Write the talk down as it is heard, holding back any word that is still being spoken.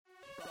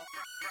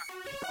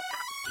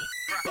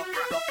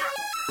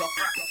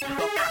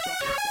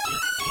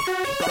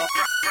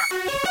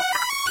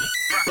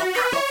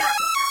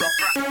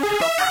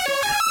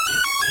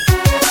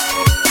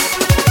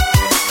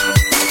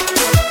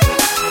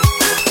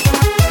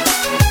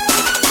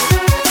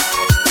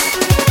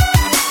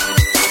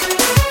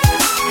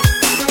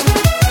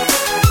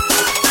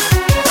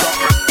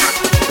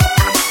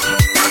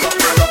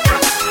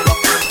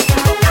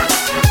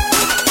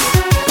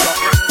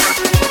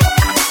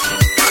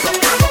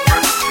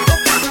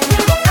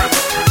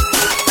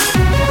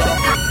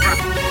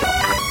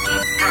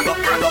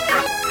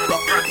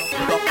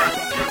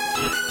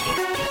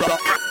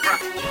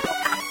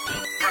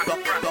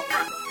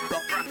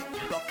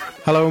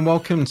Hello and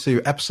welcome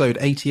to episode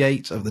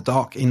 88 of the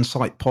Dark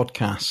Insight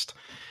podcast.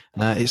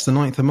 It's the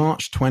 9th of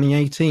March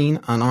 2018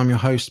 and I'm your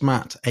host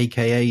Matt,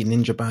 aka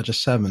Ninja Badger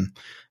 7.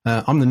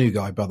 I'm the new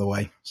guy, by the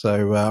way,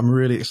 so I'm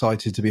really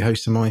excited to be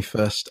hosting my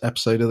first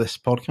episode of this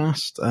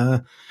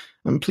podcast.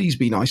 And please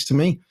be nice to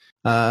me.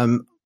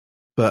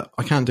 But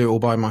I can't do it all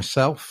by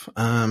myself.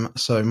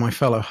 So my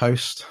fellow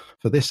host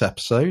for this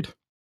episode,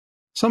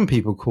 some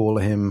people call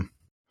him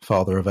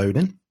Father of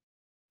Odin.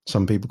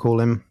 Some people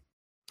call him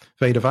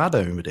Vader Vad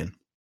Odin.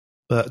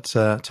 But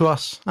to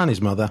us and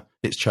his mother,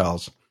 it's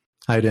Charles.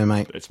 How you doing,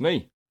 mate? It's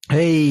me.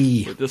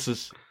 Hey. But this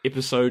is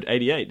episode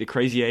 88, the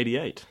crazy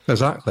 88.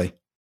 Exactly.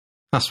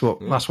 That's why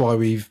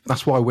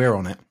we're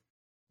on it.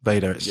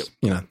 Vader, it's,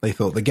 you know, they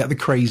thought they'd get the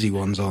crazy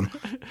ones on.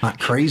 That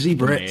crazy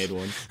Brit. Mad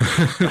ones.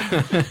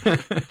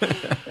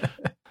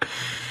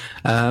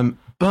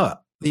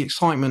 But the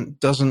excitement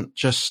doesn't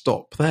just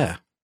stop there.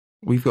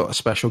 We've got a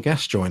special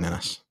guest joining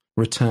us,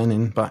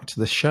 returning back to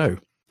the show.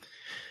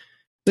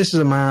 This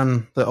is a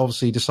man that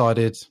obviously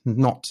decided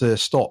not to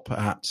stop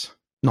at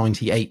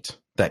 98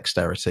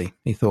 dexterity.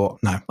 He thought,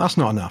 no, that's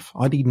not enough.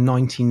 I need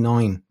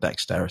 99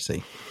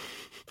 dexterity.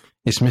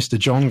 It's Mr.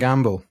 John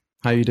Gamble.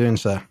 How are you doing,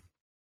 sir?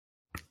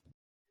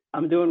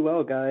 I'm doing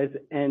well, guys.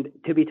 And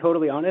to be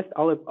totally honest,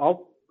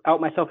 I'll out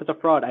myself as a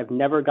fraud. I've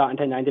never gotten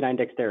to 99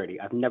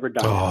 dexterity. I've never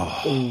done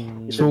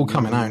it. It's all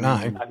coming out now.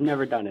 I've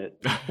never done it.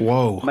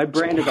 Whoa. My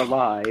brand is a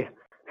lie.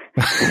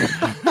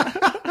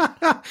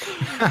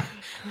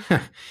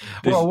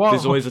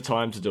 There's always a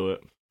time to do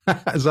it.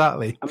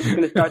 Exactly. I'm just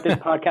going to start this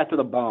podcast with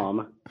a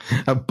bomb.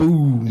 A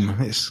boom.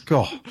 It's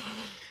got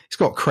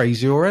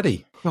crazy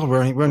already. God,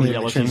 we're only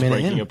a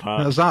minute in.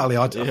 Apart. Exactly.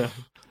 I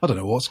don't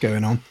know what's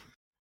going on.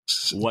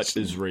 What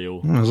is real?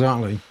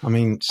 Exactly. I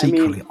mean,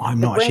 secretly, I'm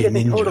not actually a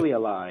ninja. Totally a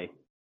lie.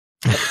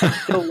 I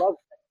still love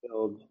that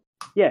build.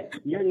 Yeah,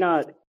 you're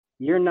not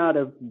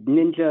a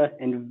ninja,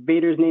 and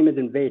Vader's name is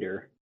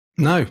Invader.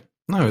 No,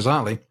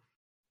 exactly.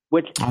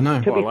 Which, I know.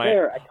 To be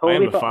fair, I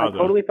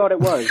totally thought it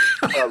was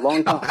for a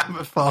long time. I'm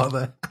a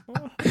father.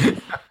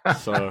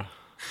 So,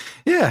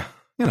 yeah,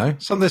 you know,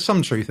 there's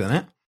some truth in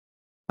it.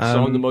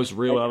 So I'm the most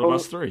real out of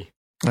us three.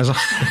 I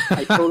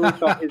totally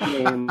thought his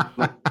name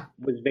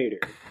was Vader.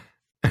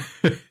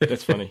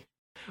 That's funny.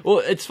 Well,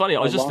 it's funny. I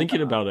was just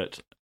thinking about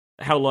it.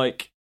 How,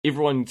 like,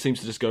 everyone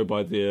seems to just go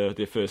by their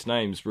first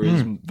names,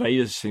 whereas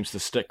Vader seems to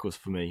stick with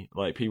for me.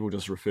 Like, people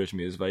just refer to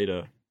me as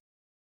Vader.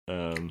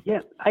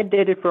 Yeah, I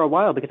did it for a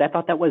while because I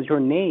thought that was your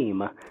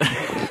name.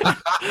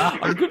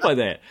 I'm good by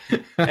that.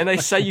 And they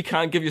say you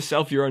can't give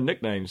yourself your own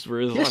nicknames,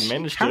 whereas I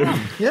managed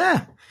to.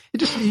 Yeah,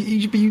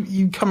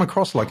 you come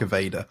across like a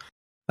Vader.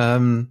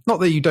 Not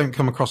that you don't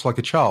come across like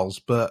a Charles,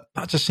 but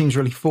that just seems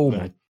really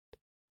formal.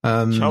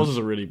 Charles is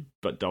a really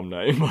dumb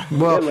name.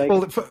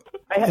 Well,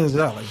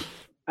 exactly.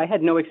 I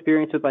had no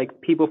experience with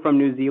like people from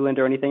New Zealand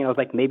or anything. I was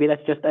like, maybe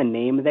that's just a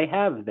name they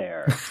have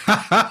there.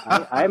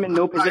 I'm in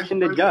no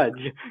position to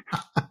judge.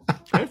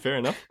 Yeah, fair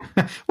enough.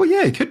 Well,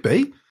 yeah, it could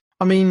be.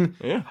 I mean,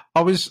 yeah.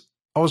 I was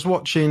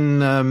watching.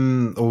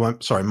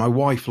 My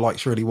wife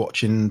likes really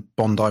watching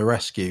Bondi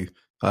Rescue.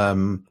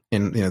 In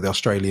the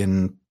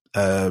Australian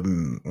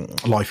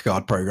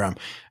lifeguard program,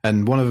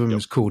 and one of them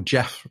is called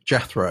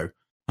Jethro.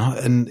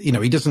 And he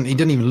didn't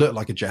even look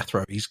like a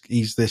Jethro.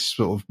 He's this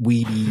sort of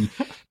weedy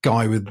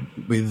guy with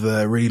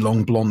really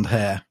long blonde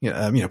hair,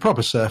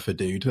 proper surfer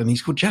dude. And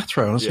he's called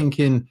Jethro. And I was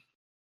thinking,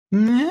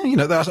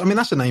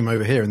 that's a name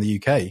over here in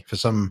the UK for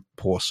some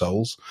poor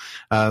souls.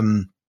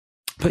 But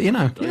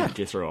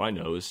Jethro I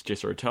know is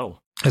Jethro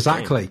Tull.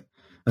 Exactly.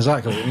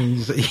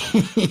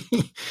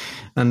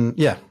 And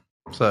yeah,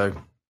 so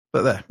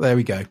but there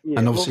we go. Yeah,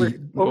 and obviously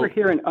over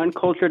here in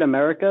uncultured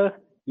America,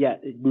 yeah,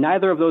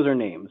 neither of those are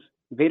names.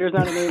 Vader's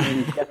not a name,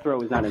 and Jethro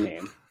is not a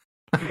name.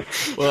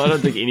 Well, I don't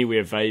think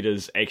anywhere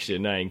Vader's actually a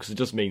name, because it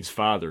just means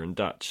father in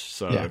Dutch.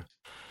 So, yeah.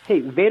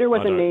 Hey, Vader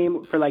was a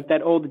name for like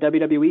that old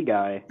WWE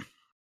guy.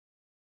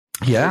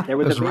 Yeah, there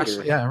was a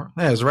Vader.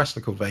 There's a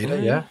wrestler called Vader.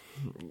 Yeah.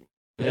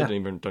 I don't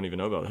even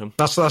know about him.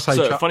 That's how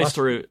funny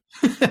story.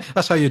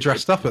 That's how you're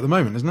dressed up at the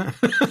moment, isn't it?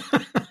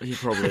 Yeah,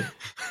 probably.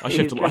 I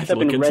should have to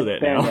look into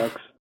that now.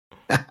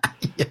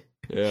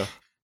 Yeah.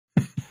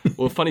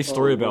 Well, funny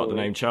story about the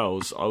name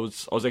Charles. I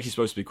was actually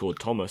supposed to be called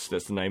Thomas.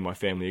 That's the name my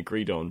family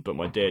agreed on, but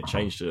my dad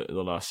changed it at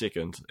the last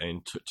second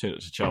and turned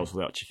it to Charles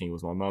without checking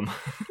with my mum.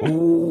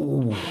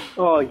 Ooh.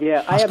 Oh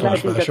yeah, I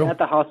imagine just at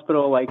the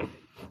hospital, like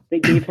they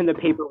gave him the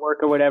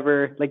paperwork or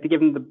whatever, like they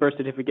give him the birth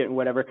certificate and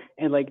whatever,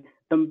 and like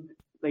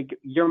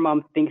your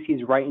mom thinks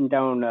he's writing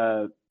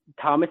down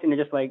Thomas, and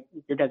you're just like,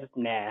 your dad's just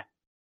nah.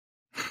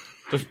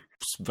 That's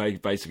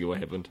basically what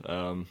happened.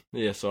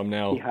 So I'm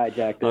now. He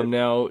hijacked it. I'm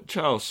now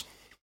Charles.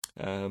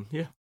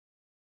 Yeah.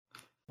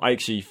 I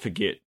actually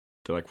forget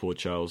that I call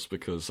Charles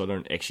because I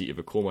don't actually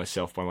ever call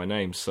myself by my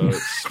name, so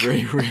it's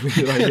very rarely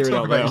that I hear it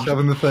out loud. Yourself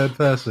in the third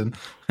person.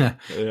 Yeah.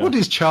 What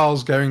is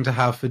Charles going to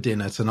have for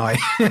dinner tonight?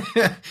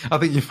 I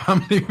think your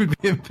family would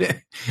be a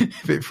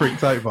bit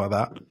freaked out by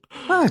that.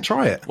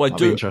 Try it. Well,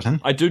 That'd be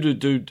interesting. I do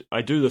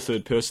the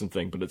third person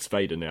thing, but it's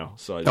Vader now.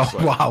 So I just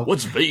wow.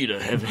 What's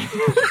Vader having?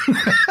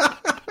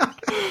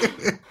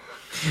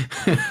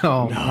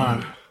 Oh no.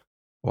 Man.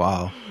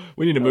 Wow.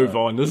 We need to move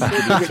on. This is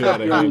getting too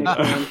out of hand.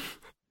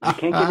 You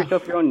can't give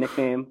yourself your own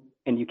nickname,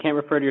 and you can't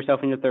refer to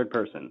yourself in your third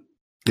person.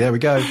 There we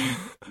go.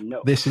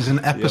 No. This is an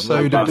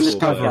episode of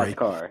Discovery.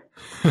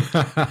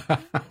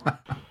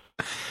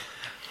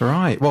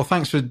 Right. Well,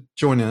 thanks for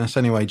joining us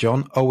anyway,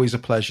 John. Always a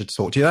pleasure to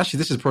talk to you. Actually,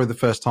 this is probably the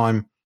first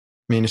time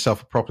me and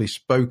yourself have properly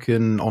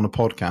spoken on a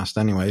podcast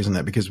anyway, isn't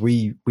it? Because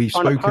we've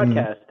spoken... On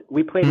a podcast.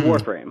 We played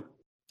Warframe.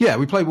 Yeah,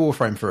 we played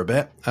Warframe for a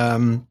bit.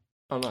 Oh,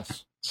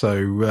 nice.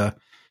 So...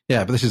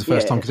 yeah, but this is the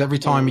first time because every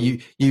time you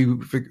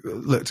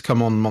look to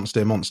come on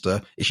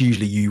Monster, it's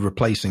usually you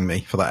replacing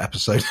me for that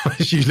episode.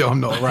 It's usually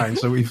I'm not around,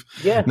 so we've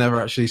never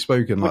actually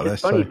spoken like this.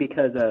 It's funny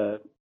because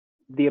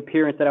the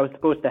appearance that I was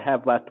supposed to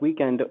have last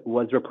weekend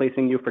was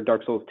replacing you for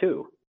Dark Souls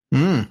 2.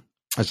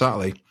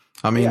 Exactly.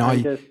 I mean,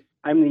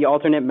 I'm the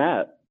alternate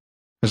Matt.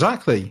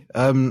 Exactly.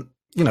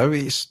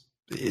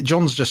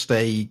 John's just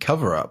a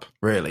cover up,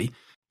 really.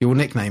 Your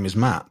nickname is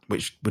Matt,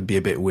 which would be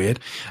a bit weird.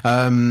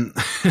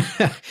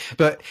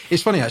 But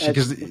it's funny actually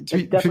because it's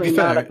definitely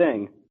not a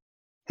thing.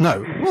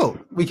 No, well,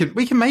 we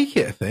can make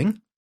it a thing.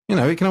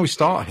 It can always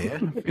start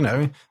here.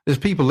 There's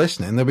people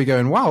listening. They'll be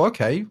going, "Wow,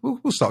 okay, we'll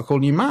start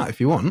calling you Matt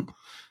if you want."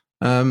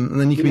 And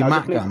then you can be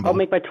Matt Gamble. I'll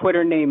make my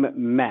Twitter name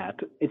Matt.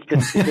 It's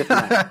just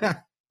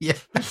Matt. Yeah.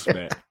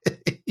 Matt.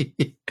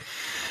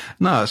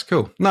 No, it's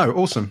cool. No,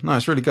 awesome. No,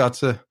 it's really glad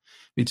to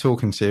be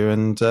talking to you.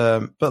 And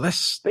but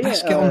let's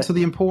get on to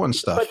the important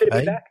stuff. Pleasure to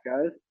be back,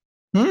 guys.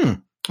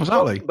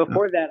 Exactly. Well,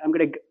 before that, I'm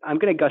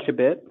gonna gush a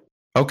bit.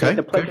 Okay. It's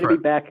a pleasure to be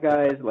back,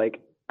 guys.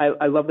 Like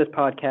I love this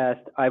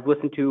podcast. I've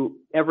listened to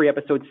every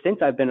episode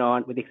since I've been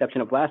on, with the exception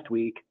of last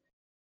week,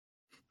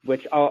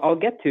 which I'll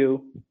get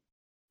to.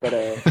 But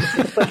it's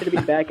a pleasure to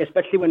be back,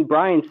 especially when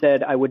Brian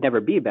said I would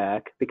never be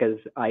back because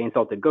I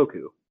insulted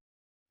Goku.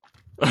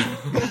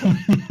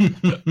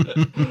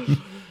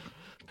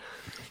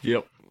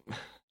 Yep.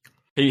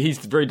 He's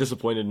very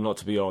disappointed not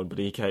to be on, but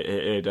he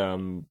had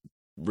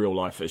real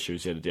life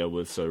issues he had to deal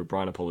with. So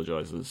Brian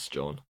apologizes,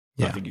 John.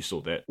 Yeah. I think you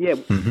saw that. Yeah.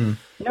 Mm-hmm.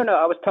 No.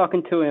 I was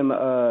talking to him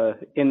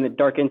in the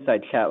Dark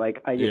Inside chat.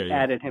 Like I just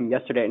added him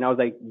yesterday, and I was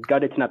like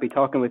gutted to not be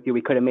talking with you.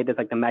 We could have made this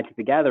like the Magic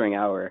the Gathering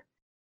hour.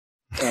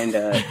 And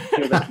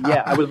he was like,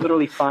 "Yeah, I was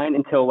literally fine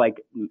until like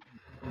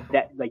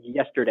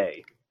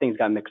yesterday. Things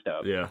got mixed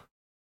up." Yeah.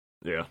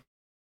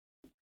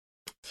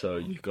 So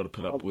you've got to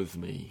put up with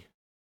me.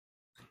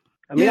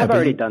 I mean, I've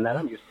already done that.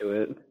 I'm used to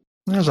it.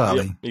 Exactly.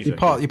 Yep,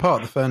 exactly. You're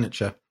part of the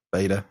furniture,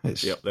 Vader.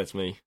 Yep, that's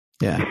me.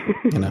 Yeah,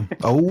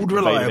 old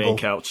reliable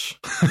couch.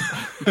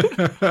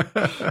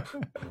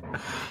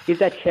 He's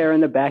that chair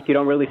in the back you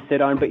don't really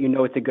sit on, but you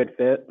know it's a good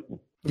fit.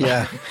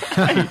 Yeah.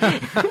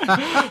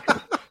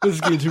 This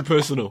is getting too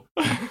personal.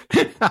 I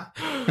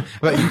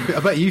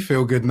bet you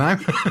feel good now.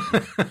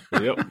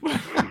 Yep.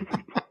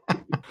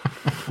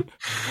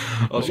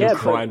 I was going to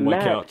cry on my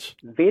couch.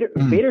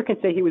 Vader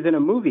can say he was in a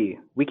movie.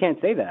 We can't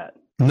say that.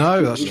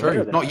 No, that's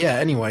true. Not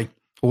yet, anyway.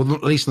 Or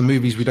at least the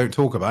movies we don't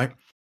talk about.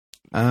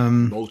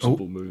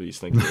 Multiple movies,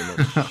 thank you very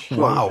much.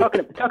 Wow.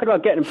 Talking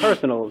about getting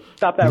personal.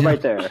 Stop that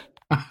right there.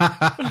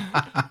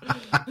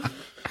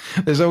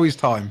 There's always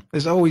time.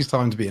 There's always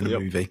time to be in a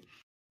movie.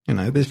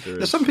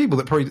 There's some people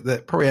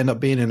that probably end up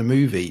being in a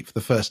movie for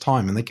the first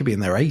time, and they could be in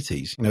their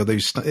 80s.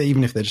 Those,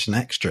 even if they're just an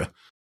extra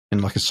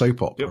in like a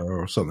soap opera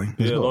or something.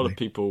 Yeah, a lot of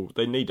people,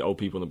 they need old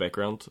people in the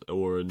background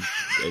or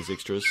as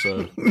extras.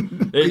 So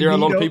there are a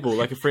lot of people.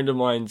 Like a friend of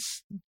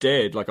mine's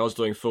dad. Like I was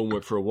doing film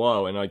work for a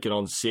while, and I'd get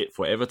on set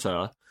for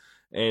Avatar,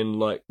 and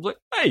like,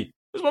 hey,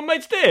 there's my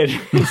mate's dad.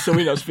 So we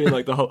ended up spending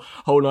like the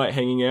whole night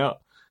hanging out,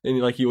 and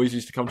like he always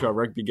used to come to our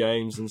rugby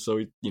games, and so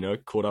we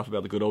caught up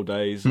about the good old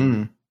days.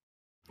 And,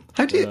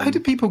 How do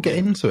people get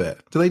into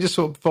it? Do they just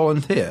sort of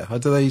volunteer, or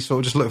do they sort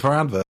of just look for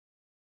adverts?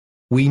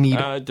 We need.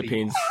 It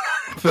depends.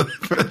 for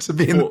it to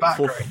be in the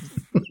background.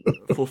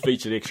 For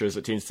featured extras,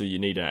 it tends to you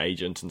need an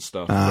agent and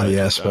stuff.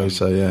 I suppose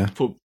so. Yeah.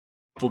 For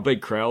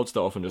big crowds,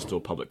 they often just do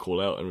a public call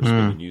out and just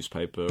go to the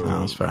newspaper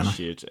or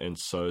shit, and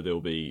so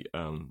there'll be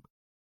so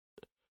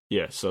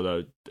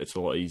it's a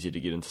lot easier to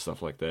get into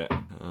stuff like that.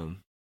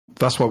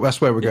 That's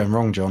where we're going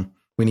wrong, John.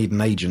 We need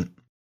an agent.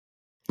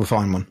 We'll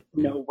find one.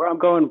 No, where I'm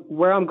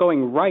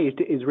going right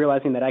is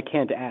realizing that I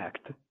can't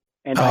act,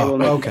 and I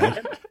will.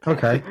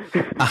 Okay.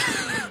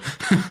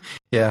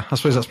 Yeah, I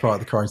suppose that's part of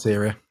the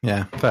criteria.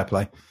 Yeah, fair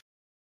play.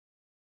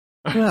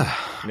 Yeah.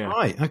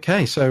 Right.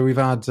 Okay. So we've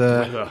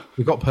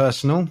got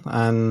personal,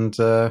 and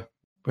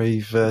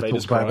we've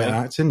talked about a bit of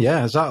acting.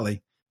 Yeah,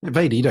 exactly.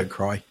 Vader, you don't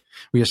cry.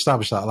 We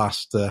established that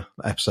last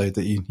episode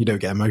that you don't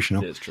get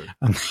emotional. Yeah, it's true.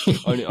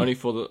 only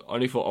for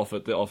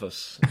the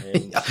office.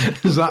 And...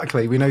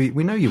 Exactly. We know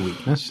your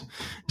weakness.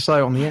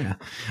 So on the air.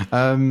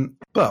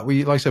 But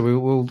like I said,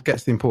 we'll get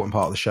to the important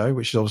part of the show,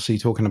 which is obviously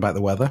talking about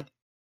the weather.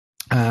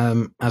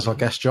 As our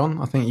guest, John,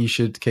 I think you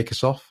should kick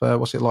us off.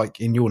 What's it like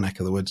in your neck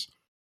of the woods?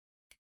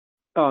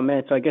 Oh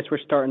man, so I guess we're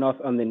starting off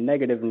on the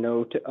negative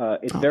note.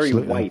 It's very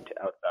white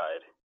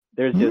outside.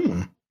 There's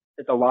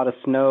a lot of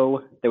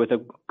snow. There was a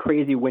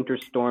crazy winter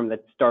storm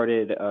that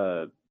started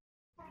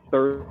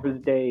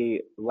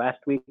Thursday last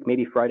week,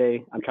 maybe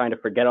Friday. I'm trying to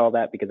forget all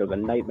that because it was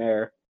a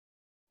nightmare.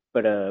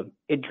 But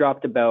it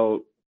dropped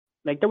about,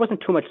 there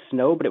wasn't too much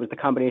snow, but it was the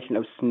combination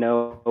of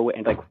snow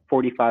and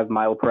 45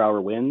 mile per hour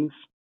winds.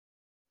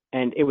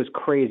 And it was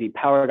crazy.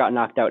 Power got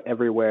knocked out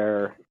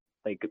everywhere.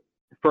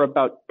 For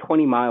about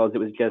 20 miles, it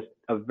was just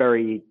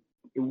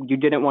you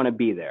didn't want to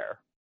be there.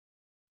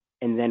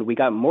 And then we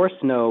got more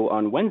snow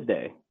on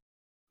Wednesday.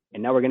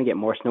 And now we're going to get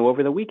more snow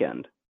over the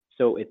weekend.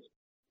 So it's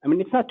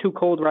not too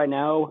cold right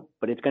now,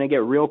 but it's going to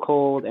get real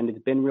cold, and it's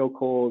been real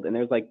cold, and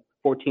there's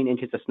 14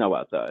 inches of snow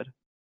outside.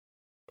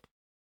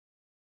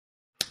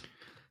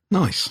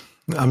 Nice.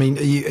 Have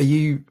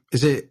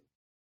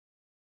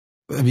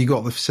you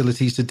got the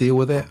facilities to deal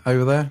with it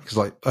over there? Because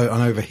and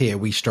over here,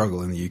 we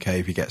struggle in the UK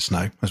if you get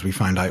snow, as we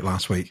found out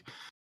last week.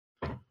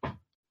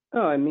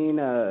 Oh,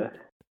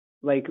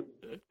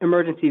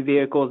 emergency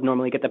vehicles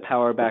normally get the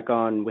power back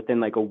on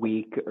within a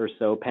week or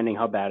so, pending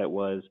how bad it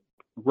was.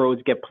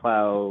 Roads get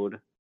plowed.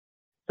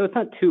 So it's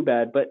not too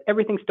bad, but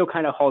everything still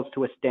kind of halts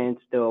to a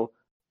standstill,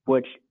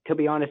 which, to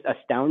be honest,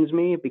 astounds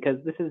me because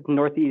this is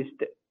Northeast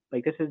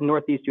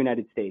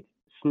United States.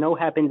 Snow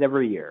happens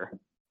every year.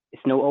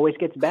 Snow always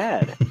gets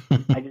bad.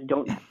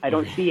 I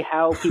don't see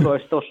how people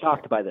are still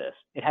shocked by this.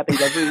 It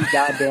happens every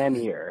goddamn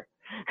year.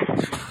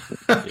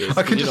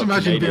 I can just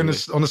imagine being on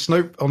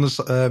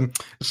the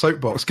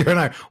soapbox going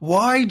out,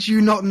 why do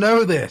you not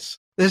know this?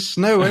 There's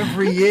snow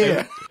every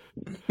year.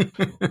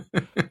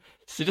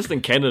 So just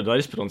in Canada, I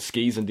just put on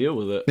skis and deal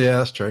with it. Yeah,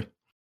 that's true.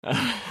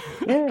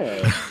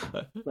 Yeah.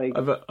 I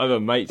have a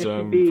mate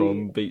from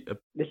a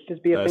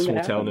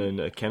small town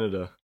in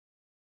Canada.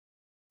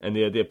 And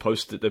their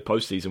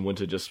posties in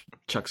winter just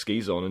chuck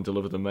skis on and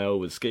deliver the mail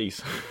with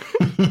skis.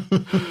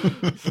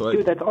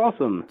 Dude, that's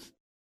awesome.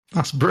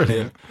 That's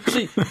brilliant.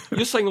 See,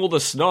 you're saying all the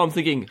snow. I'm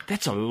thinking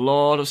that's a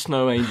lot of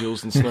snow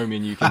angels and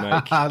snowmen you can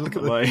make. Look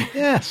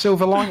at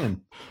silver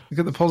lining. Look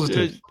at the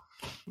positive.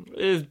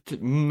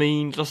 It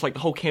mean just the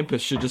whole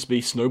campus should just be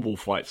snowball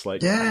fights,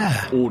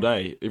 all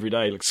day, every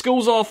day.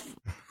 School's off,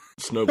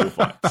 snowball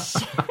fights.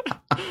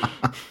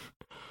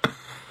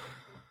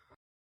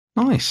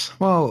 Nice.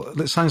 Well,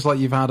 it sounds like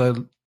you've had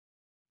a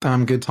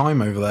damn good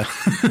time over there.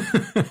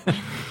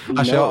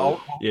 Actually,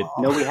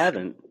 no, we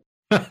haven't.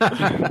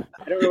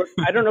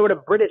 I don't know what a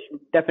British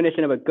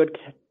definition of a good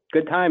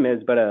time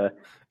is, but a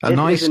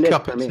nice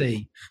cup of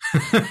tea.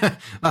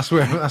 That's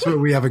where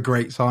we have a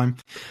great time,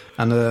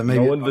 and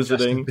maybe no one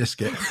visiting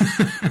biscuit.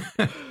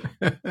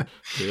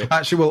 Yeah.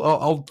 Actually,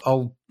 well,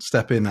 I'll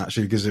step in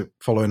because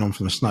following on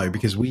from the snow,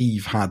 because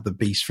we've had the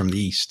beast from the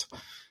east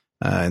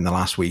in the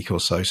last week or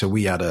so. So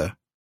we had a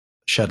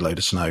shed load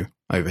of snow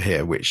over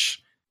here,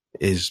 which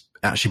is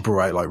actually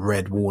brought out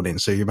red warning.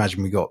 So you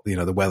imagine we got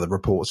the weather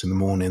reports in the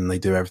morning. They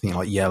do everything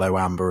yellow,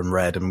 amber, and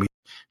red. And we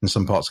in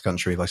some parts of the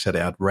country, like I said,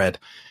 it had red,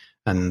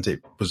 and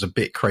it was a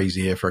bit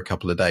crazy here for a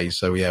couple of days.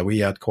 So yeah, we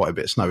had quite a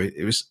bit of snow.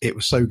 It was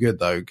so good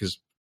though, because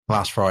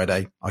last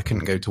Friday I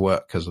couldn't go to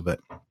work because of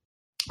it.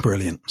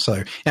 Brilliant. So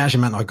it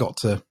actually meant I got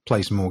to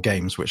play some more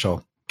games, which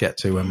I'll get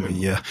to when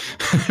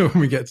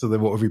we get to the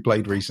what have we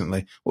played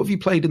recently. What have you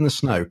played in the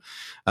snow?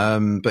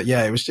 But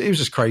yeah, it was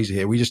just crazy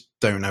here. We just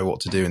don't know what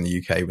to do in the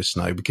UK with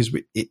snow because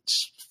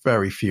it's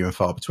very few and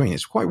far between.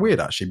 It's quite weird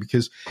actually,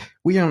 because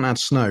we haven't had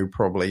snow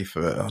probably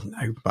for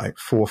about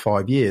 4 or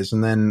 5 years,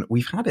 and then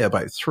we've had it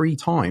about 3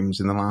 times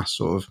in the last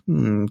sort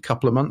of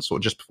couple of months, or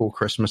just before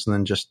Christmas, and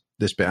then just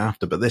this bit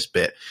after. But this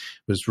bit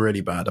was really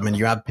bad. I mean,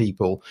 you had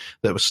people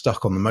that were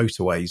stuck on the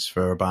motorways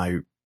for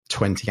about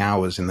 20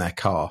 hours in their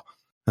car.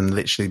 And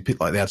literally,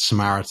 they had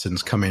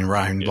Samaritans coming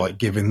around,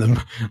 giving them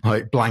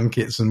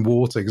blankets and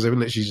water because they were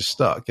literally just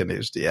stuck. And it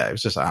was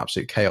just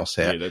absolute chaos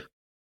here. Yeah,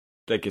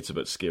 that gets a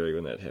bit scary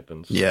when that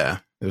happens. Yeah,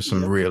 there was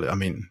some really. I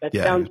mean, it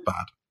was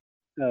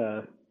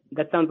bad.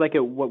 That sounds like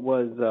what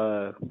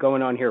was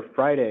going on here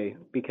Friday,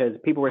 because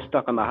people were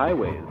stuck on the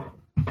highways.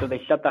 So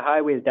they shut the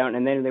highways down,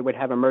 and then they would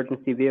have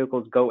emergency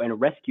vehicles go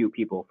and rescue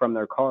people from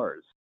their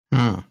cars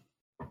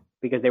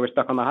because they were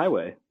stuck on the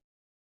highway.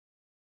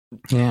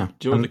 Yeah.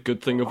 Do you know the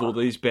good thing of all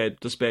this bad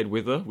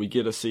weather? We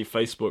get to see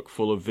Facebook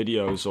full of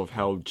videos of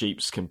how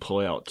Jeeps can pull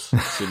out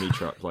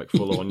semi-truck,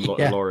 full on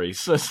lorries.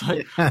 So it's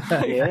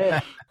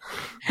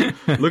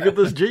look at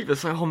this Jeep.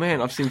 It's oh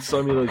man, I've seen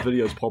so many of those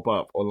videos pop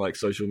up on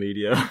social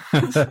media.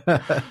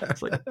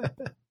 It's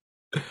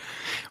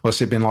What's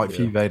it been like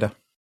for you, Vader?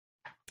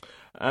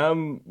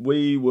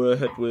 We were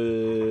hit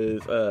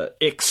with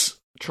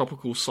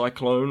ex-tropical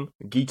cyclone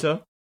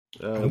Gita.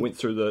 Went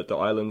through the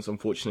islands,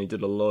 unfortunately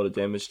did a lot of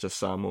damage to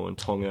Samoa and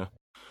Tonga.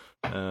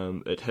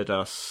 It hit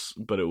us,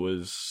 but it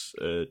was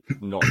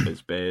not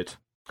as bad.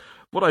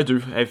 What I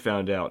have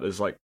found out is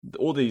like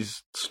all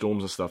these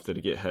storms and stuff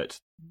that get hit,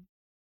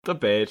 they're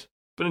bad.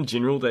 But in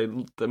general,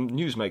 the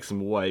news makes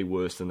them way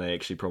worse than they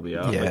actually probably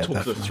are. Yeah, I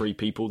talked to 3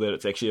 people that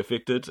it's actually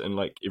affected, and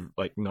like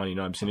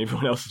 99% of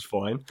everyone else is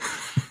fine.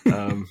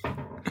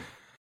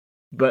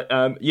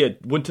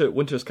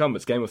 Winter's come.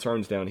 It's Game of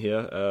Thrones down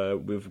here.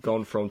 We've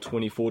gone from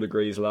 24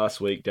 degrees last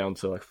week down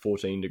to like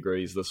 14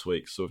 degrees this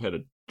week. So we've had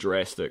a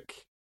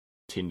drastic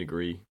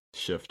 10-degree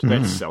shift.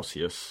 That's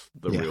Celsius,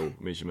 the real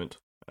measurement.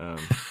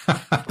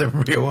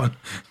 The real one,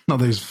 not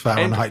those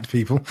Fahrenheit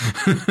people.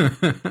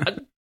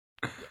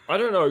 I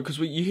don't know, because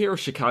you hear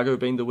of Chicago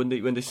being the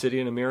windy city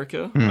in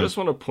America. I just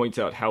want to point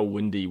out how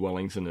windy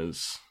Wellington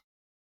is.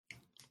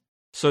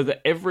 So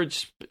the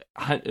average,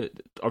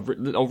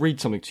 I'll read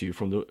something to you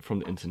from the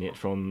internet,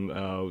 from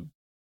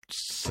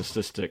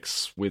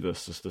weather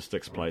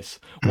statistics place.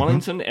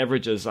 Wellington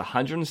averages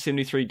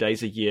 173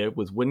 days a year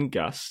with wind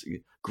gusts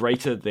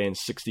greater than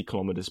 60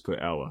 kilometers per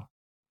hour.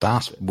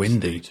 That's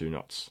windy. 32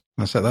 knots.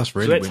 That's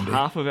really windy. So that's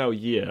half of our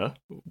year,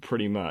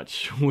 pretty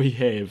much. We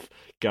have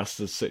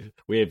gusts.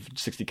 We have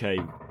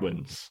 60k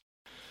winds,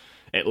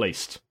 at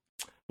least.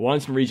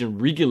 Wellington region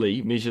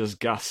regularly measures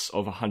gusts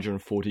of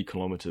 140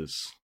 kilometers.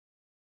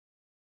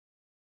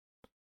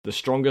 The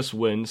strongest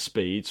wind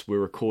speeds were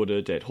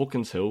recorded at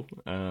Hawkins Hill.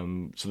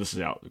 So this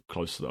is out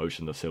close to the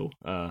ocean. This hill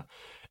at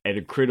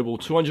incredible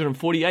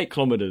 248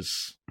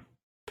 kilometers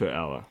per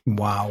hour.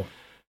 Wow.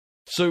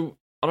 So.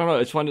 I don't know.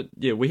 It's fine.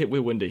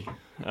 We're windy.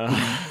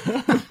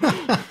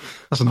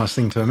 That's a nice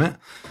thing to admit.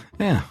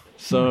 Yeah.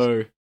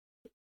 So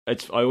I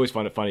always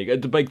find it funny.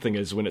 The big thing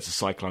is when it's a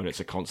cyclone, it's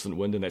a constant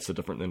wind, and that's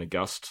different than a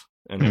gust,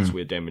 and that's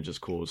where damage is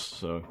caused.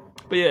 So,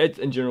 but yeah,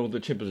 in general, the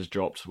temperature's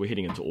dropped. We're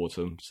heading into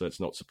autumn, so it's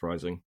not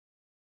surprising.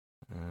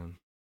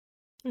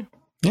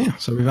 Yeah.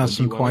 So we've had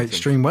some quite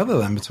extreme weather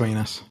then between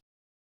us.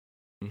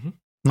 Mm-hmm.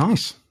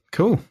 Nice.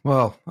 Cool.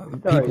 Well,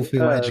 people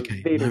feel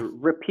educated. Vader,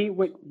 repeat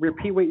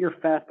what your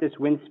fastest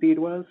wind speed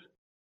was.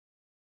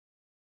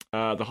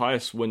 The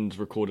highest wind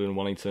recorded in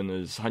Wellington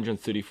is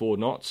 134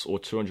 knots or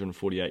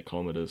 248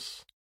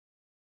 kilometers.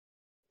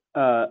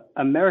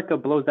 America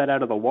blows that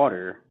out of the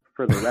water,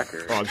 for the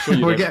record. I'm sure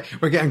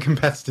we're getting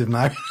competitive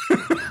now.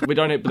 We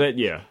don't have that,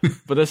 yeah.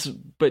 But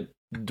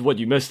what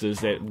you missed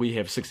is that we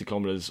have 60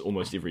 kilometers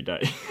almost every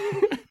day.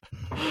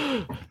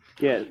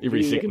 Yeah,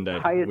 every second day.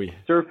 The highest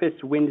surface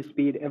wind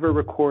speed ever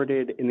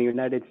recorded in the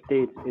United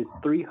States is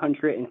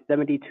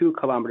 372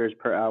 kilometers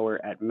per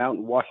hour at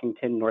Mount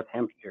Washington, North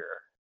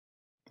Hampshire.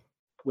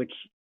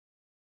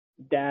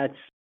 That's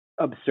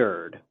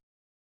absurd.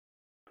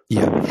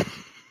 Yeah.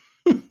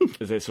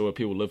 Is that so where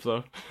people live,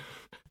 though?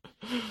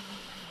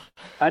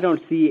 I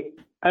don't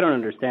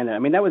understand that. I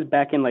mean, that was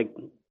back in,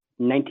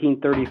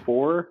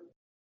 1934.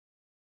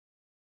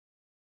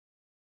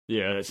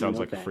 Yeah, it sounds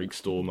like a freak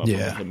storm up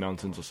in the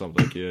mountains or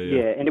something.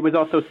 Yeah, and it was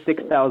also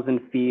 6,000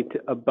 feet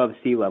above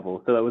sea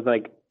level, so it was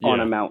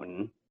on a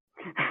mountain.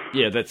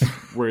 Yeah, that's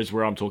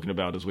where I'm talking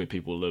about is where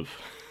people live.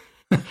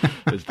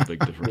 There's the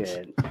big difference.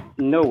 Yeah,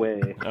 no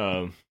way.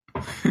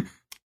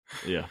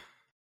 Yeah.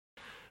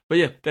 But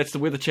yeah, that's the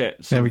weather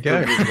chat. So there we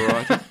go.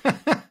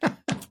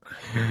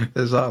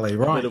 Exactly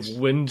right. A bit of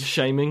wind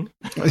shaming.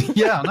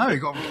 Yeah, I know. You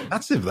got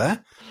massive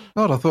there.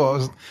 God, I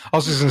thought I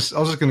was just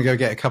going to go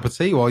get a cup of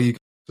tea while you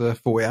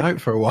fought it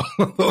out for a while.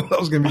 I thought that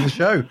was going to be the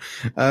show.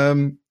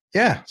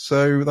 Yeah,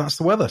 so that's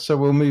the weather. So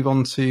we'll move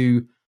on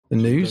to the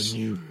news.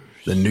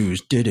 The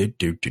news.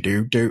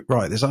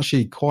 Right, there's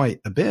actually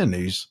quite a bit of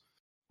news.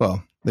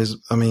 Well,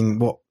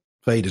 what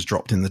Vader's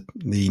dropped in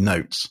the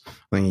notes.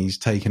 I think he's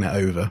taken it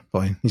over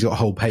he's got a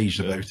whole page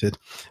devoted,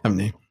 haven't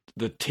you?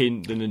 The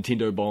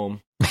Nintendo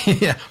bomb.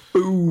 Yeah,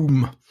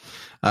 boom.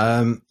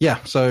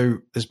 So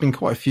there's been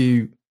quite a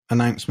few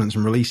announcements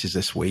and releases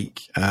this week.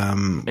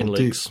 And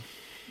leaks.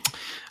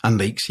 And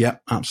leaks, yeah,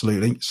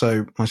 absolutely. So,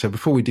 like I said,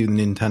 before we do the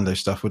Nintendo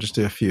stuff, we'll just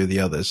do a few of the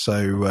others.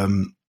 So,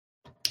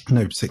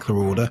 no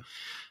particular order.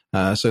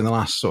 So in the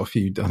last sort of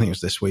few, I think it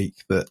was this week,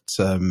 that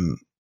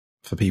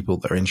for people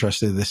that are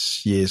interested,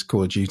 this year's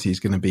Call of Duty is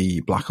going to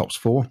be Black Ops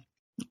 4.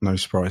 No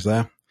surprise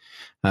there.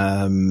 They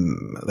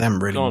haven't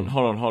really...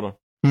 Hold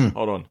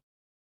on.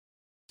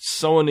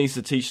 Someone needs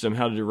to teach them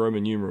how to do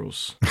Roman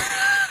numerals.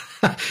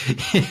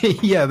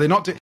 Yeah, they're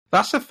not doing...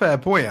 That's a fair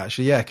point,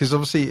 actually, yeah, because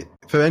obviously,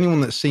 for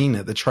anyone that's seen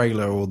it, the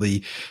trailer or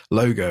the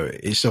logo,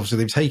 it's obviously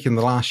they've taken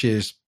the last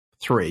year's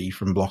 3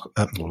 from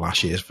from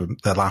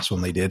the last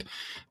one they did,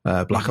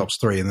 Black Ops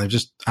 3, and they've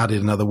just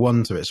added another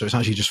 1 to it, so it's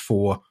actually just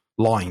 4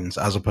 lines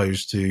as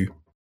opposed to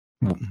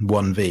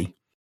 1V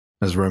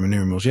as Roman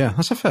numerals. Yeah,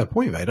 that's a fair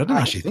point, Vade. I didn't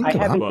actually think of that.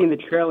 I haven't seen the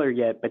trailer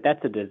yet, but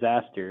that's a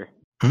disaster.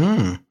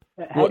 Mm.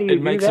 How do you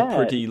it makes that? a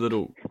pretty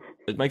little...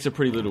 it makes a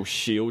pretty little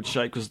shield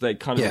shape, because they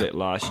kind of did it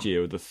last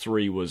year. The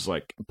 3 was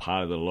like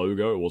part of the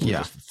logo. It wasn't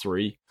just the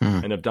 3.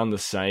 And they've done the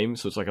same.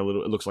 So it's like it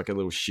looks like a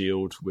little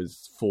shield with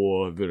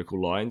 4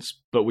 vertical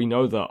lines. But we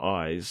know the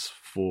eyes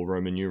for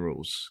Roman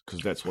numerals,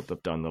 because that's what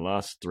they've done the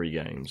last 3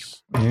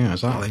 games. Yeah,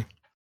 exactly.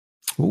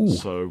 Ooh.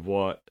 So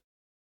what?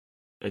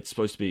 It's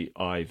supposed to be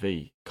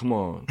IV. Come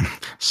on.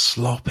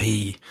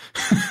 Sloppy.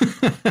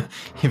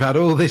 You've had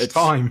all this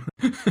time.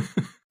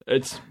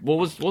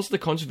 What's the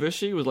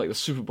controversy? It was like the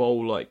Super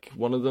Bowl, like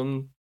one of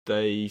them,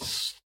 they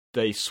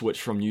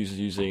switched from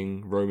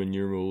using Roman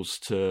numerals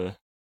to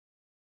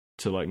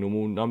like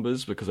normal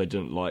numbers because they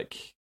didn't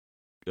like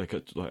I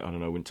don't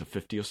know, went to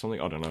 50 or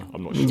something. I don't know.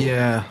 I'm not sure.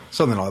 Yeah,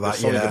 something like that.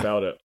 There's something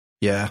about it.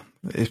 Yeah,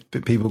 I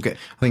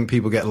think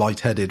people get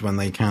lightheaded when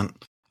they can't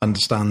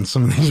understand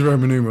some of these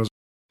Roman numerals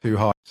too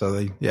high. So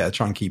they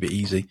try and keep it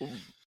easy.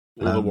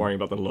 They're worrying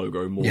about the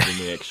logo more than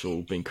the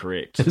actual being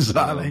correct.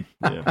 Exactly.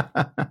 Yeah.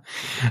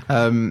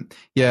 I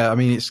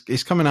mean,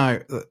 it's coming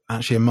out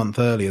actually a month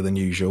earlier than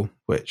usual,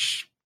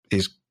 which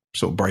is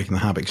sort of breaking the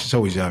habit. 'Cause it's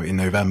always out in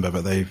November,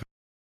 but they've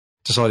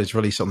decided to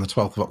release it on the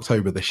 12th of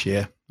October this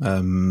year.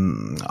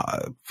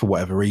 For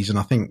whatever reason,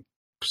 I think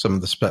some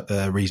of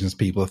the reasons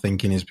people are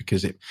thinking is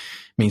because it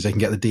means they can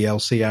get the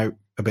DLC out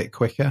a bit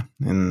quicker,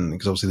 and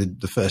because obviously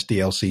the first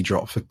DLC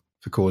drop for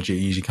Call of Duty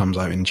usually comes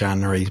out in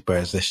January,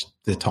 whereas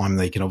the time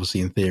they can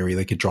obviously, in theory,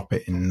 they could drop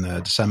it in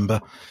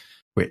December,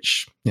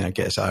 which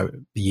gets out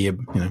the year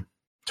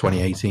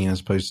 2018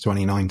 as opposed to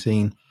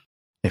 2019,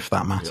 if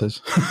that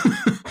matters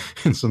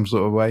in some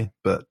sort of way.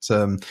 But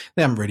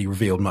they haven't really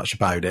revealed much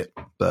about it.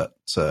 But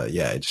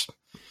it just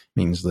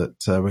means that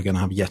we're going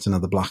to have yet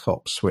another Black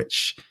Ops,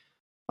 which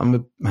I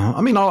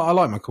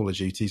like my Call of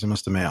Duties. I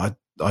must admit,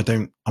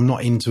 I'm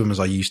not into them as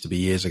I used to be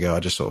years ago. I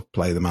just sort of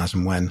play them as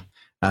and when,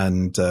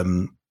 and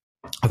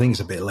I think it's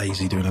a bit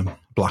lazy doing a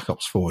Black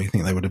Ops 4. You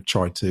think they would have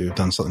tried to have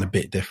done something a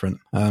bit different.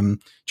 John,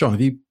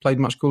 have you played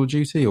much Call of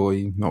Duty, or are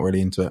you not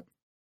really into it?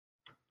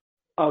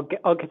 I'll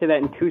get to that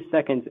in 2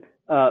 seconds.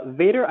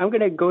 Vader, I'm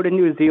going to go to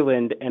New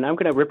Zealand, and I'm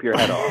going to rip your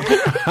head off.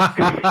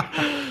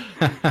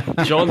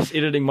 John's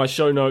editing my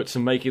show notes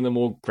and making them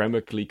all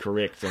grammatically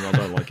correct, and I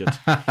don't like it.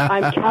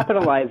 I'm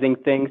capitalizing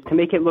things to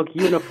make it look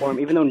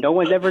uniform, even though no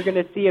one's ever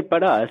going to see it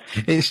but us.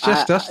 It's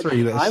just us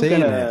three that are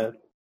seeing it.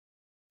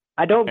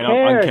 I don't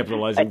care. I'm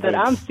capitalizing. I said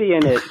I'm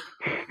seeing it.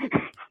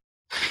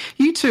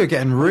 You two are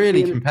getting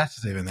really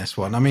competitive in this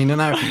one. I mean,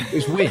 now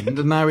it's wind,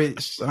 and now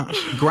it's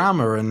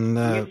grammar and.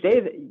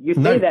 You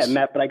say that,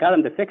 Matt, but I got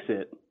him to fix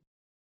it.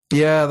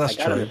 Yeah, that's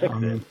true.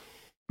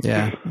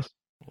 Yeah.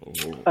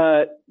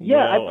 I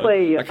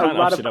play a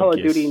lot of Call of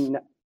Duty.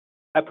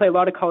 I play a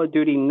lot of Call of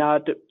Duty,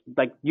 not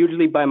like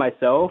usually by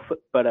myself,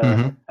 but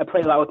I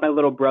play a lot with my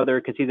little brother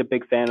because he's a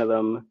big fan of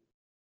them.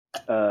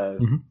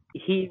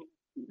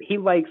 He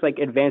likes like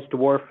Advanced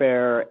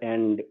Warfare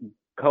and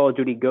Call of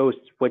Duty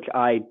Ghosts, which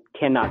I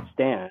cannot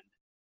stand.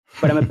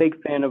 But I'm a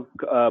big fan of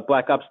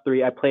Black Ops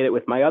 3. I played it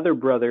with my other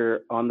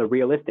brother on the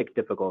realistic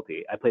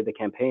difficulty. I played the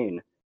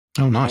campaign.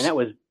 Oh, nice. And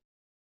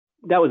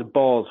that was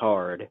balls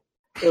hard.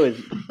 It was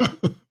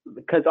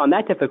because on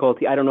that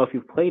difficulty, I don't know if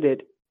you've played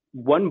it,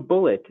 1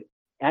 bullet,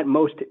 at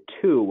most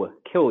 2,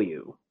 kill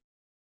you.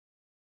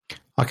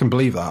 I can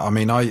believe that. I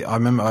mean, I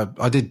remember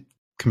I did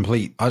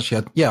complete.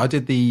 Actually, I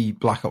did the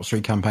Black Ops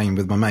 3 campaign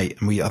with my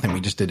mate, and I think we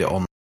just did it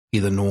on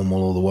either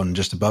normal or the one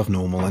just above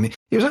normal, and it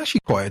was actually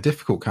quite a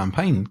difficult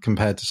campaign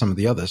compared to some of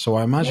the others. So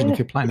I imagine if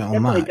you're playing it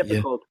on that,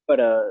 difficult, but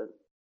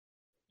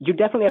you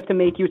definitely have to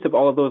make use of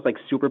all of those like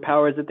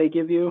superpowers that they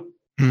give you.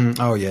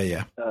 Oh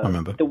yeah, I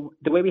remember.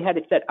 The way we had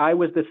it set, I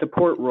was the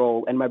support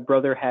role, and my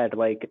brother had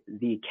like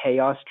the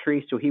chaos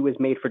tree, so he was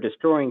made for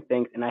destroying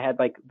things, and I had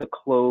like the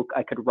cloak.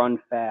 I could run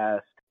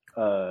fast.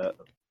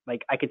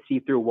 Like I could see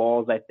through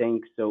walls, I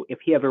think. So if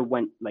he ever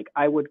went, like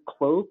I would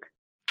cloak,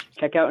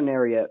 check out an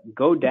area,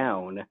 go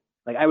down,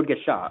 like I would get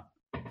shot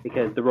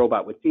because the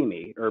robot would see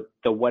me or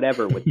the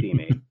whatever would see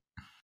me,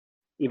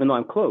 even though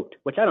I'm cloaked,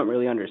 which I don't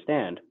really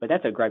understand. But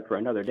that's a gripe for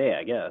another day,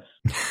 I guess.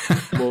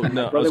 Well,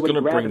 no, I was going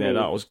to bring that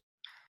up. I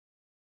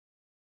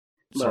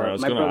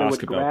was going to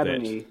ask about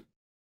that.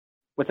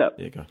 What's up?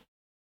 Yeah, go.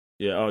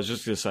 Yeah, I was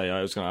just going to say,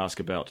 I was going to ask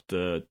about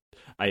the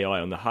AI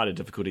on the harder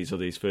difficulties of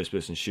these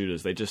first-person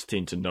shooters. They just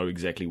tend to know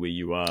exactly where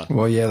you are.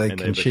 Well, yeah, they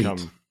can cheat. Me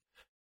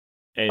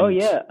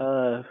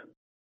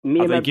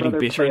and my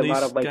brother play a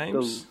lot of like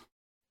games?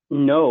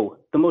 No,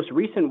 the most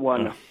recent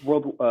one,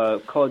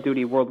 Call of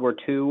Duty World War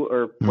II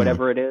or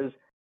whatever it is,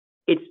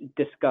 it's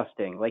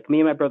disgusting. Like me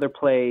and my brother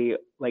play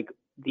like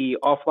the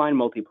offline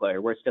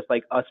multiplayer where it's just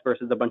like us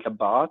versus a bunch of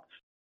bots,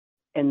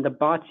 and the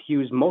bots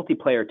use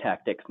multiplayer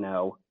tactics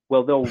now.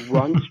 Well, they'll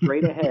run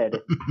straight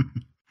ahead.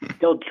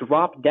 They'll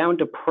drop down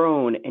to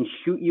prone and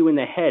shoot you in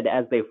the head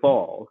as they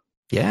fall.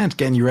 Yeah, it's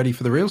getting you ready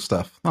for the real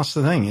stuff. That's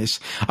the thing.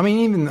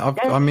 Even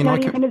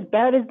as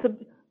bad as the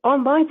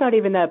online's not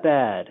even that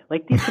bad.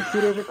 Like these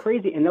computers are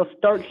crazy, and they'll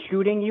start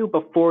shooting you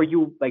before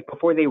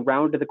they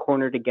round to the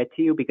corner to get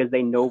to you because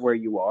they know where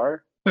you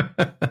are.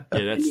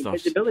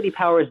 Visibility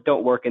powers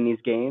don't work in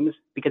these games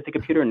because the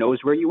computer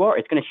knows where you are.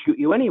 It's going to shoot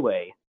you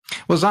anyway.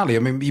 Well, exactly. I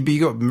mean, you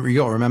got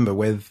to remember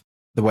with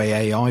the way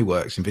AI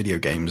works in video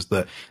games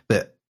that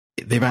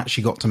they've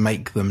actually got to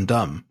make them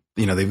dumb.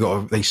 You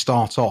know, they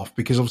start off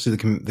because obviously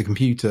the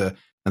computer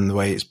and the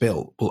way it's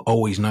built will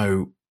always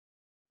know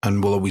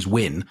and will always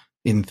win.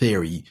 In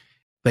theory,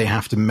 they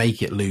have to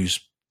make it lose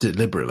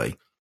deliberately.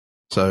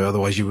 So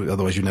otherwise you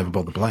never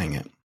bother playing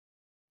it.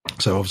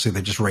 So obviously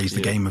they just raised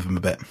the game of them a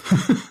bit.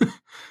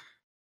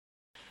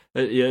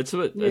 It's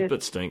a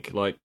bit stink.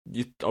 Like,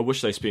 I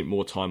wish they spent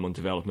more time on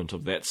development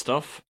of that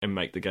stuff and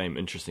make the game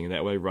interesting in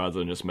that way, rather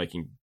than just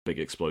making big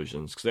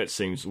explosions. Because that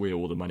seems where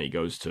all the money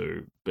goes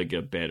to: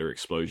 bigger, badder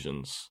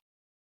explosions.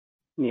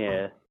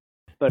 Yeah,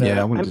 but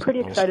I'm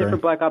pretty excited for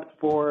Black Ops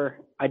 4.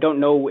 I don't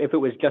know if it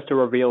was just a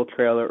reveal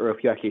trailer or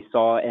if you actually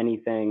saw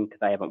anything, because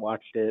I haven't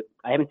watched it.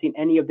 I haven't seen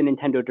any of the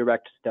Nintendo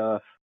Direct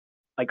stuff.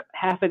 Like,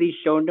 half of these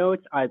show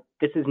notes,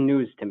 this is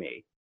news to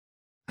me.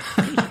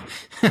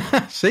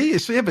 See,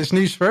 but it's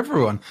news for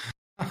everyone.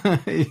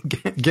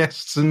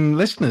 Guests and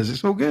listeners,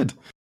 it's all good.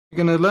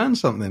 You're going to learn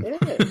something. Yeah,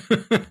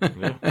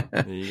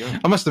 there you go.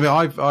 I must admit,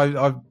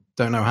 I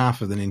don't know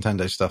half of the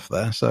Nintendo stuff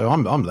there, so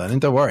I'm learning.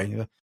 Don't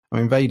worry. I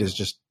mean, Vader's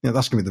just,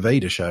 that's going to be the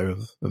Vader show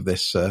of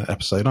this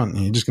episode, aren't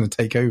you? You're just going to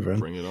take over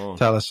and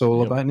tell us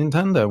all about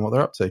Nintendo and what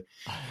they're up to.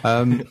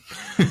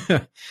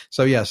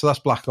 So that's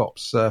Black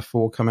Ops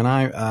 4 coming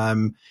out.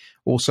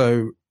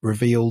 Also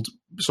revealed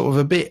sort of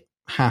a bit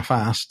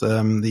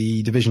half-assed,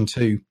 the Division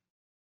 2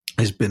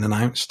 has been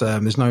announced.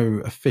 There's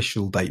no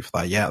official date for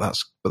that yet.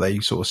 But they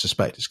sort of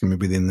suspect it's going to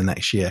be within the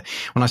next year.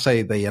 When I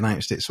say they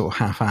announced it sort of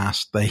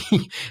half-assed,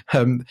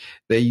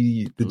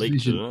 the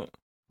Division,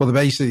 well,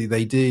 they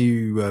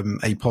do a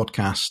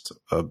podcast,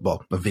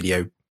 a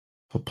video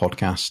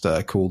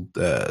podcast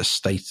called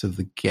State of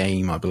the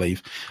Game, I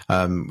believe,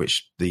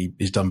 which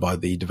is done by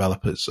the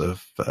developers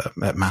of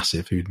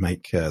Massive, who'd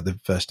make the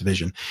First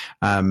Division.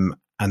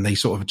 And they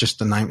sort of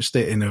just announced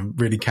it in a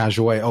really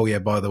casual way. Oh, yeah,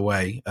 by the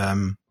way,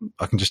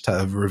 I can just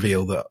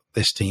reveal that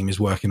this team is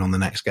working on the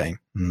next game.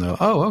 And they're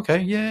like, oh,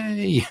 okay,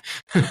 yay.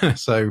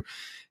 So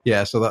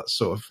that's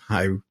sort of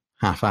how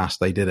half-assed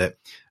they did it.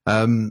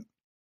 I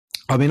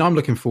mean, I'm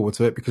looking forward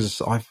to it because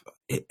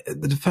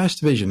the First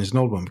Division is an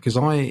old one because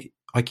I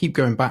keep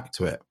going back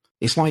to it.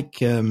 It's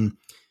like an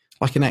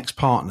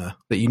ex-partner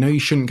that you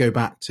shouldn't go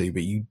back to,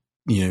 but you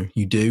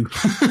do,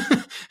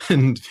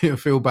 and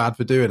feel bad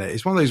for doing it.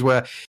 It's one of those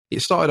where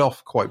it started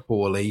off quite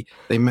poorly.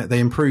 They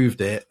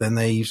improved it, then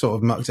they sort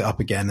of mucked it up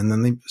again, and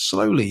then they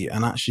slowly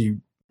and actually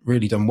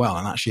really done well,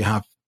 and actually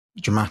have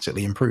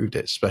dramatically improved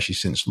it, especially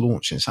since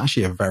launch. It's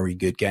actually a very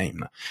good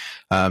game,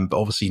 but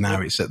obviously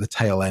now it's at the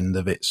tail end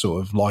of its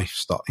sort of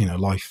life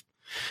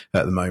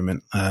at the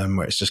moment,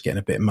 where it's just getting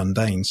a bit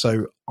mundane.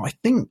 So I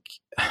think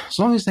as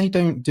long as they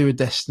don't do a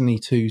Destiny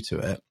 2 to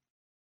it,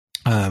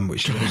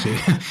 which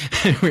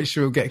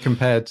we'll get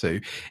compared to,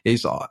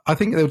 I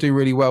think they'll do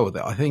really well with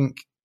it. I think,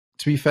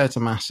 to be fair to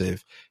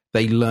Massive,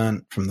 they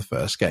learnt from the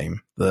first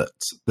game that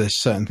there's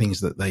certain things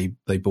that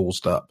they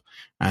ballsed up.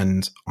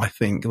 And I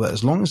think that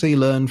as long as they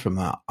learn from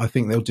that, I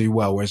think they'll do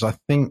well. Whereas I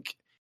think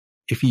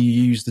if you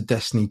use the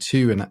Destiny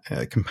 2 in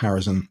a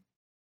comparison,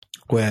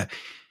 where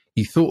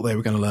you thought they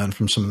were going to learn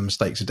from some of the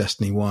mistakes of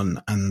Destiny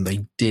 1 and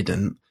they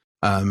didn't,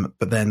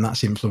 but then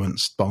that's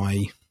influenced by,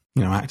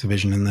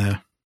 Activision and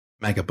their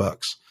mega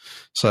bucks.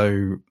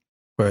 So,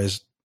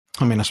 whereas,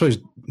 I mean, I suppose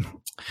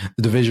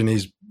the Division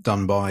is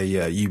done by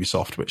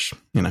Ubisoft, which,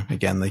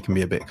 again, they can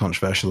be a bit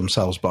controversial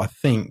themselves, but I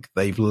think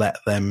they've let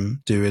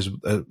them do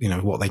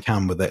what they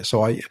can with it.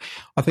 So I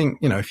think,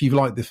 if you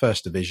like the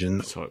First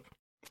Division,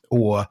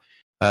 or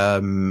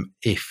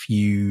if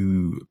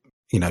you,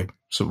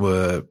 sort of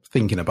were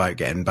thinking about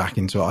getting back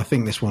into it, I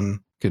think this one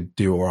could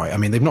do all right. I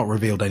mean, they've not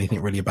revealed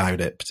anything really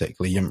about it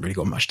particularly. You haven't really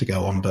got much to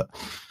go on, but,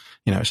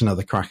 it's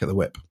another crack at the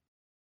whip.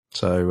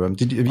 So, have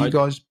you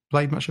guys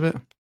played much of it?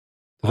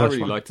 I really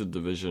liked the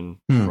Division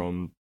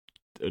from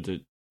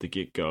the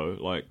get-go.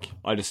 Like,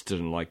 I just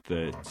didn't like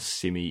the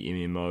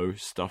semi-MMO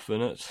stuff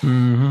in it.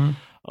 Mm-hmm.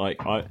 Like,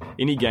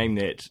 any game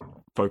that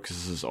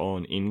focuses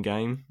on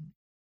in-game,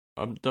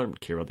 I don't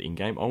care about the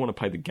in-game. I want to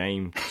play the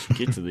game to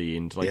get to the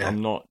end. Like,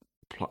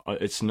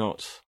 it's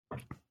not...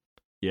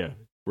 Yeah.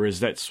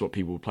 Whereas that's what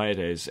people play it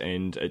as,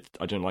 and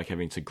I don't like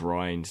having to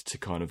grind to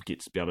kind of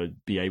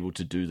be able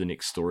to do the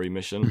next story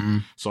mission. Mm-hmm.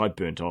 So I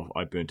burnt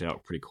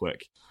out pretty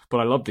quick. But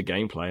I loved the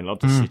gameplay and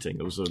loved the setting.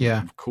 It was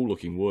a cool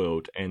looking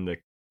world, and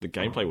the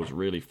gameplay was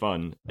really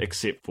fun,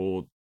 except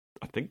for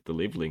I think the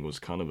leveling was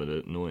kind of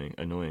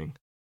annoying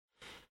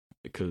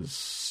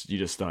because you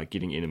just start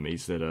getting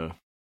enemies that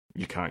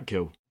you can't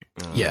kill.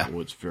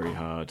 Or it's very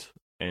hard,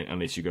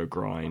 unless you go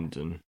grind,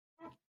 and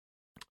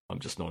I'm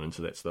just not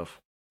into that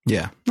stuff.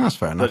 Yeah, that's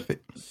fair enough.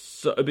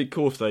 So it'd be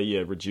cool if they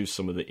reduce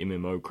some of the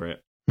MMO crap.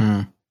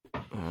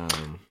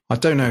 I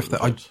don't know if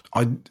I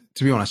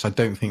to be honest, I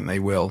don't think they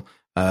will.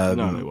 No,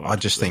 they won't. I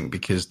just think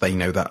because they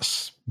know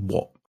that's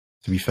what,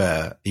 to be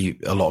fair,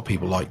 a lot of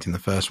people liked in the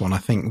first one. I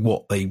think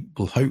what they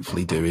will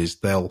hopefully do is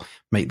they'll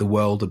make the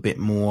world a bit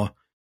more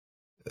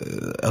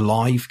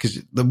alive,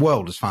 because the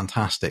world is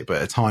fantastic,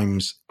 but at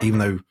times, even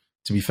though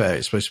to be fair,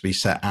 it's supposed to be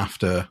set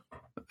after,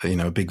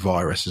 a big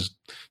virus has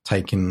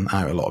taken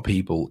out a lot of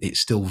people.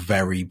 It's still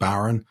very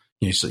barren.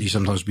 You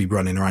sometimes be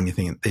running around, you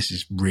think, this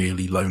is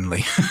really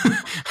lonely.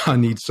 I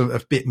need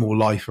a bit more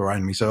life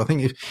around me. So I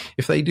think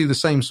if they do the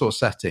same sort of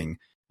setting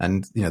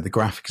and, the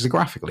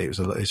graphically, it's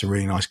a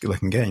really nice good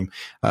looking game.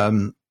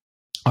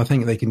 I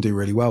think they can do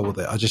really well with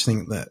it. I just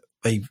think that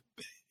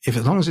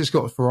as long as it's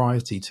got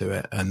variety to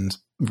it and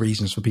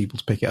reasons for people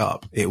to pick it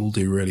up, it will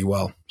do really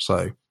well.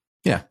 So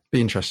yeah,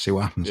 be interested to see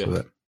what happens with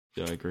it.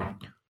 Yeah, I agree.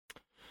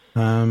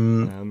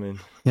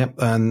 Yep.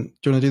 And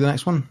do you want to do the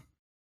next one?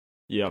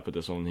 Yeah, I'll put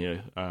this on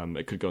here.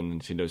 It could go in the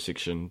Nintendo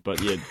section.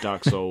 But yeah,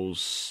 Dark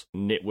Souls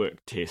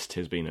network test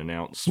has been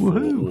announced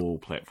for all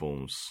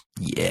platforms.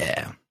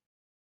 Yeah.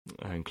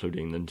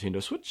 Including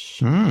Nintendo Switch.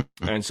 Mm.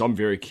 And so I'm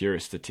very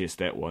curious to test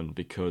that one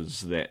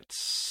because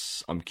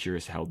I'm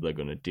curious how they're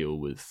going to deal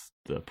with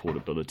the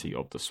portability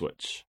of the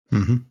Switch.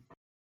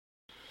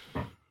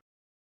 Mm-hmm.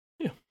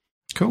 Yeah.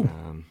 Cool.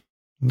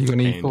 You got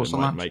any thoughts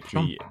on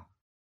that?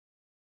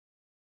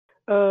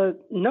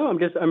 No,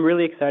 I'm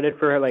really excited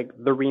for like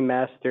the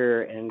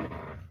remaster, and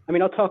I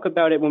mean I'll talk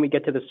about it when we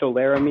get to the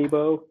Solaire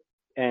amiibo,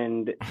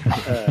 and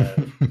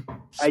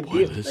I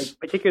do like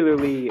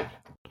particularly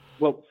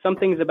some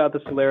things about the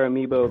Solaire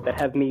amiibo that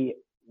have me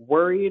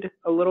worried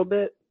a little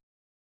bit,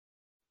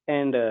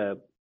 and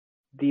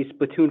these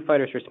Splatoon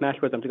fighters for Smash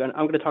Bros. I'm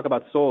going to talk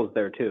about Souls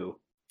there too,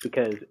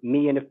 because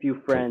me and a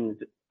few friends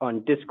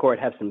on Discord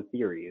have some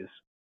theories.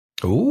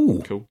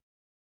 Ooh, cool,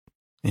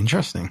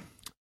 interesting.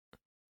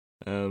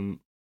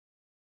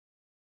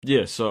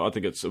 Yeah, so I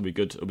think it'll be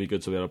good. It'll be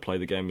good to be able to play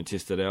the game and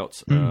test it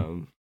out.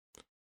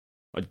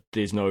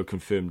 There's no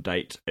confirmed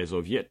date as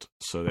of yet,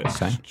 so that's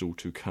still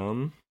to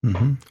come.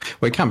 Mm-hmm.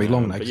 Well, it can be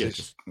long now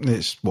because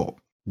it's what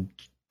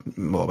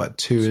about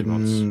 2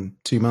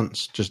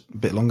 months, just a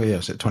bit longer. Yeah,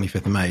 it's at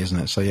 25th of May, isn't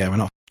it? So yeah, we're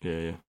not.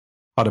 Yeah.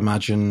 I'd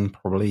imagine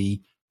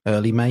probably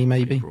early May,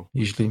 maybe April.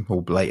 Usually,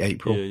 or late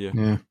April.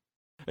 Yeah.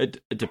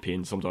 It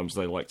depends. Sometimes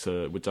they like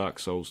to, with Dark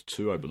Souls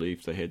 2, I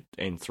believe they had,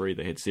 and 3,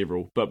 they had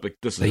several. But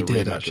this is a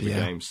remake of the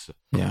games.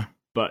 Yeah.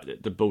 But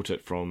they built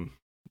it from,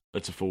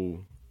 it's a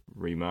full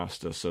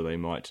remaster, so they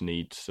might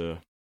need to.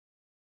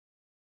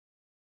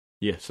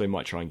 Yeah, so they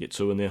might try and get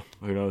 2 in there.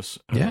 Who knows?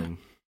 Yeah.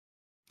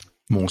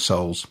 More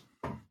Souls.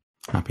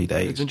 Happy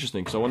days. It's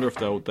interesting because I wonder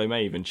if they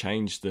may even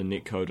change the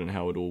netcode and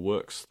how it all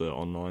works, the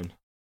online.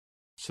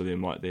 So there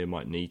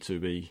might need to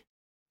be.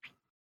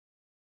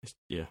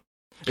 Yeah.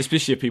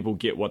 Especially if people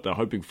get what they're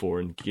hoping for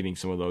and getting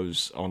some of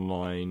those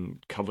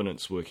online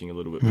covenants working a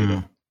little bit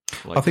better.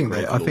 Like I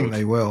think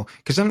they will,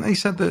 because then they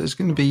said that there's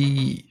going to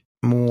be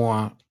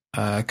more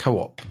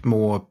co-op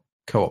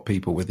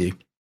people with you,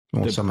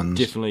 more summons.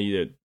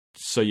 Definitely.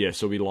 So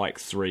we like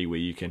 3 where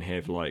you can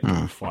have like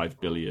 5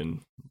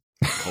 billion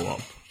co-op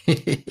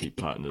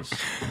partners.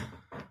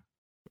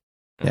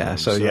 Yeah,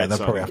 they'll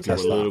probably have to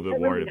test that. I'm a little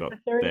bit worried about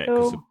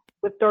that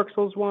with Dark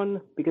Souls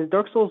 1, because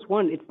Dark Souls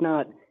 1, it's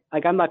not.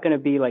 Like, I'm not going to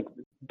be like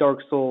Dark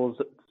Souls,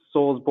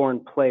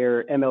 Soulsborne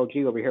player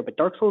MLG over here, but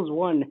Dark Souls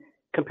 1,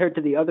 compared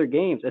to the other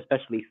games,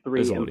 especially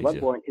 3 and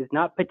Bloodborne, is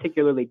not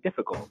particularly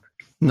difficult.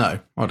 No,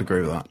 I'd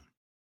agree with that.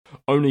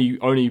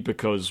 Only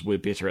because we're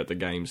better at the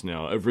games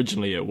now.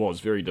 Originally, it was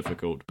very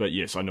difficult, but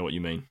yes, I know what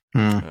you mean.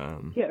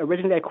 Yeah,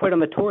 originally I quit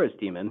on the Taurus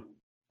Demon.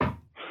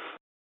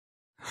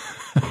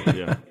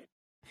 Yeah.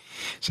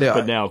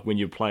 But now, when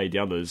you play the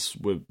others,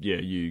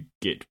 you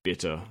get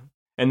better.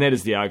 And that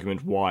is the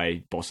argument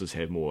why bosses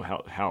have more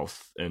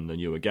health in the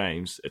newer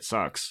games. It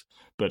sucks,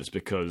 but it's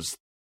because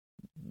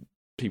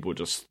people are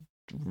just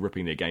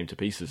ripping their game to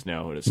pieces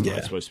now, and it's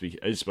supposed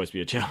to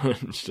be a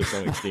challenge to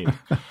some extent.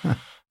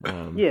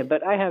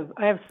 But I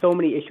have so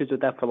many issues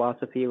with that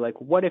philosophy.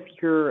 Like, what if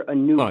you're a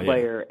new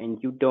player and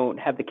you don't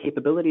have the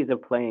capabilities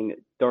of playing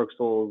Dark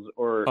Souls,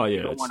 or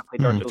you don't want to play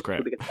Dark Souls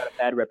 2 because it's got a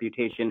bad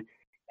reputation,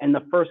 and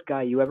the first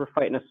guy you ever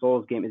fight in a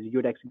Souls game is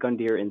Yudex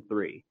Gundyr in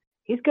 3.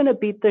 He's going to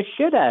beat the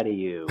shit out of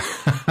you.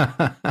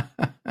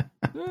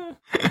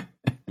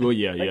 Well,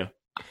 yeah.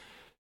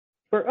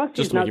 For us,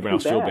 just to make everyone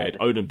else feel bad,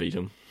 Odin beat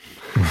him.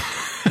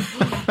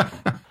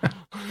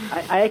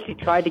 I actually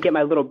tried to get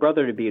my little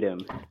brother to beat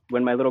him.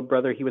 When my little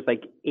brother, he was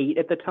like 8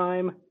 at the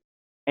time,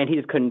 and he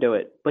just couldn't do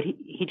it. But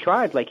he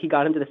tried. Like, he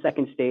got him to the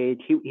second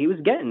stage. He was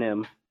getting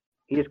him.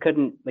 He just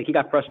couldn't. Like, he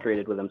got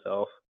frustrated with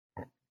himself.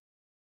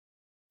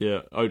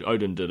 Yeah,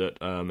 Odin did it,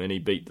 and he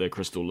beat the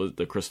crystal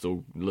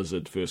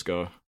lizard first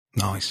go.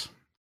 Nice.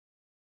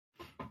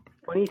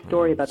 Funny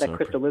story about that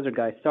crystal lizard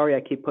guy. Sorry, I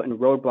keep putting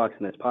roadblocks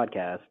in this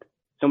podcast.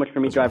 So much for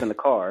me driving the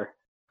car.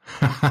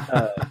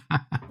 That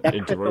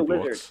crystal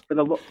lizard. For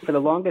the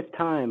longest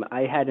time,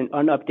 I had an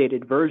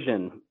unupdated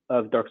version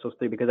of Dark Souls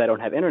 3 because I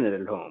don't have internet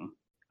at home.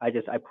 I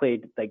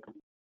played like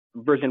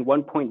version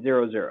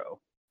 1.00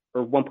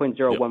 or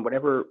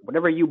 1.01,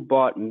 whatever you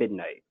bought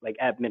midnight, like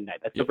at midnight.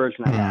 That's the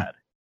version I had.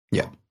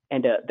 Yeah.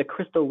 And the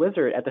crystal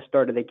lizard at the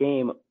start of the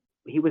game,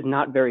 he was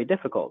not very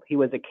difficult. He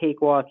was a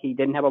cakewalk. He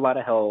didn't have a lot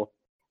of health.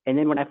 And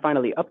then when I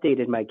finally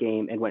updated my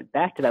game and went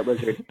back to that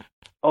lizard,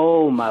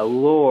 Oh my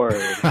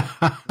lord!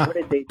 What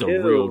did they do?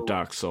 The real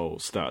Dark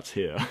Souls starts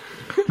here.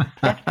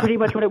 That's pretty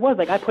much what it was.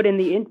 Like I put in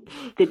the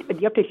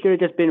update should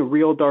have just been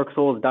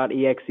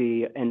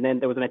realdarksouls.exe, and then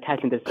there was an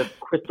attachment that says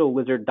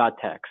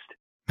crystallizard.txt,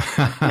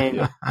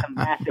 and it's a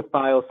massive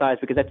file size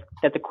because that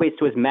equates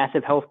to his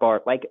massive health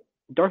bar. Like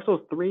Dark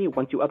Souls 3,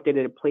 once you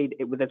updated it, played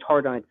it with its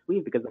heart on its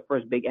sleeve because the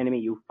first big enemy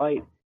you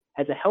fight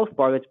has a health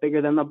bar that's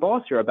bigger than the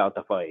boss you're about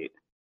to fight.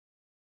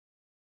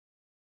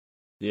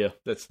 Yeah,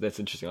 that's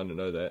interesting. I didn't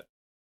know that.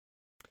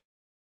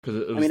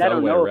 Because it was the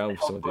other way around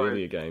with some of the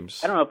earlier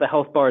games. I don't know if the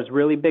health bar is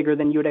really bigger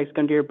than Udex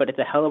Gundyr, but it's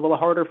a hell of a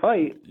harder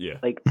fight. Yeah.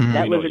 Like,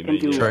 that lizard can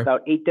do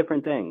about 8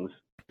 different things.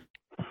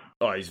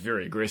 Oh, he's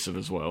very aggressive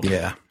as well.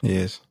 Yeah, he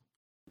is.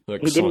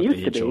 Like he didn't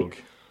used to be.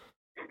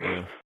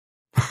 Yeah.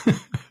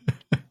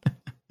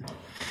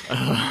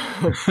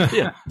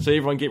 Yeah, so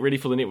everyone get ready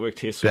for the network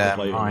test. Yeah,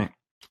 right.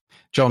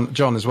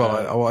 John as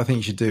well. What I think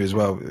you should do as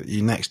well,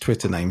 your next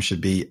Twitter name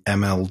should be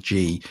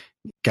MLG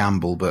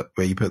Gamble, but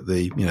where you put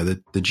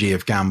the G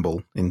of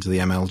Gamble into the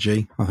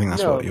MLG. I think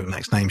that's what your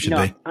next name should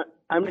be.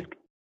 I'm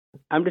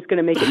just going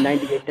to make it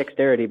 98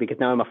 dexterity because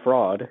now I'm a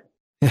fraud.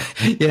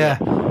 Yeah,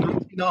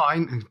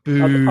 99.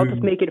 Boo. I'll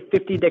just make it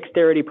 50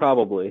 dexterity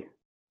probably.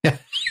 Yeah,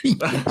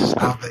 just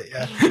have it.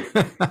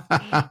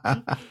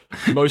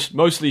 Yeah.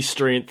 Mostly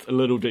strength, a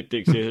little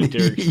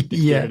dexterity.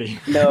 Yeah.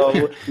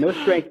 No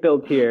strength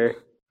build here.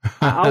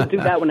 I'll do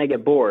that when I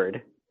get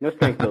bored. No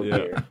strength build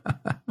here.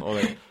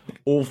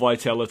 All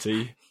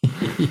vitality.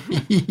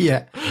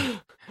 Yeah.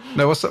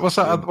 No, what's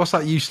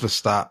that useless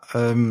stat?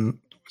 The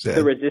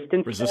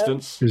resistance.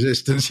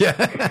 Resistance.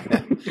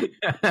 Yeah.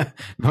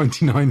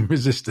 99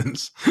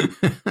 resistance.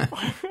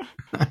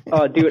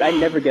 Oh, dude, I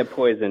never get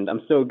poisoned.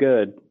 I'm so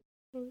good.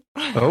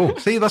 Oh,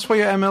 see, that's why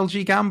you're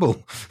MLG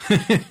Gamble.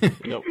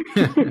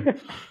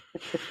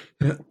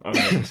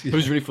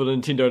 Who's ready for the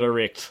Nintendo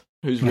Direct?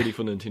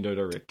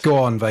 Go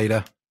on,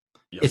 Vader.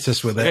 Yes. Hit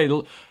us with it.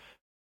 Okay,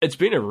 it's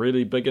been a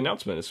really big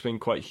announcement. It's been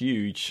quite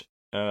huge.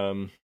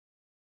 So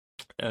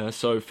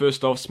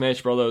first off,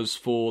 Smash Brothers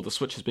for the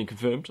Switch has been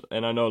confirmed,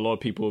 and I know a lot of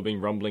people have been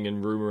rumbling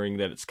and rumoring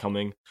that it's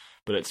coming,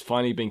 but it's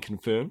finally been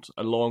confirmed,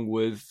 along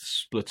with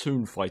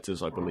Splatoon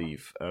fighters, I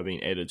believe,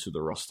 being added to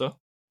the roster.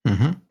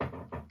 Mm-hmm.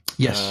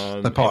 Yes,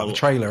 they're part of the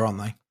trailer, aren't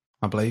they?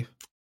 I believe.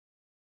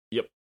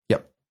 Yep.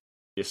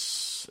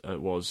 Yes,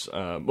 it was.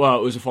 Well,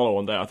 it was a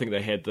follow-on. I think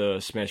they had the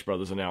Smash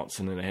Brothers announced,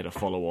 and then they had a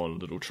follow-on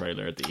little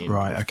trailer at the end.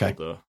 Right, okay.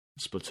 For the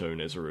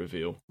Splatoon as a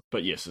reveal.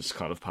 But yes, it's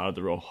kind of part of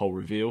the whole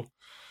reveal.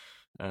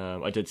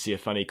 I did see a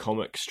funny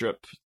comic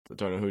strip, I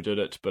don't know who did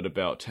it, but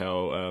about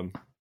how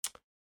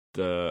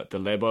the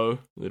Labo,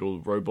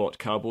 little robot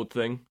cardboard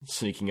thing,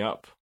 sneaking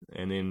up,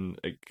 and then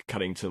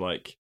cutting to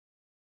like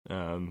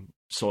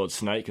Solid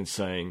Snake and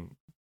saying,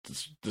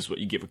 this is what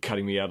you get for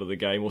cutting me out of the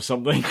game or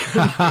something.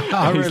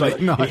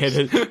 Really? Nice.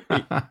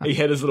 He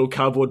had his little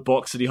cardboard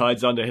box that he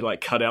hides under. He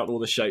like cut out all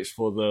the shapes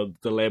for the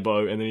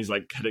Labo, and then he's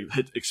like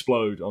hit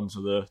explode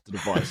onto the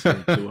device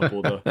and blew up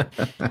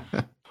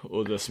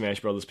all the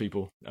Smash Brothers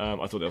people. I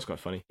thought that was quite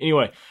funny.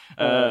 Anyway,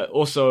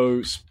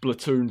 also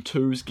Splatoon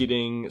 2's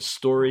getting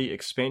story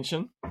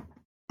expansion.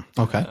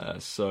 Okay.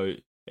 So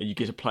you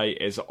get to play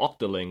as an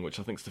Octoling, which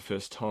I think is the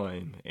first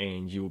time,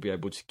 and you will be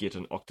able to get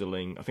an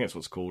Octoling. I think that's what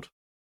it's called.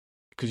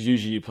 Because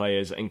usually you play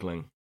as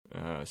Inkling,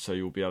 so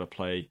you'll be able to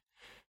play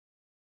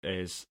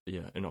as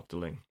an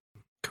Octoling.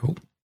 Cool.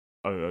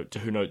 I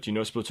don't know. Do you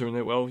know Splatoon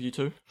that well, you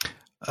two?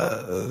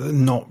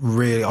 Not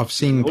really. I've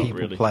seen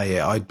people play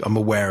it. I'm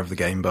aware of the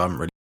game, but I haven't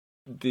really.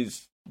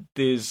 There's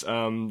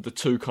the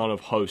two kind of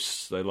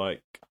hosts they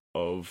like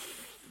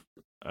of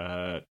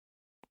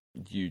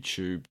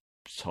YouTube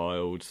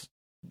styled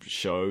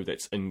show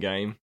that's in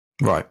game,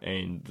 right?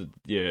 And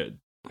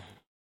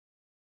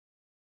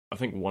I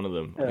think one of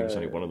them. I think it's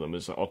only one of them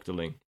is an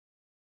Octoling.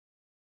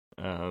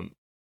 And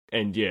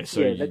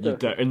so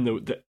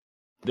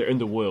they're in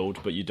the world,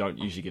 but you don't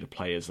usually get to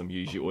play as them.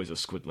 Usually, always a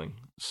squidling.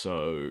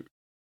 So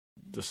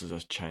this is a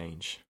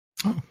change.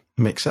 Oh,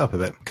 mix it up a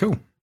bit. Cool.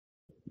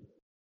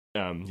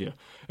 And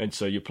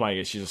so you're playing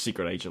as she's a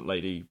secret agent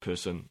lady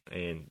person,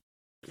 and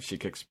she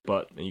kicks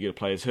butt, and you get to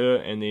play as her,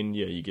 and then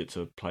you get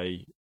to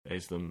play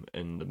as them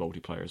in the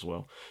multiplayer as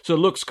well. So it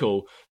looks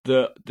cool.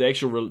 The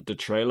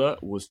trailer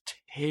was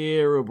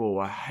terrible.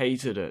 I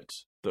hated it.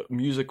 The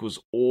music was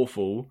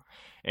awful,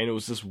 and it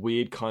was this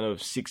weird kind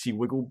of sexy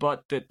wiggle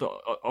butt that the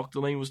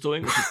Octoling was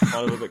doing, which is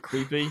kind of a bit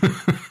creepy.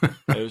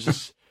 It was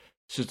just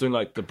she's doing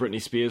like the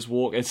Britney Spears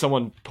walk, and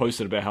someone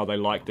posted about how they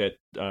liked that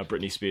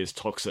Britney Spears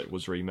Toxic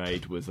was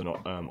remade with an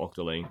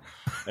Octoling,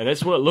 and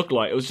that's what it looked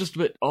like. It was just a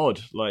bit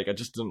odd. Like I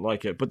just didn't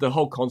like it, but the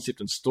whole concept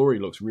and story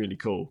looks really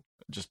cool.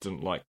 I just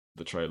didn't like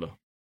the trailer.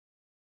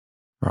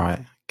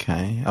 Right.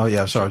 Okay. Oh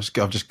yeah. Sorry.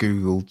 I've just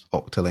googled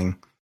Octoling.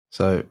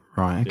 So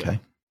right. Okay.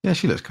 Yeah,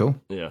 she looks cool.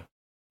 Yeah.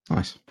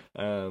 Nice.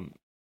 And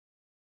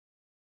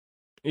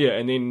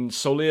then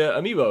Solia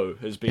Amiibo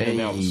has been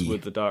announced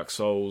with the Dark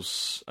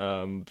Souls.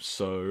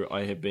 So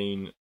I have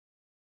been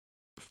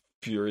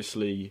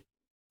furiously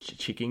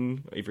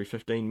checking every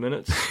 15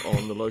 minutes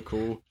on the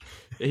local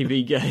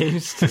EB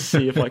Games to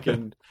see if I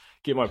can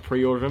get my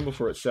pre-order in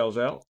before it sells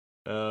out.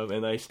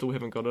 And they still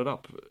haven't got it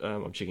up.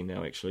 I'm checking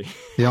now, actually.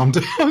 Yeah,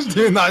 I was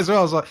doing that as well.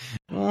 I was like,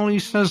 oh, he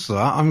says that.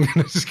 I'm going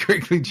to just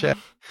quickly check.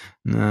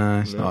 No,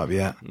 it's not up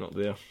yet. Not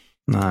there.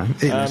 No,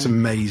 it's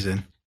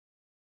amazing.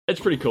 It's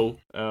pretty cool.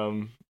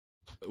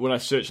 When I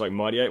search like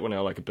Mighty 8, when I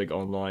like a big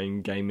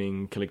online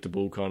gaming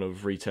collectible kind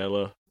of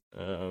retailer,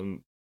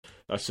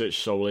 I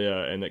search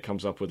Solitaire and it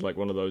comes up with like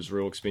one of those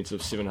real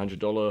expensive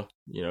 $700,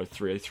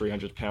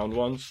 £300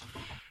 ones.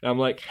 And I'm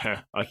like,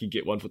 I could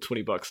get one for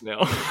 $20 now.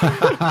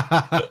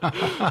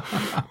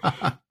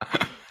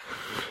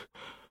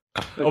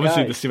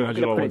 Obviously, the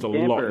 $700 one's a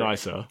lot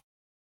nicer.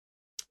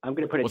 I'm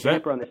going to put a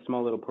damper on this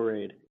small little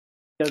parade.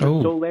 Does the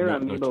Solitaire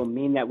amiibo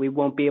mean that we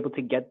won't be able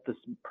to get the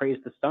Praise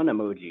the Sun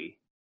emoji,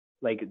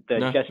 like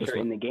the gesture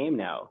in the game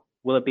now?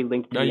 Will it be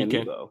linked to the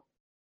amiibo? Can.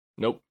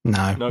 Nope. No,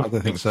 I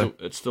don't think so.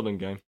 It's still in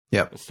game.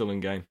 Yep. It's still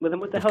in game. Well,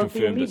 then what the hell does the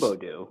amiibo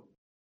do?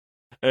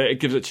 It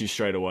gives it to you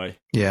straight away.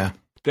 Yeah.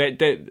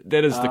 That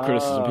is the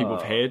criticism people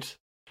have had,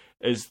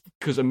 is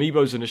because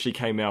amiibos initially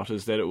came out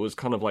is that it was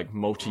kind of like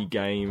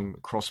multi-game,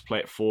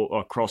 cross-platform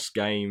or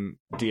cross-game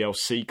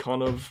DLC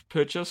kind of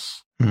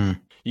purchase.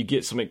 You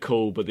get something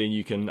cool, but then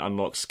you can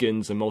unlock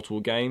skins in multiple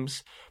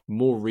games.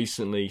 More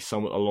recently, a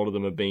lot of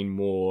them have been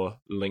more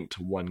linked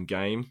to one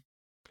game,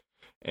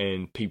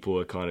 and people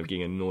are kind of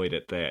getting annoyed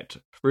at that.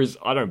 Whereas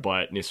I don't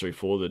buy it necessarily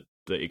for the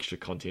extra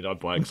content. I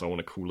buy it because I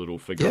want a cool little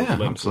figure. Yeah,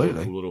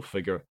 absolutely. A cool little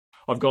figure.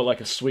 I've got like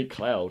a sweet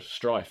Cloud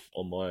Strife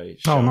on my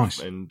shelf. Oh, nice.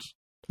 And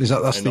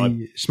that's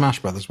the Smash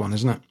Brothers one,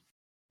 isn't it?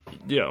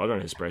 Yeah, I don't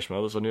know Smash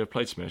Brothers. I never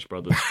played Smash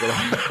Brothers. But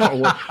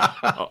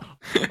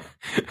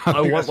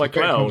I want my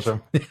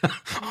Cloud.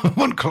 I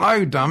want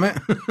Cloud, damn it.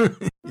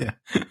 Yeah.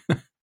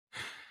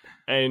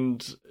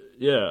 And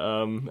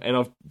and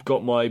I've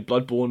got my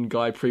Bloodborne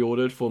guy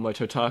pre-ordered for my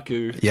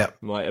Totaku. Yep.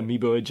 My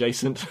amiibo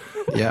adjacent.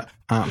 Yeah,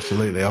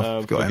 absolutely.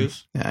 I've got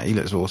figures. him. Yeah, he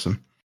looks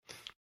awesome.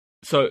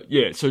 So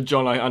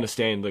John, I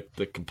understand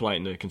the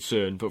complaint and the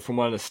concern, but from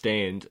what I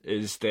understand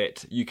is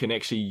that you can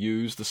actually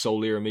use the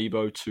Solitaire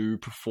amiibo to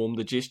perform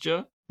the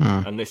gesture,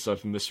 unless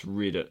I've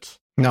misread it.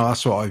 No,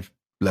 that's what I've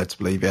led to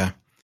believe, yeah.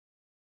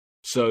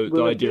 So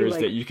the idea is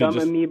that you can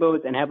just...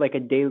 amiibos and have like a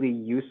daily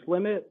use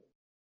limit?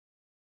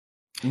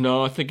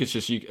 No, I think it's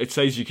just it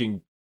says you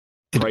can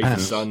praise the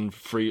sun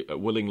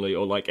willingly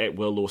or like at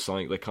will or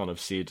something, they kind of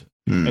said.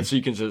 And so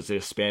you can just, they're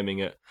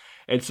spamming it.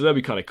 And so that'd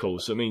be kind of cool.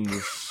 So it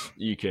means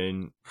you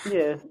can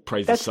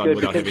praise the sun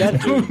without having to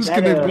do... Everyone's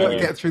going to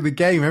get through the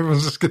game.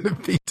 Everyone's just going to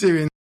be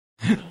doing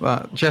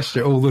that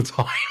gesture all the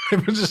time.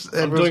 I'm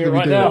doing it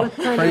right now.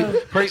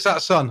 Praise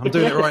that sun. I'm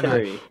doing it right now.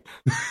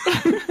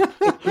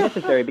 It's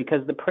necessary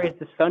because the praise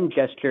the sun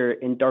gesture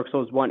in Dark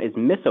Souls 1 is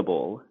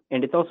missable.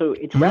 And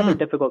it's rather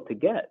difficult to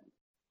get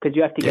because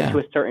you have to get to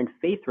a certain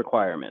faith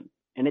requirement.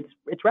 And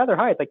it's rather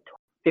high. It's like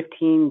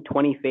 15,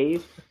 20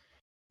 faith.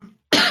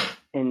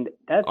 And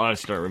that's I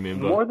just don't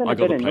remember. More than I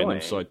got the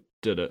platinum, so I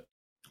did it.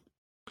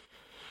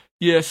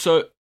 Yeah,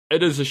 so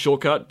it is a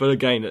shortcut, but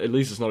again, at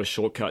least it's not a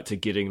shortcut to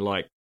getting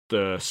like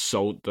the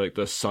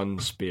sun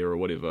spear or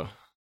whatever.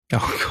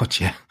 Oh god,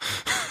 yeah.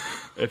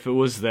 If it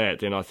was that,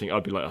 then I think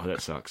I'd be like, oh,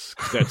 that sucks,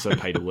 because that's a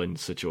pay to win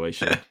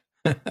situation.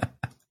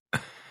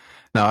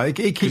 No, it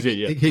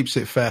keeps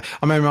it fair.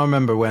 I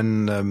remember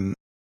when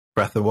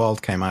Breath of the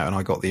Wild came out, and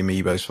I got the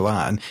amiibos for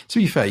that. And to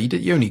be fair,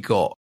 you only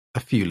got a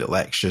few little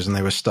extras, and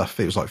there was stuff.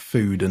 It was like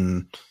food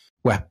and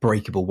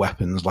breakable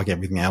weapons, like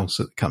everything else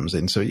that comes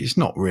in. So it's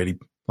not really,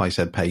 like I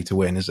said, pay to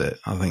win, is it?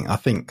 I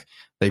think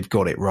they've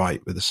got it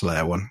right with the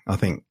Slayer one. I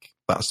think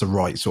that's the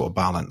right sort of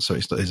balance. So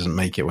it doesn't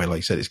make it where, like I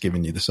said, it's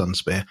giving you the Sun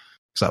Spear,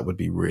 because that would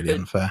be really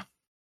unfair.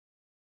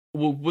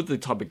 Well, with the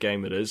type of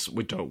game it is,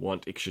 we don't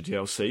want extra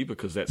DLC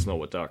because that's not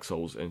what Dark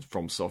Souls and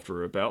From Software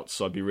are about.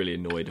 So I'd be really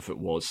annoyed if it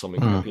was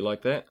something crappy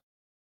like that.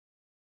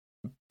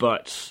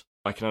 But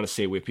I can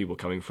understand where people are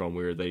coming from,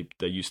 where they're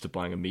used to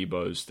buying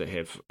amiibos that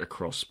have a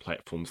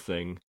cross-platform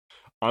thing.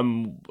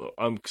 I'm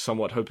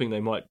somewhat hoping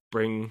they might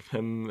bring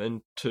him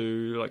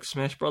into like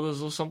Smash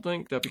Brothers or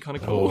something. That'd be kind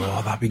of cool.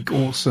 Oh, that'd be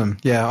awesome.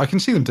 Yeah, I can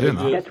see them doing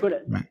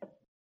that.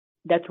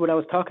 That's what I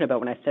was talking about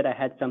when I said I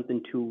had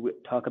something to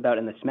talk about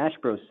in the Smash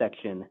Bros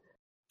section.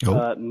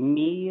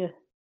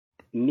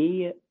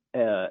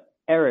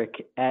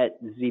 Eric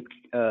at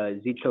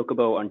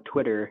Zchocobo on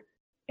Twitter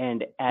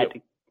and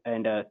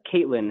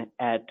Caitlin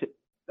at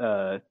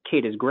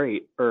Kate is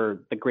Great, or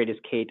the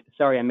Greatest Kate.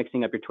 Sorry, I'm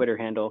mixing up your Twitter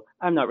handle.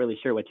 I'm not really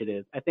sure which it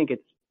is. I think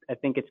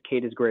it's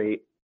Kate is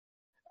Great.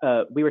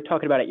 We were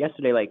talking about it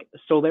yesterday. Like,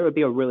 Solitaire would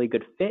be a really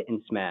good fit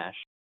in Smash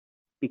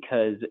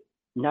because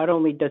not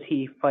only does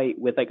he fight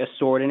with like a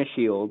sword and a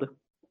shield,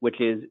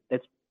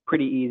 that's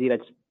pretty easy.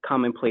 That's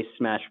commonplace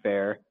Smash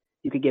fare.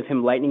 You could give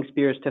him lightning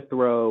spears to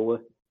throw.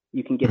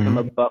 You can give him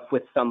a buff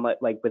with sunlight,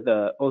 like with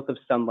the Oath of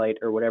Sunlight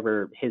or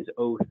whatever his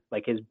oath,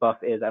 like his buff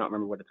is. I don't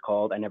remember what it's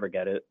called. I never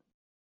get it.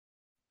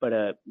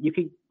 But you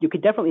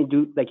could definitely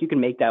do, like, you can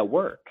make that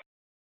work.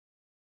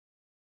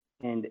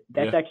 And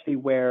that's actually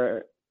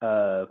where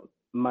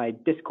my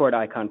Discord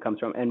icon comes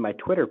from and my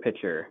Twitter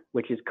picture,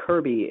 which is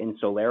Kirby in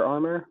Solaire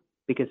armor,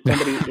 because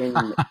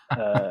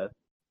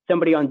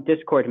somebody on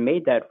Discord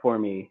made that for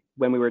me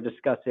when we were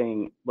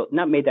discussing, well,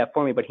 not made that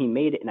for me, but he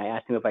made it and I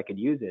asked him if I could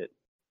use it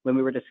when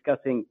we were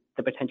discussing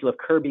the potential of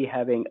Kirby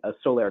having a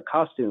Solaire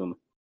costume,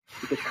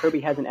 because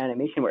Kirby has an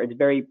animation where it's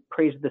very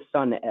Praise the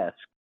Sun-esque.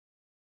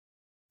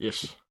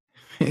 Yes.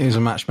 It is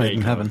a match made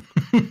in heaven.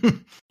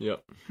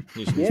 Yep.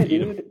 Yeah,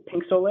 dude,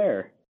 Pink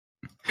Solaire.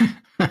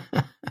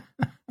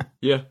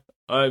 Yeah.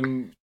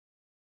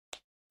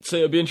 So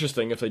it'll be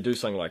interesting if they do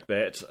something like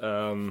that.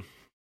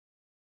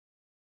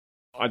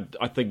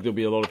 I think there'll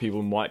be a lot of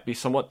people who might be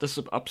somewhat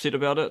upset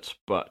about it,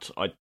 but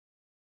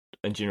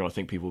in general, I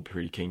think people will be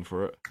pretty keen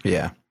for it.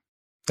 Yeah.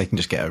 They can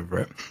just get over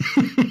it.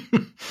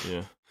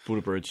 Yeah. Build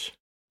a bridge.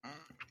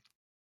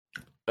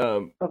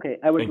 Okay,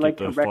 I would like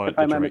to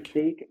rectify my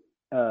mistake.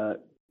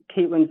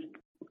 Caitlin's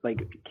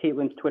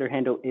Twitter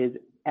handle is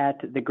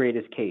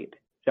 @thegreatestkate.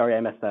 Sorry, I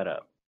messed that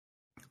up.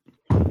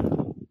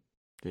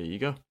 There you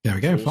go. There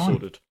we go. All fine.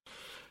 Sorted.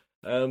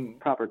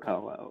 Proper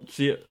call out.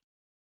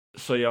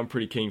 So yeah, I'm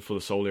pretty keen for the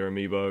Solaire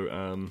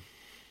amiibo.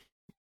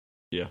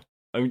 Yeah,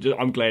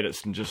 I'm glad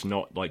it's just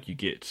not like you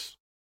get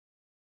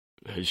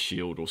his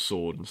shield or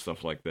sword and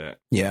stuff like that.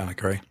 Yeah, I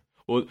agree.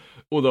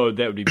 Although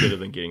that would be better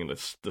than getting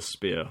the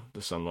spear,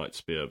 the sunlight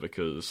spear,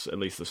 because at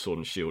least the sword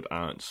and shield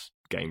aren't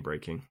game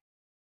breaking.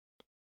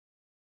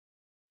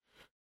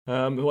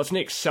 What's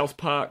next? South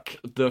Park: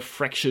 The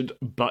Fractured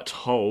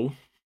Butthole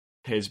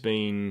has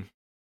been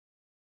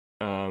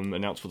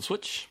announced for the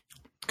Switch.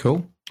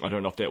 Cool. I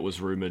don't know if that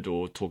was rumored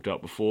or talked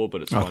about before,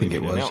 but it's I finally think it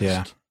been was.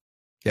 announced.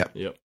 Yeah.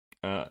 Yep.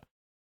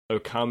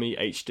 Okami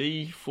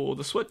HD for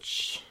the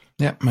Switch.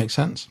 Yeah, makes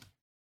sense.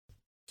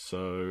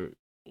 So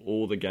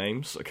all the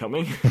games are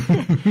coming.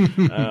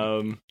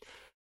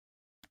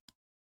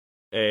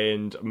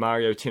 And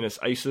Mario Tennis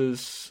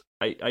Aces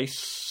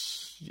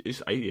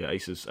has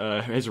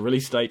a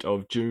release date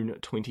of June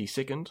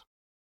 22nd.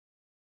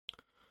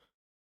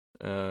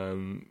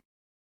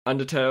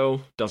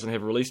 Undertale doesn't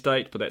have a release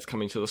date, but that's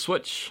coming to the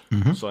Switch,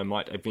 so I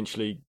might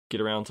eventually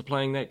get around to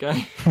playing that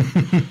game.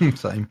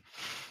 Same.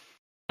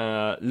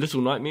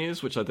 Little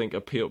Nightmares, which I think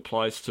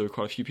applies to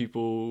quite a few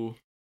people,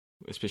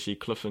 especially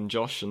Cliff and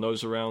Josh and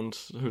those around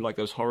who like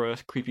those horror,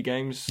 creepy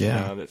games.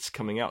 Yeah. That's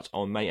coming out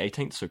on May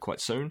 18th, so quite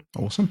soon.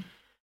 Awesome.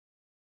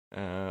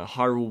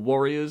 Hyrule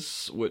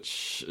Warriors,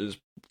 which is,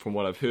 from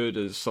what I've heard,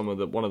 is one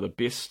of the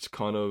best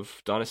kind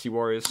of Dynasty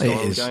Warriors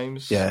style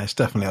games. Yeah, it's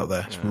definitely out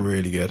there. It's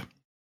really good.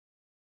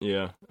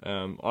 Yeah,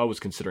 I was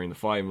considering the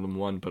Fire Emblem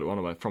one,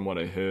 but from what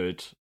I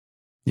heard,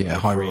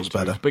 Hyrule's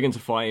better. Big into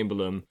Fire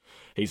Emblem.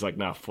 He's like,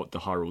 nah, the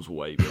Hyrule's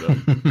way better.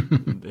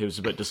 He was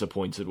a bit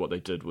disappointed what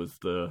they did with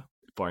the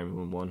Fire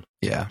Emblem one.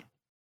 Yeah,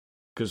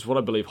 because what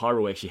I believe,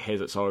 Hyrule actually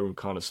has its own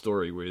kind of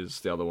story,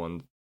 whereas the other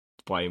one,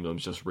 Fire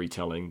Emblem's just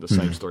retelling the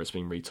same story that's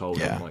being retold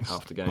in like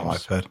half the games.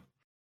 I've heard.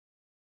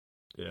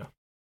 Yeah.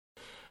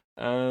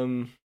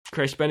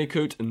 Crash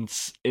Bandicoot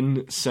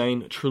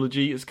Insane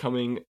Trilogy is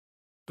coming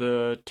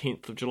the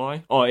 10th of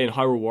July. Oh, and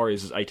Hyrule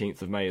Warriors is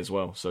 18th of May as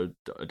well, so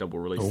a double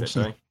release that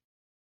day.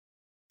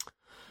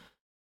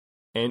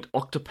 And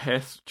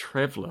Octopath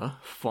Traveler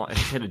has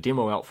had a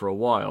demo out for a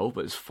while,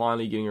 but is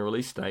finally getting a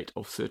release date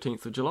of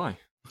 13th of July.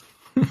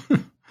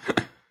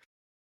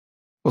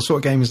 What sort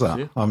of game is that?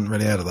 Yeah. I haven't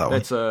really heard of that one.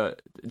 That's a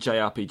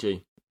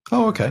JRPG.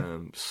 Oh, okay.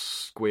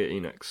 Square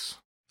Enix.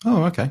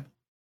 Oh, okay.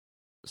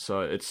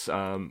 So it's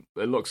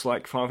it looks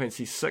like Final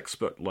Fantasy VI,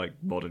 but like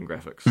modern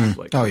graphics.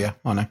 Oh yeah,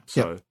 I know.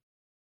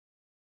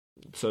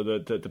 So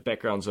the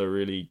backgrounds are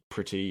really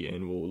pretty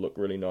and will look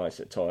really nice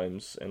at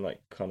times, and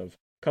like kind of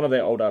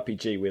that old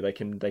RPG where they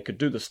could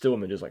do the still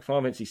images. Like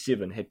Final Fantasy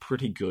VII had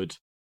pretty good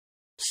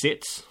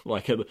sets,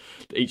 like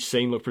each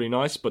scene looked pretty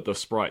nice, but the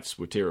sprites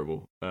were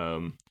terrible.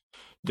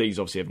 These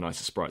obviously have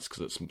nicer sprites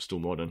because it's still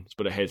modern,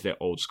 but it has that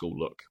old school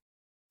look,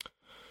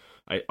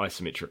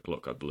 isometric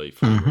look, I believe.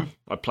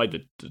 I played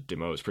the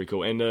demo; it's pretty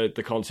cool. And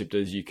the concept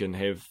is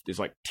there's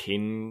like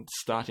 10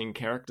 starting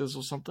characters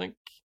or something,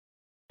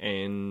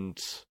 and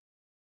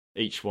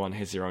each one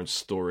has their own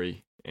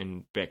story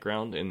and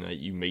background, and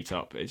you meet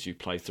up as you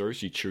play through.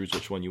 So you choose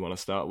which one you want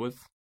to start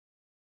with.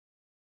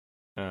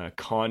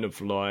 Kind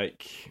of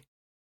like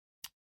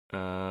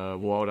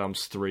Wild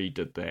Arms 3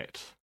 did that.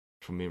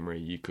 From memory,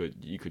 you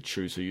could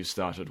choose who you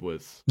started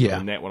with. Yeah.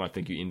 And that one, I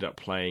think you end up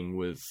playing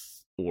with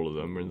all of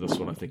them. And this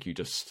one, I think you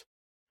just...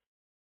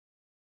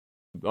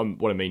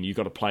 what I mean, you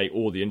got to play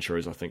all the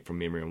intros, I think, from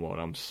memory on Wild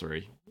Arms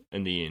 3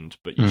 in the end.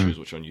 But you choose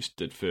which one you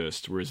did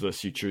first. Whereas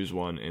this, you choose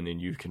one, and then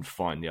you can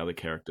find the other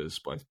characters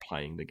by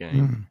playing the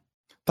game.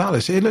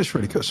 It looks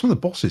really cool. Some of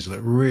the bosses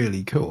look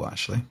really cool,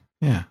 actually.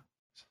 Yeah.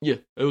 Yeah,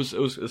 it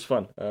was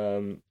fun.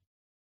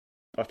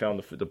 I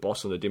found the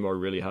boss in the demo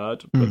really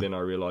hard, but then I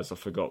realised I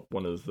forgot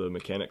one of the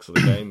mechanics of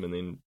the game, and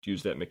then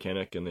used that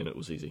mechanic, and then it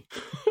was easy.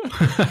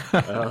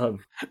 I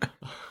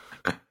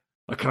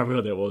can't remember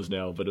what that was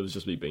now, but it was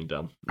just me being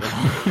dumb.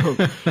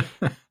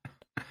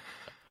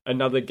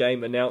 Another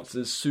game announced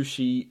is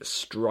Sushi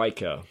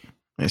Striker.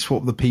 It's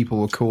what the people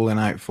were calling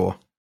out for.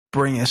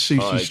 bring a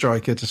Sushi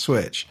Striker to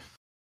Switch?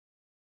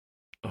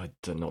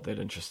 I'm not that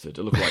interested.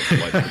 It looked like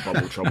the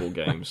Bubble Trouble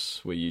games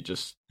where you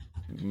just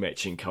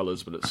matching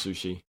colours, but it's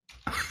sushi.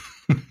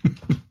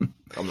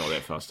 I'm not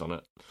that fast on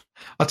it.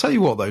 I'll tell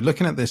you what, though,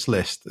 looking at this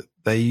list,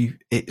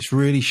 it's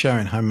really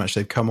showing how much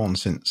they've come on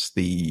since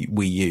the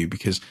Wii U,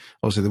 because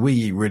obviously the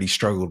Wii U really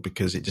struggled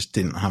because it just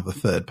didn't have the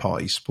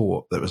third-party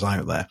support that was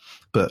out there.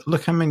 But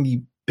look how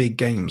many big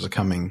games are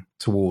coming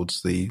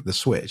towards the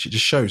Switch. It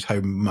just shows how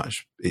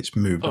much it's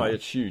moved on.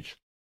 It's huge.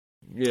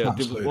 Yeah,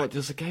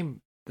 there's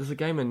a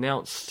game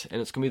announced, and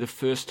it's going to be the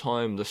first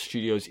time the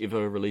studio's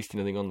ever released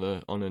anything on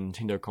a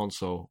Nintendo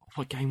console.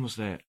 What game was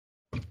that?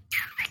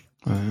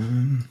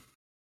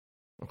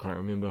 I can't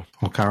remember.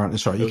 Oh, Karen,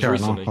 sorry, you carry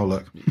on. I'll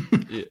look.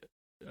 Yeah.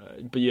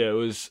 But yeah,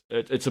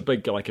 it's a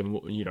big, like a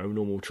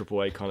normal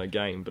AAA kind of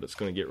game, but it's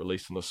going to get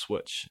released on the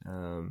Switch,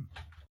 and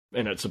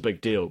it's a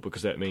big deal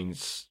because that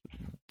means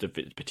that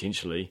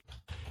potentially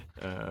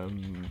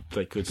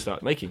they could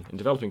start making and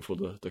developing for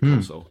the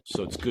console.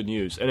 So it's good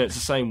news, and it's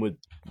the same with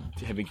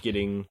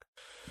getting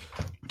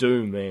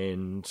Doom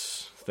and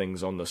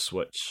things on the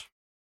Switch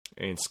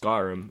and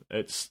Skyrim.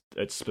 It's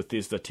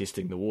Bethesda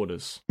testing the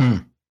waters,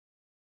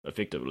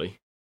 effectively.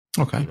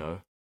 Okay.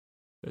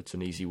 It's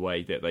an easy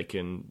way that they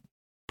can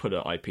put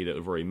an IP that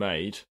they've already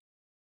made,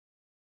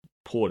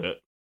 port it,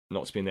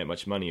 not spend that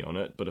much money on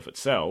it, but if it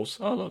sells,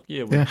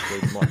 we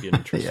might be an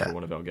interest for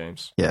one of our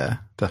games. Yeah,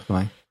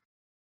 definitely.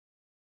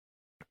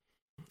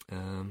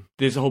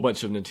 There's a whole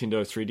bunch of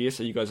Nintendo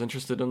 3DS. Are you guys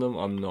interested in them?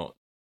 I'm not.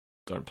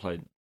 Don't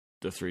play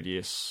the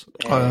 3DS.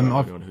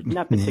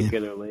 Not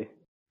particularly.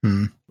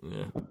 Yeah.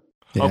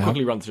 I'll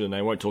quickly run through the name.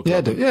 I won't talk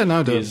about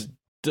them. There's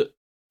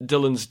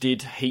Dylan's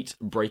Dead Heat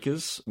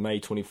Breakers, May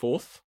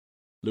 24th.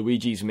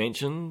 Luigi's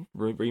Mansion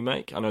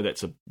remake. I know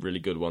that's a really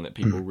good one that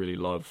people really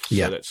love,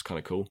 so that's kind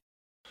of cool.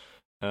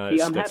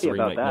 I'm happy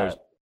about that.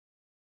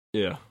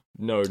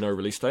 No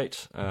release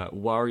date.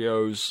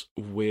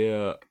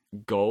 WarioWare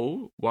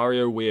Gold.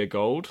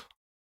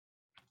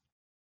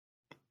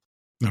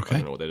 Okay. I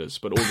don't know what that is,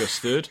 but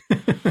August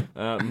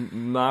 3rd.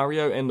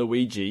 Mario and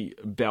Luigi,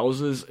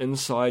 Bowser's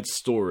Inside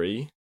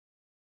Story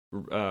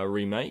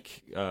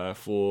remake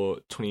for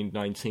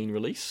 2019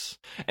 release.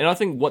 And I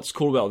think what's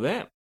cool about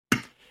that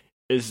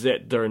is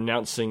that they're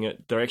announcing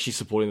it. They're actually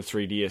supporting the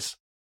 3DS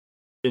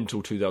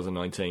until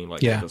 2019,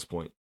 at this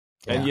point.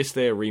 And yes,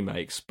 they're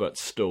remakes, but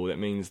still, that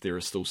means there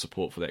is still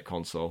support for that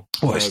console.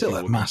 Well, it's still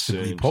a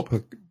massively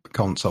popular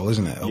console,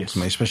 isn't it?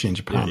 Ultimately, especially in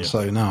Japan. Yeah.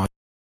 So no,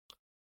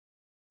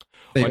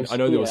 I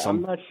know there was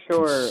some. I'm not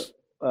sure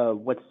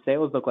what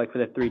sales look like for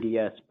the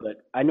 3DS,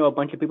 but I know a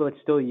bunch of people that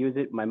still use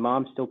it. My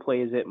mom still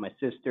plays it. My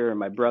sister and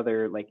my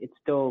brother. It's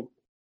still,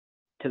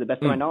 to the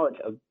best of my knowledge,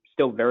 a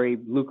still very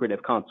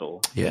lucrative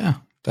console. Yeah,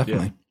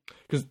 definitely.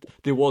 Because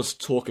there was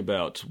talk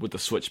about with the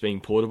Switch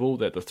being portable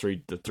that the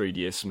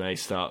 3DS may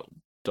start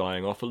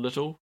dying off a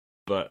little,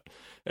 but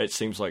it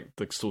seems like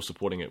they're still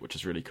supporting it, which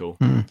is really cool.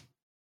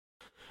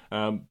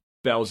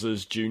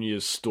 Bowser's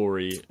Jr.'s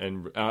story,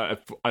 and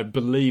I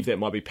believe that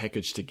might be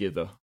packaged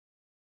together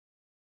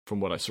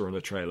from what I saw in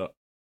the trailer.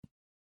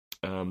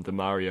 The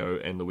Mario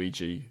and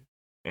Luigi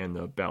and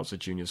the Bowser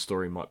Jr.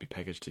 story might be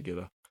packaged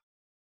together.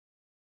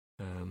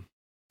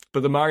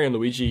 But the Mario and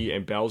Luigi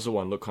and Bowser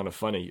one looked kind of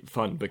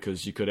fun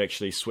because you could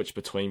actually switch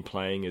between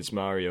playing as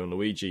Mario and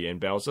Luigi and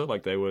Bowser,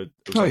 it was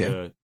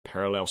a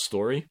parallel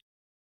story.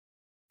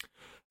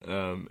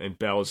 And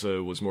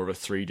Bowser was more of a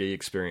 3D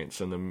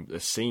experience, and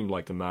it seemed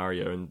like the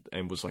Mario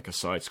and was like a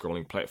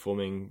side-scrolling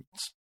platforming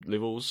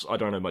levels. I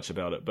don't know much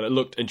about it, but it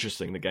looked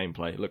interesting, the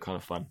gameplay. It looked kind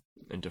of fun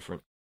and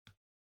different.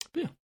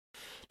 But yeah,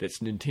 that's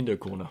Nintendo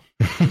Corner.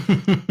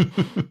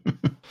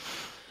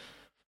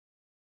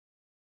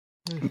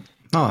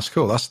 Oh, that's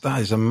cool. That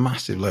is a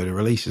massive load of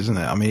releases, isn't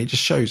it? I mean, it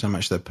just shows how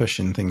much they're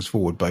pushing things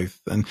forward, both.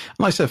 And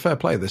like I said, fair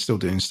play, they're still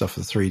doing stuff for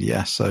the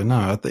 3DS. So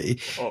no,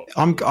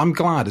 I'm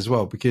glad as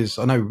well, because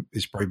I know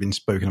it's probably been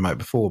spoken about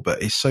before,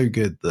 but it's so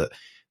good that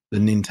the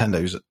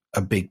Nintendo's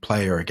a big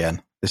player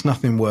again. There's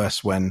nothing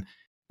worse when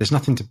there's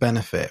nothing to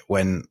benefit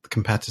when the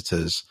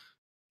competitors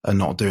are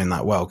not doing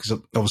that well,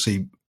 because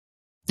obviously,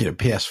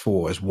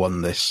 PS4 has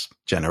won this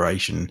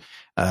generation,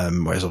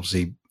 whereas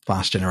obviously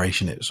last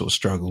generation it sort of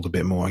struggled a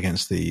bit more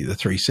against the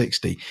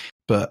 360.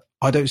 But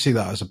I don't see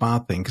that as a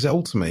bad thing, because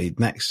ultimately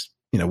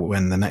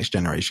when the next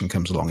generation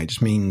comes along, it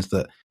just means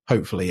that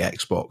hopefully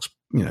Xbox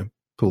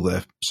pull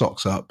their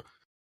socks up,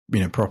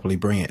 properly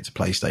bring it to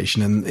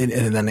PlayStation,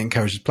 and then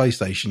encourages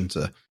PlayStation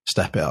to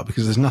step it up,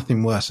 because there's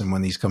nothing worse than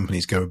when these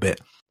companies go a bit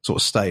sort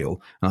of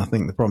stale. And I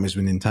think the problem is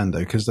with Nintendo,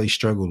 because they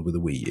struggled with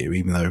the Wii U,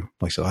 even though,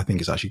 like I said, I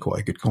think it's actually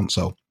quite a good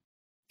console.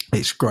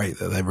 It's great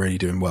that they're really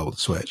doing well with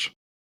the Switch.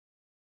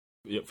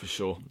 Yep, for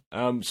sure.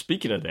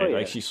 Speaking of that,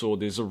 I actually saw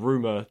there's a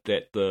rumor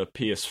that the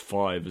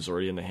PS5 is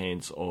already in the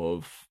hands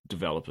of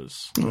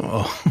developers.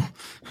 Oh,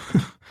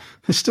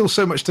 there's still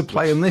so much to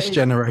play in this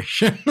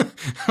generation.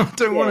 I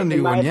don't want a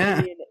new one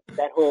yet.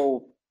 That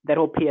whole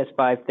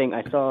PS5 thing,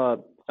 I saw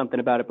something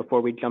about it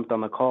before we jumped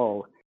on the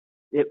call.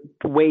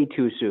 Way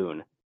too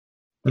soon.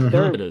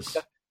 It is.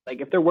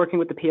 Like, if they're working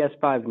with the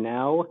PS5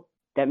 now,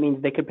 that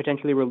means they could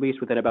potentially release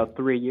within about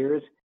 3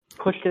 years.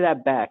 Push to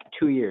that back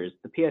 2 years.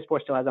 The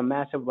PS4 still has a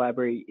massive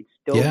library. It's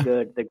still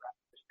good. The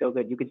graphics are still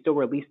good. You can still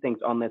release things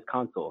on this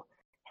console.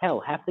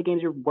 Hell, half the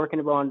games you're working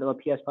on the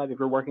PS5, if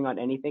you're working on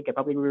anything, can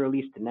probably be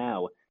released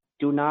now.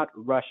 Do not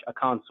rush a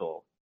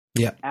console.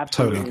 Yeah,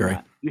 absolutely totally agree.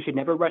 Not. You should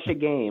never rush a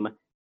game.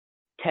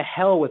 To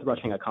hell with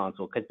rushing a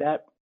console, because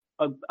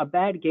a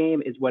bad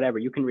game is whatever.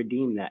 You can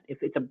redeem that. If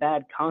it's a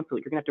bad console,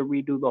 you're going to have to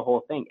redo the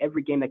whole thing.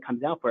 Every game that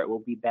comes out for it will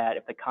be bad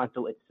if the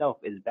console itself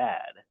is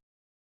bad.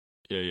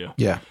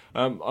 Yeah.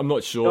 I'm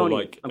not sure. Sony,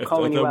 like, I'm if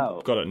calling they've you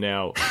out. got it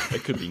now,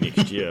 it could be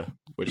next year.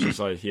 Which is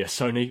like, yeah,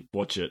 Sony,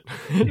 watch it.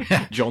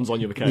 John's on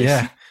your case.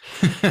 Yeah.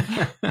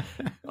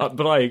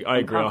 But I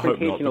agree. I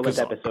hope not. Because this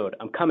episode,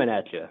 I'm coming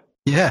at you.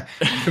 Yeah,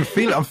 I'm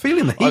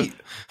feeling the heat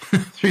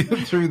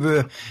through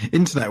the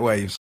internet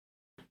waves.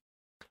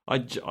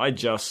 I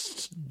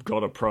just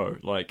got a Pro.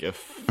 Like,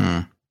 if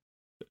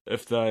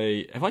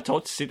they have I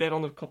said that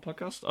on the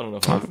podcast? I don't know.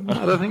 If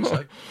I don't think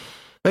so.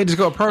 They just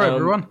got a Pro,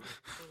 everyone.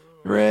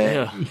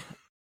 Yeah,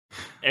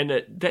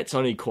 and that's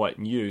only quite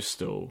new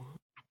still.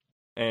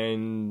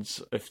 And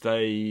if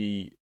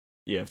they're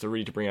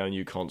ready to bring out a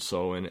new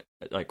console and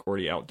like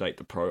already outdate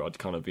the Pro, I'd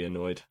kind of be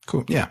annoyed.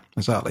 Cool. Yeah,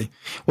 exactly.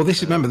 Well,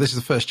 this is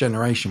the first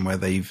generation where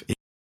they've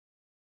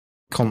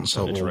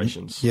console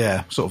iterations.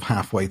 Yeah, sort of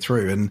halfway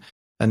through,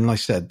 and like I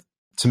said,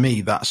 to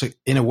me,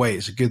 in a way,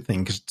 it's a good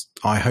thing because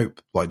I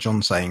hope, like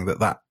John's saying,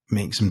 that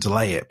makes them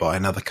delay it by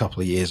another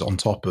couple of years on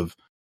top of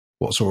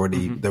what's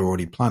they're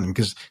already planning.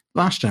 Because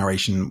last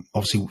generation,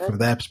 obviously, from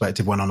their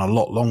perspective, went on a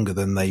lot longer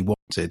than they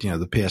wanted. You know,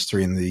 the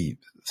PS3 and the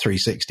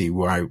 360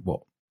 were out, what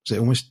was it,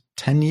 almost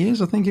 10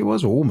 years, I think it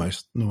was, or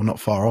almost, no, not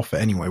far off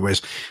it anyway.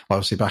 Whereas,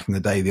 obviously, back in the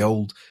day, the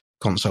old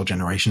console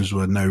generations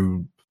were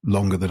no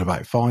longer than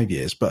about 5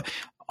 years. But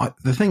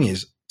the thing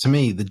is, to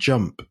me, the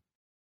jump,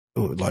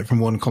 like from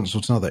one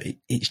console to another,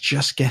 it's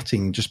just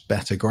getting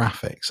better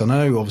graphics. I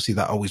know, obviously,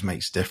 that always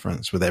makes a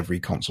difference with every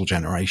console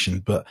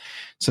generation. But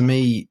to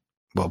me,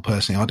 well,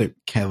 personally, I don't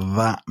care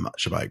that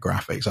much about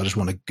graphics. I just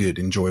want a good,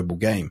 enjoyable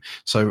game.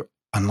 So,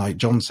 and like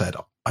John said,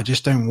 I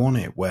just don't want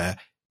it where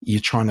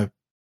you're trying to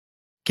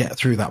get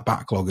through that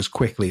backlog as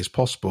quickly as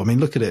possible. I mean,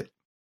 look at it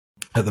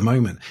at the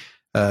moment.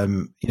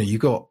 You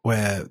got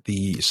where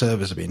the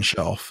servers are being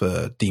shut off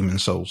for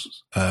Demon's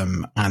Souls.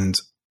 And,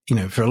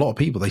 for a lot of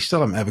people, they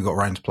still haven't ever got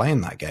around to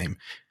playing that game.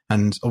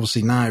 And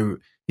obviously now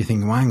you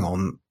think, well, hang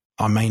on,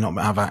 I may not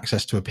have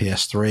access to a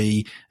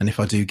PS3. And if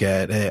I do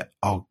get it,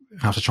 I'll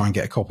have to try and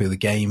get a copy of the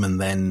game,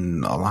 and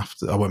then I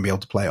won't be able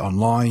to play it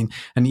online.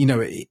 And,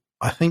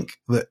 I think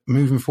that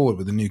moving forward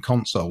with the new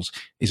consoles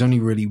is only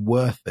really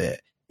worth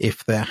it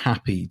if they're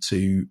happy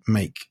to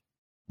make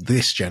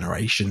this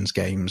generation's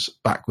games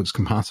backwards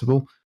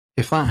compatible.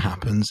 If that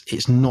happens,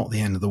 it's not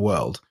the end of the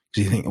world.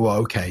 Because you think, well,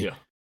 okay,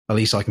 at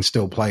least I can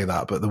still play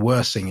that. But the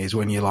worst thing is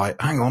when you're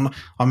like, hang on,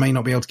 I may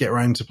not be able to get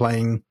around to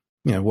playing,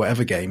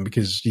 whatever game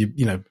because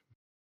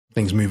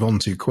things move on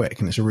too quick,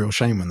 and it's a real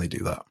shame when they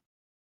do that.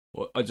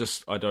 Well, I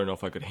don't know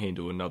if I could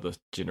handle another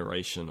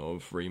generation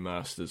of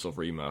remasters of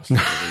remasters.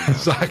 Of remasters.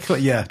 Exactly.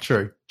 Yeah.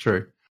 True.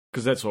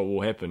 Because that's what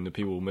will happen. The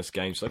people will miss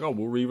games like, oh,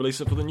 we'll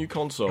re-release it for the new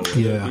console. And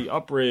it'll be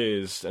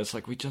up-res. It's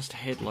like, we just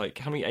had,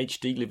 how many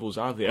HD levels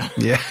are there?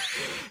 Yeah.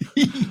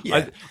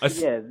 I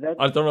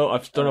don't know. I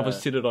don't know if I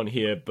said it on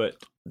here, but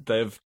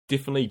they've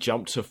definitely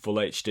jumped to full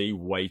HD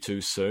way too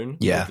soon.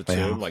 Yeah, the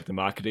term, like the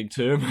marketing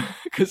term.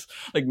 Because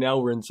now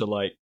we're into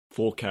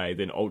 4K,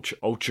 then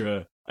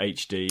ultra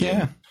HD.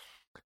 Yeah.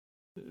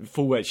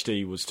 Full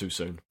HD was too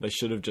soon. They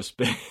should have just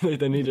been.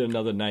 They needed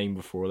another name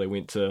before they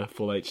went to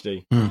full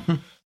HD. Mm-hmm.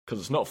 Because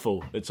it's not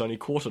full; it's only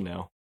quarter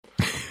now.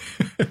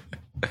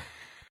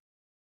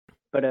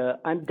 But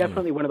I'm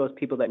definitely one of those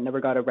people that never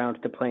got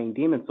around to playing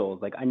Demon's Souls.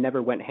 Like, I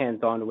never went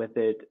hands-on with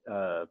it.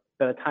 By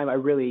the time I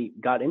really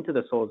got into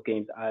the Souls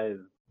games, I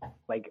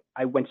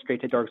went straight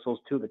to Dark Souls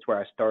 2. That's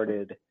where I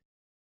started.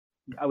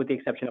 With the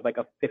exception of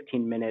a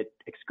 15-minute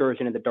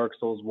excursion into Dark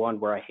Souls 1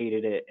 where I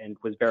hated it and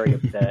was very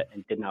upset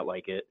and did not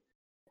like it.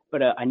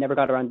 But I never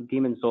got around to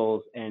Demon's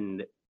Souls,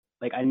 and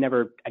I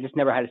just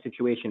never had a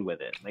situation with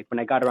it. Like, when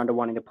I got around to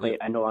wanting to play it,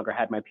 I no longer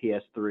had my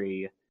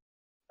PS3.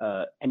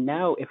 And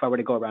now, if I were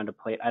to go around to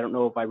play it, I don't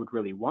know if I would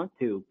really want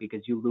to,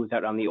 because you lose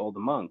out on the old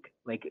monk.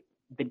 Like,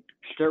 the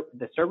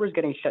server's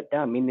getting shut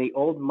down. I mean, the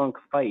old monk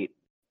fight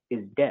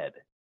is dead.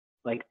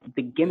 Like,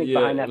 the gimmick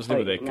behind that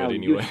fight is now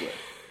useless.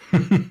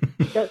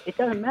 It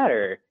doesn't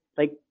matter.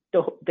 Like,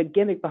 the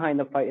gimmick behind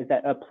the fight is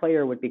that a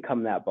player would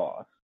become that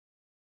boss.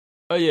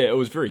 Oh yeah, it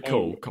was very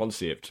cool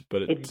concept,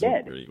 but it's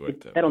dead. Really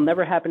work that'll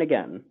never happen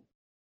again.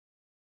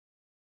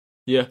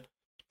 Yeah,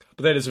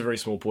 but that is a very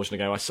small portion of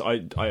the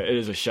game. It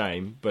is a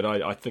shame, but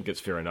I think it's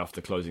fair enough.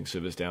 The closing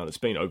server's down. It's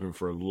been open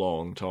for a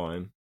long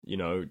time.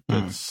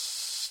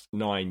 It's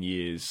 9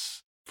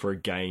 years for a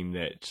game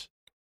that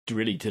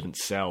really didn't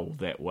sell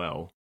that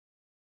well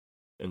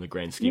in the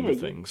grand scheme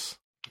of things.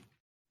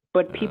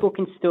 But people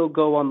can still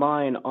go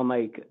online on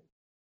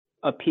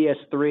a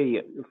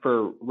PS3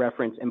 for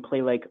reference and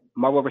play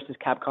Marvel vs.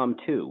 Capcom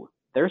 2.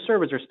 their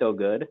servers are still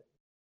good.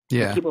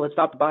 Yeah. People had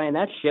stopped buying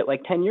that shit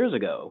like 10 years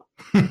ago.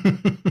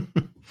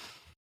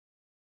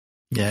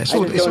 Yeah, it's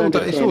all down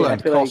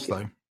to cost,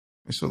 though.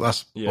 That's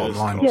bottom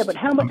line. Yeah, but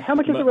how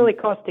much does it really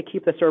cost to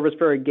keep the servers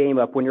for a game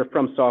up when you're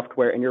From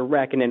Software and you're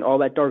racking in all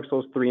that Dark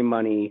Souls 3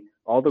 money,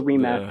 all the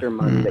remaster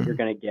money that you're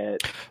going to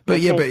get? But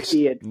it's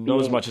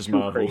not as much as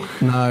Marvel.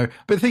 No,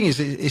 but the thing is,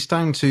 it's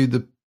down to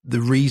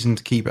the reason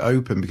to keep it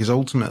open, because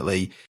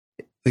ultimately,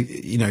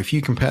 if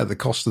you compare the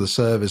cost of the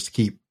servers to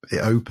keep it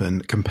open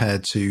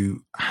compared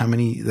to how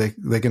many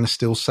they're going to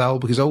still sell,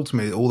 because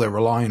ultimately all they're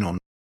relying on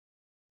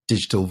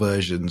digital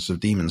versions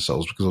of Demon's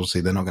Souls, because obviously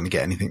they're not going to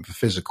get anything for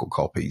physical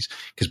copies,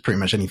 because pretty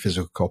much any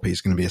physical copy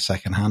is going to be a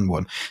second-hand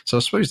one. So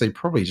I suppose they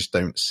probably just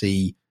don't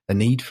see a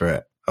need for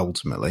it.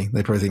 Ultimately,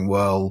 they probably think,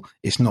 well,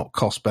 it's not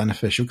cost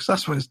beneficial, because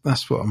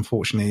that's what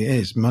unfortunately it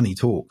is. Money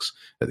talks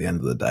at the end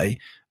of the day.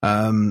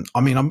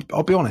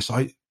 I'll be honest.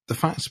 The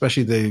fact,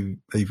 especially they're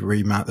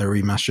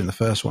remastering the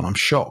first one, I'm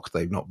shocked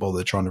they've not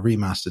bothered trying to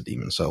remaster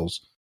Demon's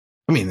Souls.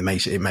 I mean,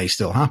 it may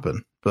still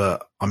happen,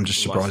 but I'm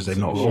just surprised they've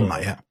not done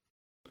that yet.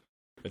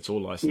 It's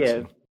all licensing.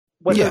 Yeah.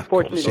 What's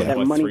unfortunate is that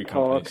money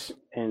talks,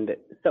 and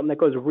something that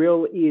goes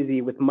real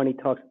easy with money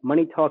talks.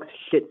 Money talks,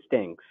 shit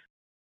stinks.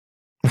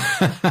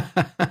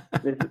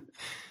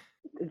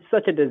 It's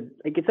such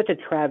a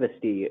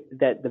travesty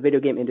that the video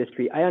game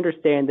industry. I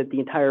understand that the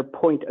entire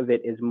point of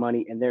it is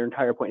money, and their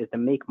entire point is to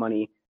make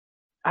money.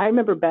 I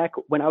remember back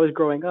when I was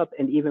growing up,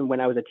 and even when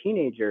I was a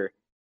teenager,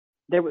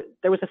 there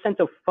was a sense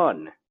of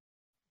fun,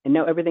 and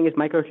now everything is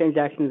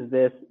microtransactions.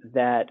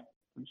 That.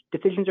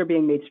 Decisions are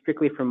being made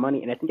strictly for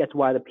money, and I think that's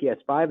why the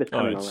PS5 is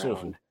coming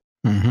around.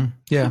 Mm-hmm.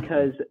 Yeah,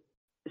 because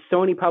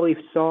Sony probably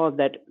saw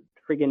that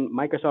friggin'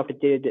 Microsoft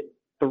did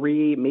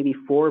 3, maybe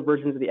 4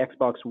 versions of the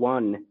Xbox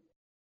One,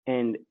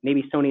 and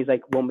maybe Sony's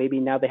like, well, maybe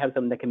now they have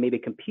something that can maybe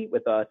compete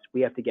with us.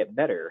 We have to get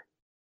better.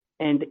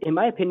 And in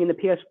my opinion, the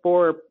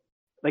PS4,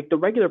 like the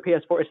regular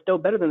PS4, is still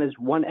better than this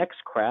One X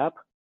crap.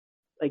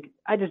 Like,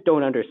 I just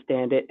don't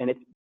understand it, and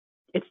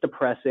it's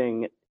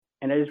depressing.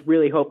 And I just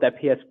really hope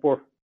that PS4.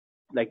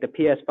 Like the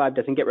PS5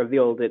 doesn't get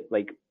revealed at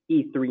like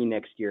E3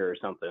 next year or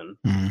something.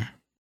 Mm.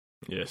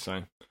 Yeah,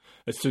 same.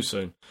 It's too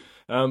soon.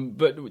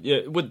 But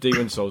yeah, with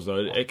Demon's Souls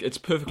though, it's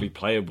perfectly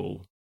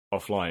playable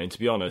offline. And to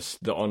be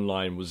honest, the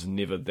online was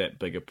never that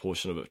big a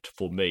portion of it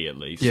for me, at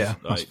least. Yeah,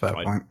 that's a fair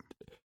point.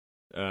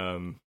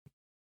 And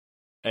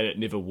it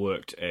never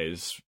worked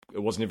it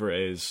was never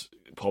as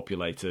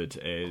populated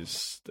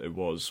as it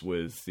was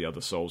with the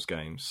other Souls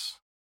games.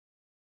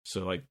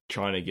 So like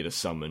trying to get a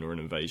summon or an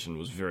invasion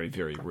was very,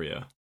 very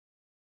rare.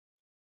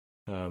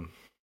 I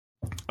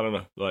don't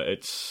know.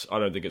 I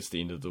don't think it's the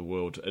end of the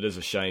world. It is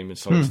a shame in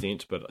some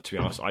extent, but to be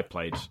honest, I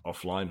played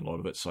offline a lot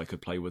of it, so I could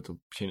play with the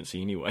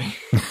tenancy anyway.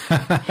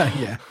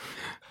 Yeah,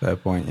 fair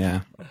point.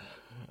 Yeah,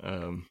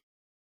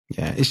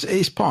 yeah.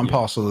 It's part and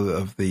parcel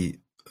of the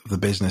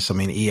business. I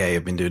mean, EA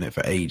have been doing it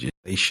for ages.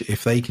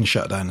 If they can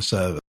shut down a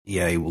server,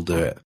 EA will do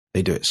it.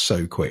 They do it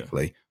so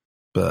quickly.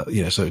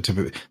 Yeah. But so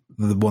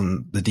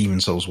the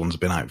Demon's Souls one's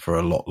been out for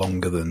a lot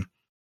longer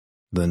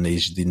than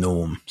is the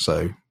norm.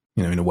 So.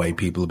 In a way,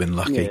 people have been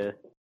lucky. Yeah.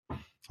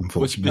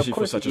 Unfortunately, of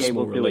course, for such a EA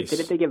small will release. do it.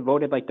 Didn't they get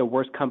voted like the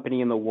worst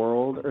company in the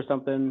world or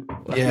something?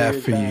 Yeah,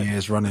 for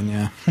years running.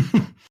 Yeah,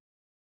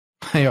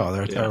 they are.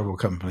 They're a terrible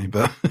company,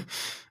 but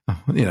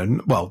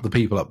the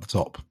people up the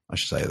top, I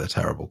should say, they're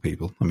terrible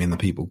people. I mean, the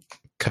people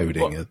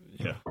coding it.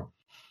 Yeah.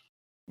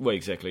 Well,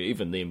 exactly.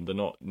 Even them, they're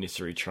not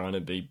necessarily trying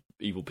to be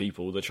evil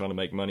people. They're trying to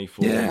make money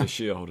for their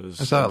shareholders.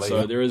 Exactly.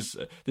 So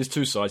there's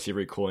two sides to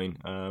every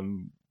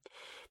coin.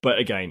 But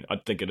again, I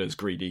think it is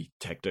greedy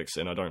tactics,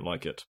 and I don't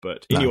like it.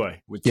 But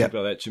anyway, we talked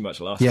about that too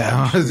much last time.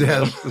 I was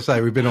to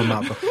say we've been on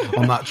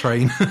that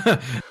train.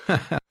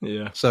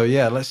 Yeah. So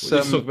let's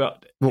talk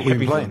about what we've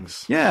been playing.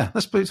 Things. Yeah,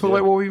 let's talk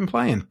about what we've been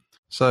playing.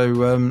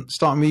 So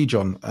starting with you,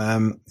 John,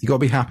 you got to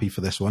be happy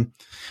for this one.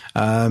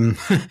 So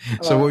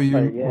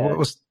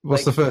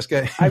what's the first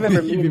game? I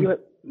remember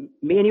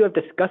me and you have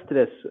discussed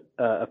this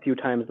a few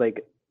times,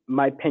 like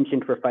my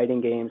penchant for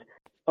fighting games.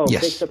 Oh,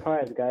 yes. Big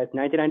surprise, guys.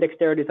 99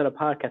 Dexterities on a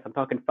podcast. I'm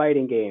talking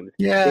fighting games.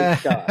 Yeah. Big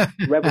stuff.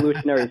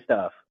 Revolutionary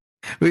stuff.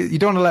 You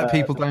don't want to let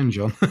people down,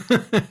 John.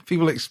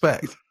 People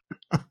expect.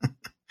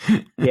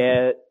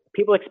 Yeah,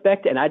 people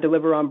expect, and I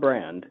deliver on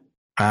brand.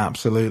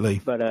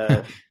 Absolutely.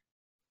 But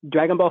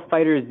Dragon Ball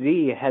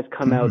FighterZ has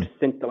come out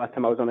since the last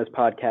time I was on this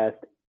podcast.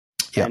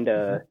 Yep.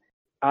 And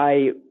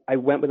I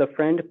went with a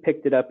friend,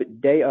 picked it up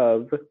day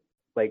of,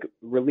 like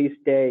release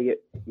day.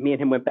 Me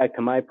and him went back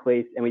to my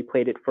place, and we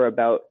played it for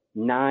about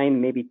 9,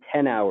 maybe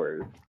 10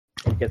 hours.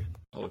 Just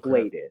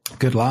played it.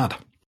 Good lad.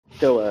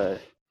 So,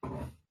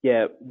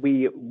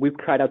 we've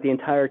tried out the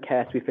entire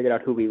cast. We figured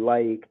out who we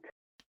liked.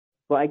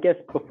 Well, I guess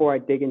before I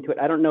dig into it,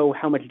 I don't know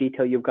how much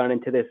detail you've gone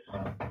into this,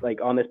 like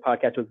on this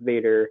podcast with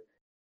Vader,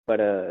 but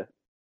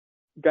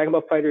Dragon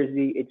Ball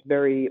FighterZ, it's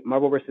very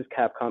Marvel vs.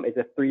 Capcom. It's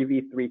a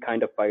 3v3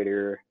 kind of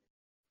fighter.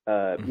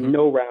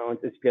 No rounds.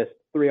 It's just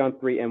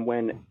 3-on-3, and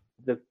when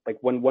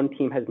one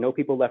team has no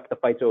people left, the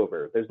fight's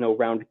over. There's no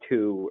round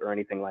 2 or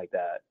anything like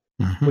that.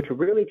 which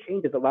really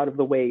changes a lot of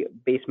the way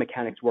base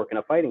mechanics work in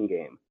a fighting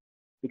game.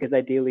 Because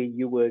ideally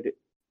you would,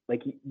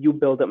 like, you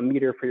build up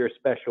meter for your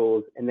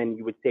specials and then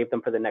you would save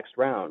them for the next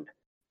round.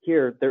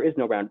 Here, there is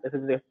no round. This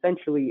is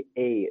essentially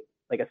a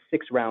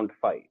 6-round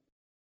fight.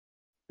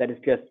 That is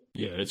just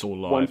it's all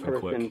live one and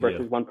person quick,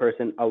 versus one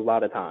person a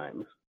lot of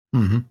times.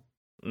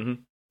 Mm-hmm.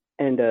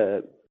 And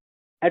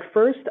at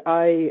first,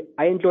 I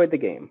enjoyed the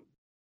game.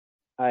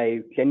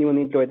 I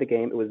genuinely enjoyed the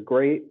game. It was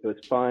great. It was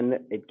fun.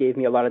 It gave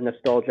me a lot of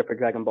nostalgia for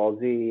Dragon Ball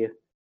Z.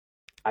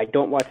 I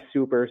don't watch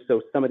Super,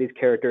 so some of these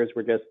characters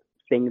were just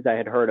things I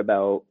had heard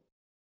about.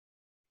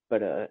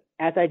 But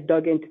as I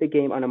dug into the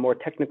game on a more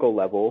technical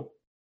level,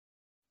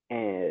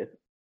 and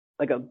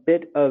like a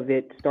bit of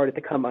it started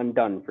to come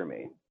undone for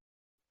me.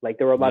 Like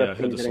there were a lot of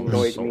things that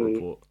annoyed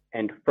me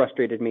and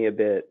frustrated me a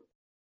bit.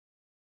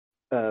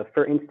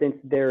 For instance,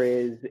 there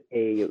is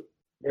a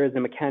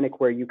mechanic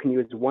where you can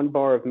use one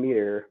bar of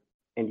meter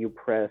and you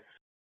press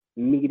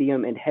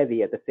medium and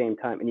heavy at the same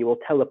time, and you will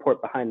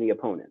teleport behind the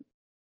opponent.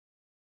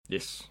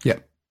 Yes. Yeah.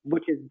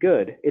 Which is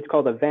good. It's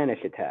called a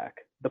vanish attack.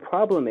 The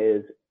problem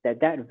is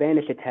that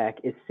vanish attack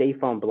is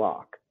safe on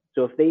block.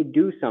 So if they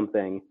do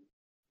something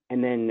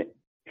and then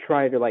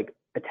try to like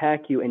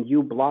attack you and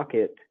you block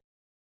it,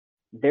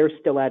 they're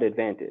still at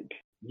advantage.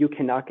 You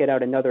cannot get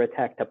out another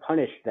attack to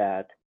punish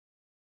that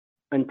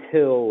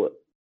until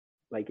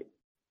like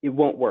it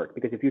won't work,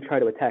 because if you try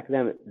to attack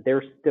them,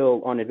 they're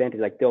still on advantage.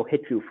 Like they'll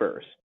hit you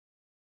first,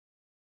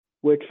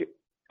 which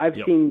I've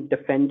seen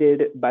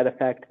defended by the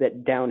fact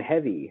that down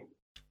heavy,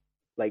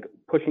 like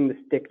pushing the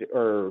stick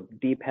or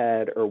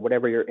D-pad or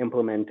whatever your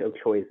implement of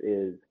choice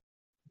is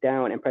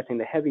down and pressing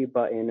the heavy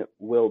button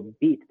will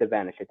beat the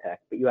vanish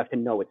attack, but you have to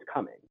know it's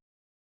coming.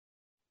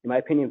 In my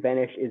opinion,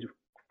 vanish is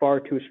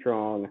far too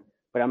strong,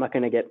 but I'm not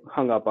going to get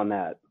hung up on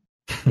that.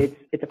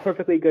 It's a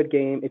perfectly good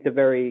game. It's a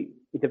very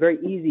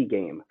easy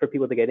game for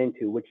people to get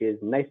into, which is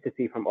nice to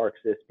see from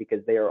ArcSys,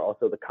 because they are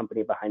also the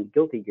company behind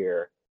Guilty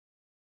Gear,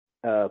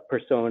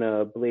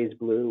 Persona, Blaze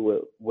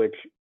Blue, which,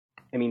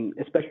 I mean,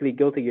 especially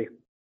Guilty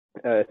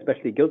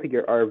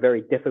Gear are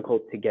very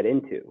difficult to get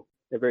into.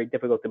 They're very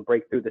difficult to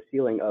break through the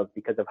ceiling of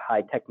because of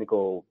high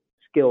technical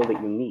skill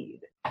that you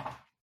need.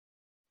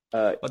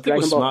 I think it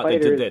was smart they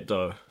did that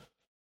though.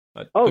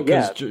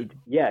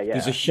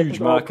 There's a huge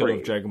market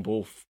of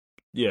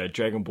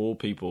Dragon Ball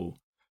people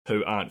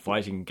who aren't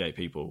fighting gay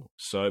people.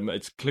 So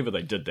it's clever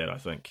they did that, I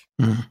think.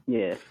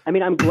 Yeah. I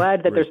mean, I'm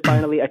glad that there's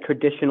finally a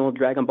traditional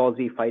Dragon Ball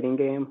Z fighting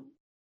game,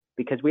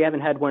 because we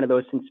haven't had one of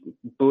those since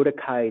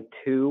Budokai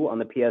 2 on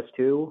the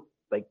PS2,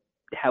 like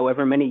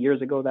however many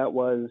years ago that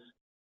was.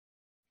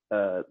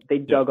 They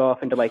dug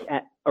off into like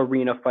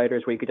arena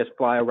fighters where you could just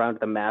fly around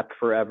the map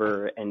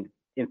forever and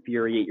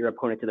infuriate your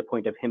opponent to the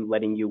point of him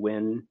letting you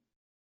win.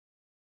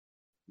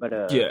 But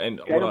and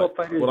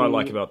what I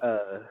like about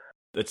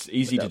it's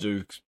easy to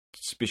do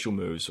special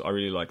moves. I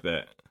really like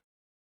that.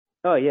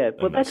 Oh yeah,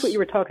 well that's what you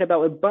were talking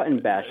about with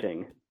button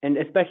bashing, and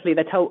especially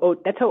that's how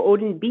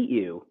Odin beat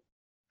you.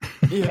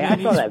 Yeah,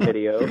 I saw that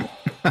video.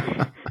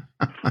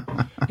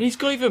 He's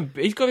got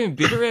even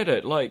better at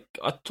it. Like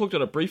I talked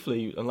about it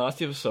briefly in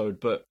last episode,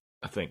 but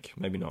I think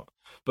maybe not.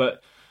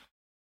 But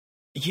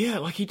yeah,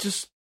 like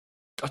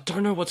I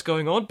don't know what's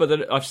going on. But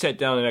then I've sat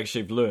down and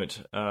actually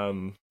learnt.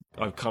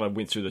 I kind of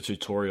went through the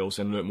tutorials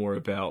and learnt more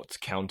about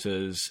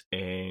counters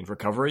and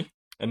recovery.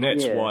 And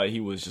that's why he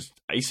was just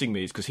acing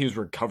me, is because he was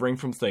recovering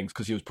from things,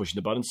 because he was pushing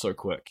the buttons so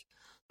quick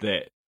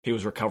that he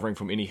was recovering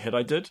from any hit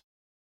I did.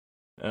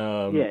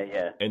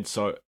 And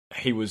so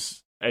he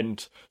was,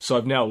 and so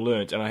I've now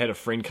learnt, and I had a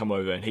friend come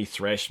over and he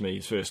thrashed me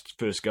his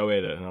first go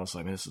at it, and I was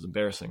like, man, this is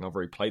embarrassing. I've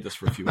already played this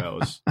for a few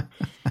hours.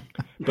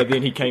 But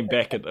then he came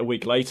back a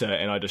week later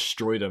and I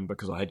destroyed him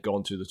because I had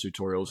gone through the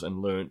tutorials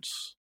and learnt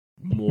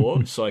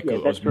more. So I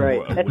was more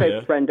aware. That's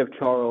my friend of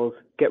Charles.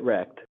 Get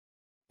wrecked.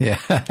 Yeah.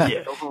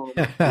 Go home,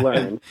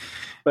 learn.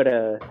 But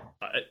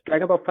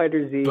Dragon Ball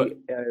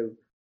FighterZ,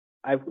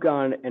 I've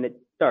gone and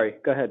sorry,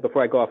 go ahead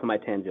before I go off on my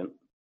tangent.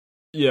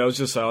 Yeah, I was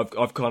just saying,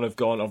 I've kind of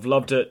gone, I've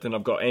loved it, then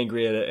I've got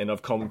angry at it, and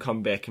I've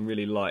come back and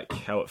really like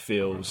how it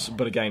feels.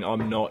 But again,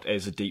 I'm not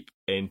as a deep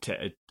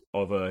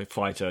of a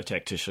fighter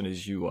tactician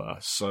as you are,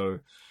 so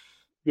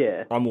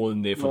I'm all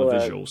in there for the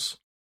visuals.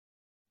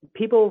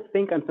 People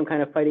think I'm some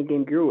kind of fighting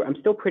game guru. I'm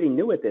still pretty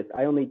new at this.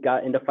 I only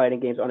got into fighting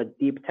games on a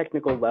deep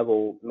technical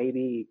level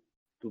maybe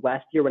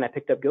last year when I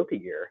picked up Guilty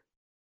Gear.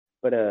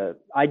 But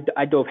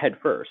I dove head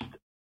first.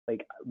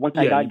 Like once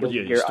I got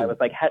Guilty Gear, I was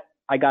like,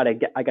 I gotta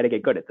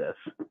get good at this.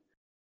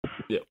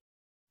 Yeah.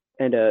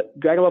 And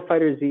Dragon Ball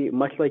FighterZ,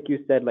 much like you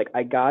said, like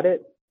I got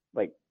it.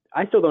 Like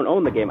I still don't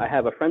own the game. I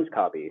have a friend's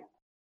copy.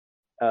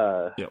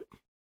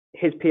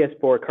 His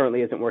PS4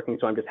 currently isn't working,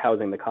 so I'm just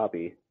housing the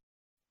copy.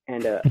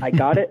 And I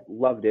got it,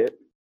 loved it,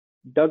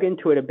 dug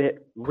into it a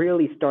bit,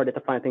 really started to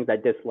find things I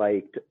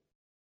disliked.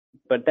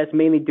 But that's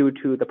mainly due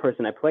to the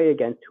person I play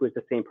against, who is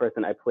the same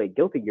person I play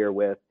Guilty Gear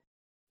with.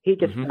 He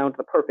just found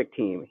the perfect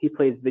team. He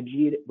plays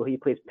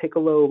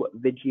Piccolo,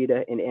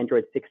 Vegeta, and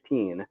Android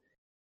 16.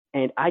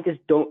 And I just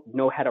don't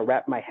know how to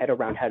wrap my head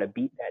around how to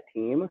beat that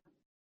team,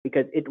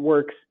 because it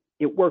works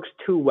it works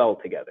too well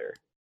together.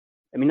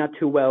 I mean, not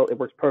too well, it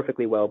works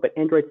perfectly well, but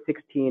Android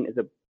 16 is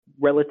a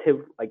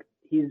relative, like,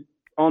 he's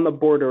on the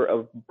border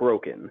of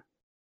broken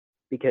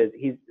because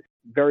he's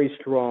very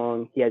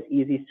strong. He has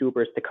easy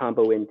supers to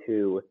combo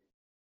into.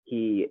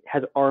 He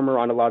has armor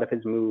on a lot of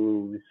his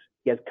moves.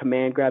 He has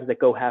command grabs that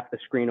go half the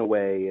screen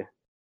away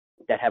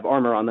that have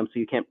armor on them so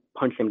you can't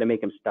punch him to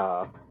make him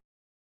stop.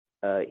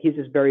 He's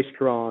just very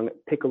strong.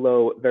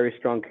 Piccolo, very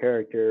strong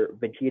character.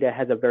 Vegeta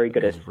has a very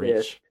good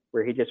assist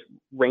where he just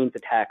rains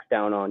attacks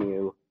down on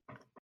you.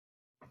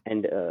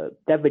 And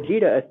that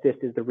Vegeta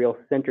assist is the real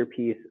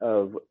centerpiece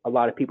of a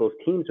lot of people's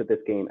teams with this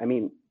game. I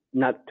mean,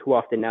 not too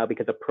often now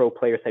because a pro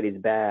player said he's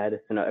bad,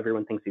 so now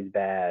everyone thinks he's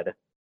bad.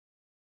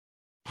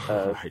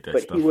 But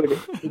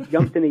he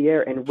jumps in the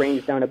air and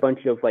rains down a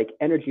bunch of like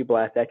energy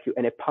blasts at you,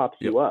 and it pops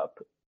you up,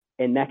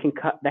 and that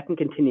can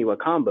continue a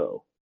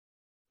combo.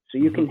 So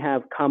you can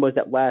have combos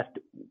that last.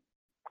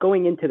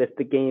 Going into this,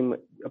 the game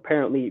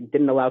apparently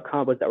didn't allow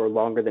combos that were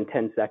longer than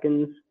 10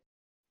 seconds.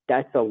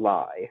 That's a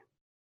lie.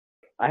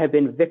 I have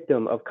been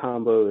victim of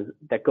combos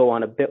that go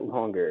on a bit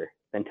longer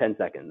than 10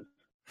 seconds.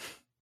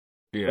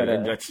 Yeah,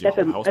 but,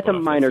 that's a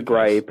minor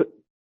gripe.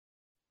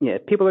 Yeah,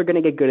 people are going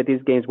to get good at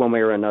these games one way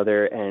or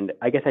another, and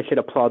I guess I should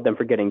applaud them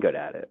for getting good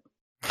at it.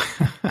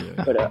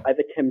 But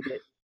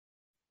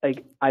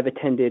I've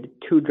attended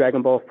 2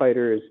 Dragon Ball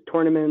FighterZ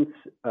tournaments.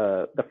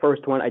 The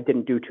first one I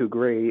didn't do too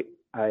great.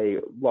 I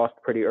lost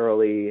pretty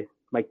early.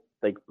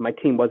 My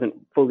team wasn't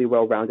fully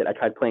well rounded. I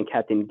tried playing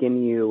Captain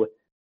Ginyu,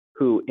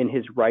 who in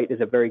his right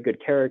is a very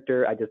good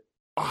character.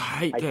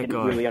 I didn't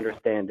really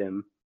understand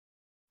him.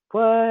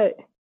 What?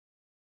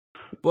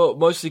 Well,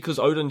 mostly because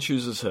Odin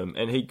chooses him,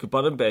 and he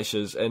button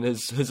bashes, and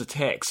his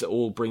attacks are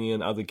all bringing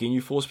in other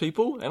Ginyu Force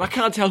people, and I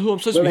can't tell who I'm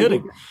supposed to be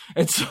hitting.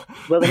 And so,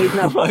 he's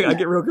not. I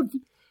get real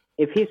confused.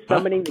 If he's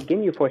summoning the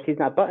Ginyu Force, he's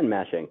not button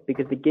mashing,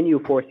 because the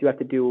Ginyu Force you have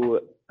to do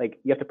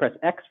you have to press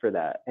X for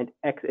that, and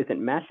X isn't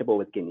mashable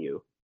with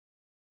Ginyu.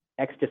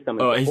 X just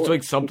summons. Oh, he's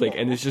doing something,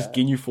 and there's just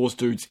Ginyu Force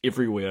dudes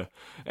everywhere,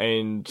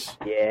 and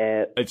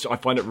I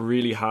find it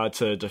really hard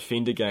to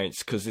defend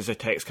against because there's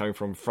attacks coming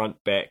from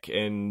front, back,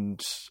 and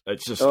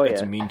it's just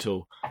it's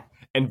mental.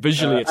 And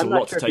visually, it's a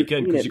lot to take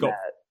in because you got.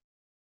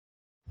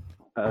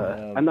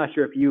 I'm not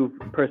sure if you've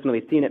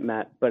personally seen it,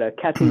 Matt, but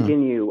Captain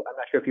Ginyu. I'm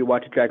not sure if you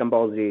watch Dragon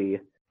Ball Z.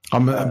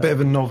 I'm a bit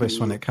of a novice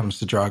when it comes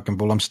to Dragon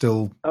Ball. I'm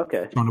still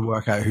trying to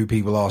work out who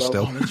people are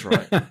still. Oh, that's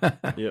right.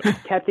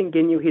 Captain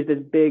Ginyu, he's this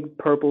big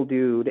purple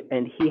dude,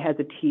 and he has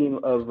a team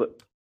of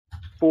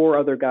 4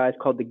 other guys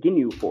called the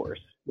Ginyu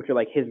Force, which are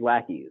like his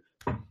lackeys.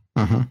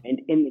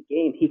 And in the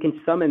game, he can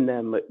summon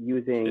them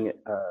using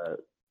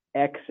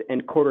X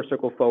and quarter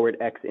circle forward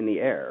X in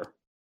the air.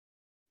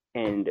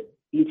 And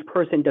each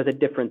person does a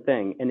different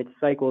thing, and it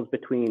cycles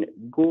between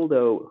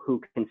Guldo,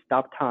 who can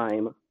stop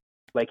time,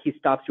 like he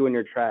stops you in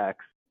your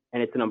tracks,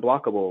 and it's an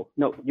unblockable.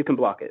 No, you can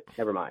block it.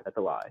 Never mind, that's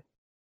a lie.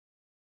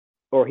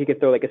 Or he could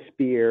throw like a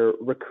spear.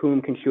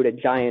 Raccoon can shoot a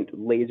giant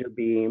laser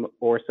beam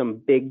or some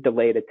big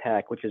delayed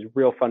attack, which is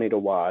real funny to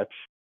watch.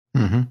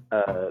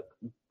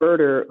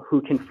 Birder,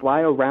 who can fly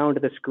around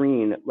the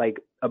screen like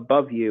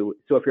above you,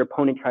 so if your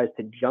opponent tries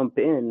to jump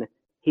in,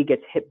 he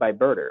gets hit by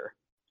Birder.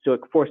 So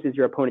it forces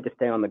your opponent to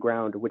stay on the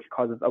ground, which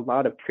causes a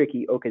lot of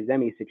tricky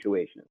Okazemi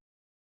situations.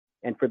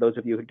 And for those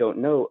of you who don't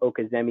know,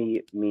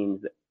 Okazemi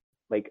means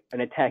like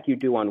an attack you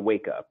do on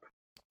wake up.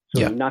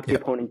 So you knock the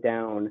opponent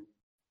down.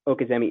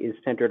 Okazemi is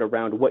centered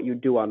around what you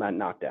do on that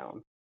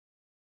knockdown.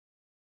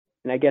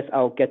 And I guess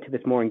I'll get to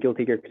this more in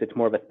Guilty Gear because it's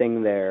more of a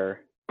thing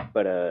there.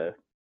 But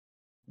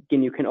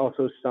Ginyu can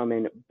also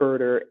summon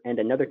Birder and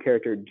another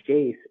character,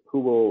 Jace, who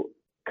will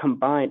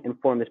combine and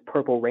form this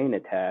purple rain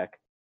attack,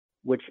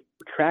 which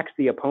tracks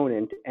the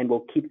opponent and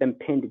will keep them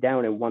pinned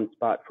down in one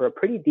spot for a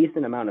pretty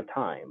decent amount of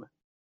time.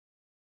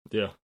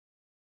 Yeah.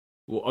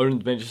 Well,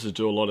 Odin manages to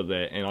do a lot of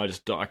that, and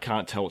I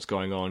can't tell what's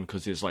going on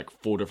because there's like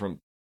 4 different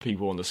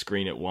people on the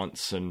screen at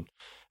once, and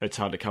it's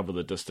hard to cover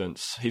the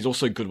distance. He's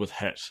also good with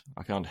hit.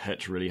 I found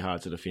hit really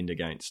hard to defend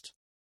against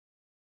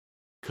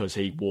because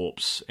he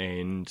warps,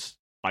 and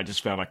I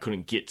just found I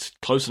couldn't get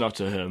close enough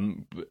to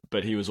him,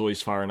 but he was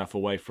always far enough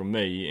away from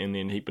me, and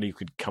then he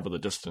could cover the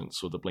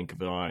distance with the blink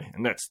of an eye,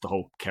 and that's the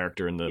whole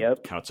character in the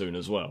cartoon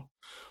as well.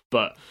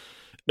 But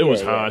it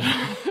was hard.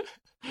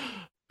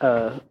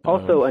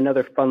 Also,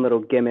 another fun little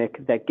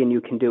gimmick that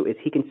Ginyu can do is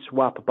he can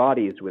swap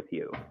bodies with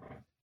you.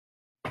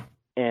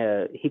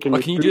 He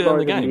can. Can you do that in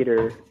the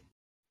game?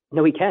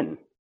 No, he can.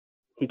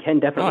 He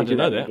can definitely do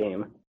that in the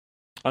game.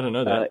 I don't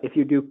know that. If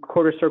you do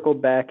quarter circle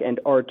back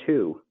and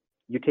R2,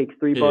 you take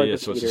 3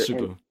 bars of meter,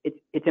 and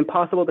it's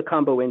impossible to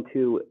combo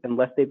into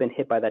unless they've been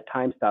hit by that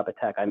time stop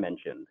attack I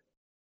mentioned.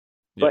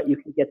 But you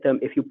can get them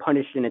if you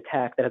punish an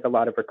attack that has a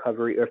lot of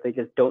recovery, or if they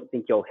just don't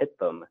think you'll hit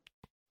them.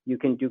 You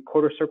can do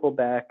quarter circle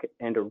back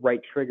and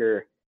right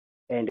trigger,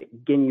 and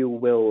Ginyu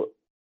will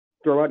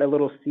throw out a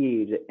little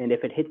seed, and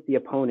if it hits the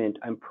opponent,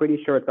 I'm pretty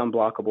sure it's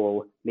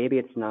unblockable. Maybe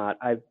it's not.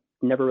 I've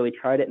never really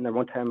tried it, and the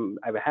one time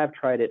I have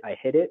tried it, I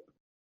hit it,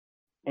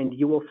 and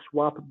you will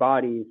swap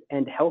bodies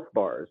and health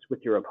bars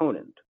with your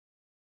opponent.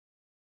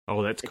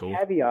 Oh, that's cool. The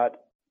caveat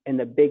and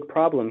the big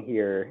problem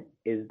here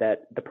is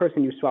that the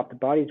person you swap the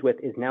bodies with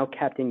is now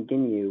Captain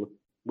Ginyu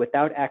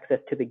without access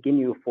to the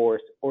Ginyu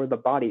Force or the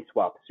body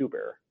swap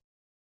super.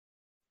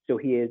 So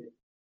he is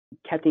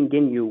Captain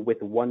Ginyu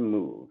with one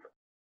move.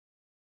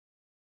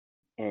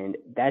 And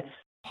that's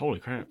holy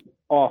crap.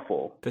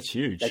 Awful. That's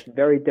huge. That's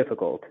very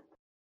difficult.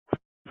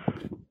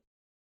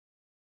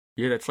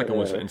 Yeah, that's like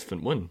almost an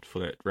instant win for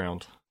that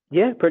round.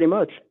 Yeah, pretty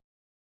much.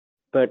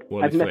 But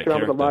I've messed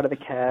around with a lot of the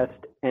cast,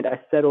 and I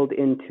settled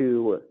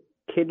into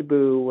Kid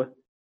Buu,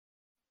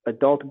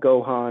 Adult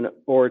Gohan,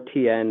 or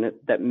Tien.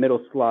 That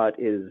middle slot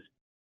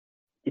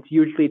it's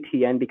usually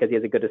Tien because he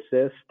has a good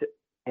assist,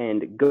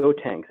 and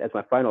Gotenks as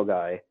my final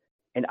guy.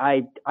 And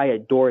I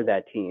adore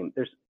that team.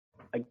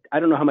 I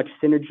don't know how much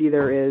synergy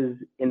there is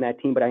in that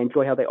team, but I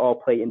enjoy how they all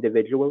play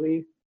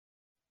individually,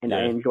 and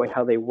I enjoy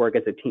how they work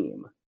as a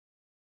team.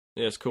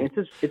 Yeah, it's cool.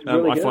 It's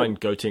really I good. find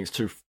Gotenks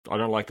too. I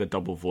don't like the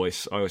double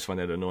voice. I always find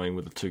that annoying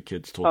with the two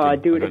kids talking. Oh,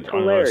 dude, it's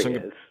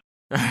hilarious.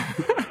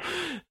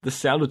 The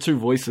sound of two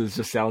voices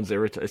just sounds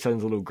irritating. It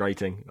sounds a little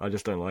grating. I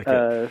just don't like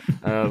it.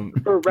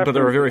 But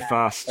they're a very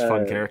fast,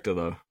 fun character,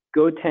 though.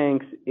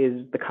 Gotenks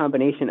is the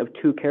combination of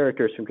two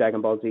characters from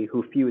Dragon Ball Z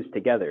who fuse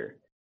together.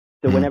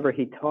 So whenever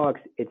he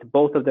talks, it's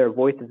both of their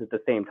voices at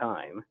the same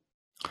time,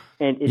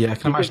 and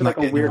it's like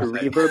a weird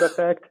reverb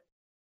effect.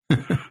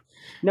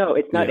 No,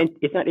 it's not.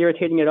 It's not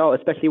irritating at all,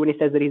 especially when he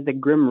says that he's the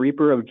Grim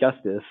Reaper of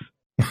Justice.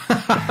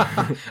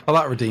 Well,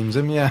 that redeems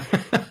him. Yeah.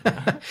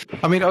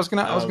 I mean, I was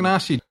gonna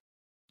ask you,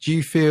 do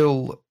you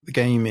feel the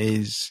game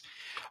is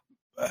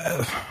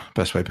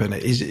best way of putting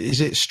it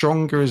is it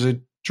stronger as a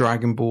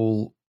Dragon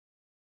Ball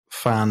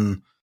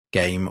fan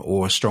game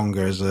or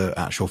stronger as an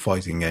actual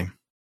fighting game?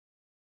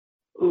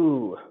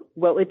 Ooh,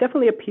 well, it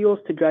definitely appeals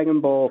to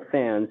Dragon Ball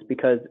fans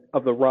because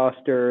of the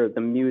roster,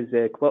 the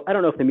music. Well, I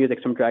don't know if the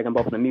music's from Dragon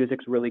Ball, but the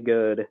music's really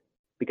good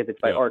because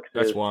it's by ArcSys.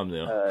 That's why I'm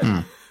there.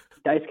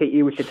 Daisuke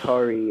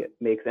Iwashitari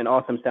makes an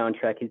awesome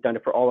soundtrack. He's done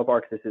it for all of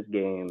ArcSys'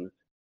 games.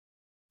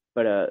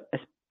 But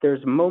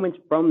there's moments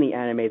from the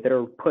anime that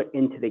are put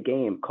into the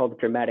game called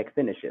dramatic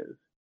finishes.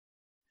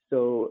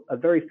 So a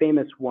very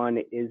famous one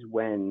is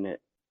when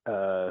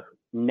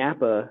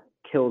Nappa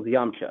kills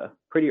Yamcha.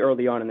 Pretty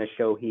early on in the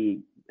show,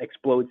 he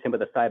explodes him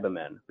with a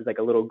Cyberman, who's like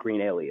a little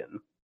green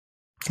alien.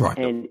 Right.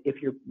 And if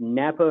you're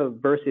Nappa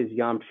versus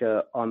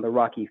Yamcha on the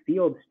Rocky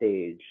Field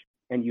stage,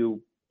 and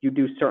you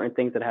do certain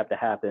things that have to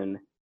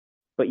happen,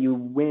 but you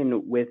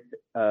win with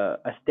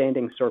a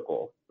standing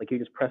circle, like you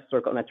just press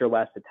circle and that's your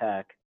last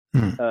attack,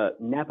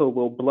 Nappa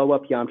will blow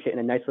up Yamcha in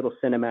a nice little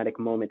cinematic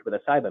moment with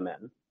a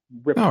Cyberman,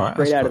 ripped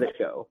straight out of the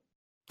show.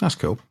 That's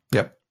cool.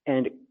 Yep.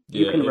 And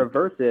you can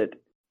reverse it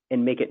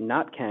and make it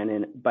not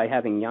canon by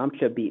having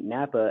Yamcha beat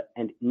Nappa,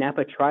 and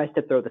Nappa tries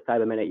to throw the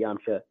Cyberman at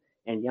Yamcha,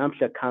 and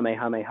Yamcha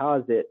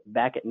Kamehamehas it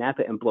back at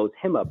Nappa and blows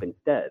him up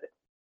instead,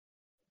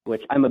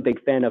 which I'm a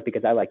big fan of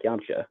because I like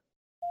Yamcha.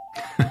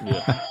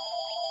 Yeah.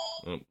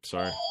 Oh,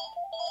 sorry.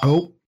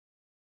 Oh,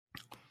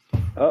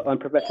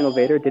 Unprofessional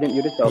Vader didn't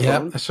mute his cell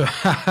phone.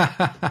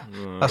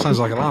 That sounds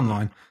like a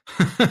landline.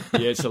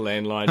 Yeah, it's a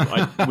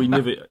landline. We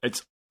never.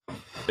 It's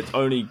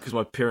only because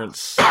my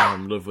parents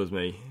live with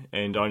me,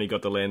 and I only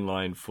got the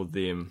landline for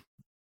them.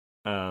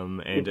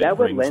 And is that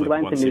what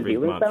landlines in New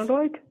Zealand sound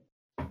like?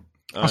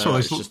 That's what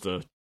it's just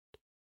a.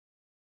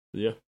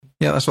 Yeah.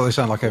 Yeah, that's what they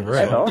sound like over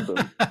there. That's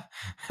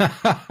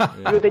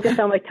awesome. They just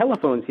sound like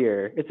telephones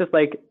here. It's just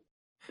like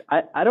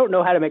I don't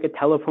know how to make a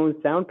telephone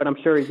sound, but I'm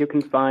sure you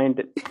can find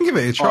give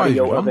it a try,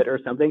 audio of it or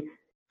something.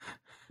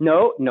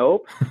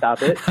 Nope,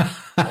 stop it.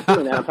 I'm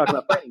doing that. I'm talking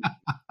about fighting.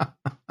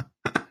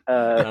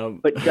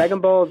 But Dragon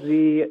Ball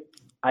Z,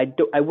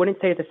 I wouldn't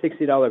say it's a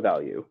 $60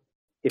 value.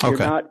 If you're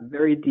not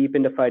very deep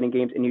into fighting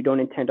games and you don't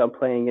intend on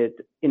playing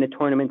it in a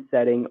tournament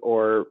setting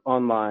or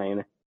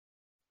online,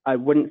 I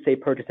wouldn't say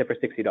purchase it for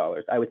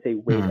 $60. I would say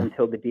wait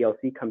until the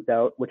DLC comes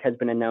out, which has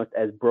been announced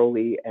as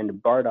Broly and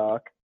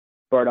Bardock.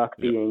 Bardock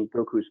being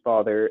Goku's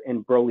father,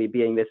 and Broly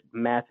being this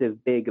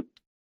massive, big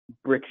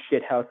brick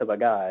shithouse of a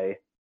guy.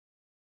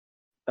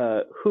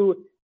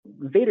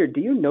 Vader, do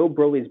you know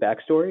Broly's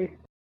backstory?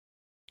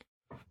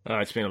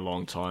 It's been a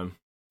long time.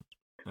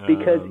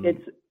 Because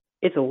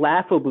it's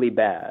laughably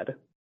bad.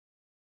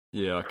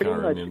 Yeah, I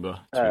can't remember, to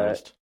be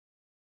honest.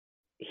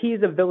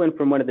 He's a villain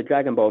from one of the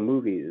Dragon Ball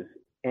movies,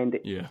 and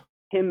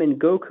him and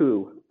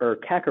Goku, or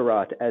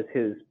Kakarot as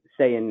his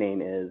Saiyan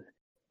name is,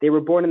 they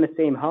were born in the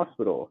same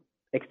hospital,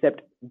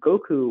 except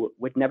Goku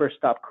would never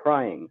stop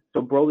crying,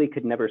 so Broly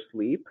could never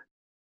sleep.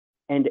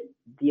 And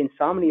the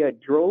insomnia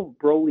drove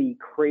Broly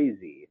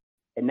crazy,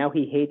 and now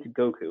he hates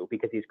Goku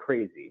because he's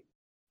crazy,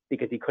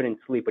 because he couldn't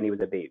sleep when he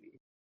was a baby.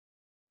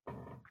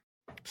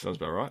 Sounds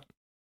about right.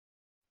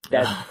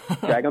 That's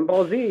Dragon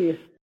Ball Z.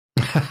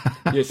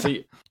 Yeah,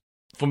 see,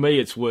 for me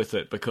it's worth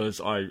it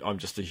because I'm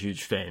just a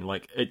huge fan.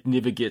 Like, it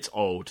never gets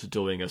old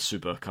doing a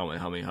Super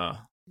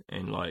Kamehameha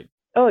and like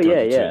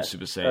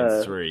Super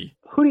Saiyan 3.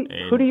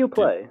 Who do you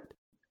play?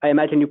 I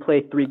imagine you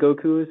play 3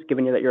 Gokus,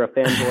 given that you're a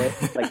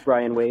fanboy, like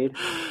Brian Wade.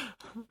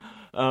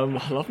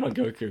 I love my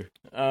Goku.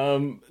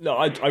 No,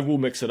 I will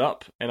mix it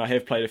up, and I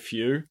have played a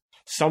few.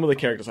 Some of the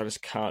characters I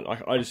just can't.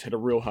 I just had a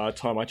real hard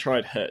time. I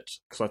tried Hit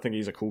because I think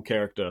he's a cool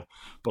character,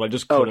 but I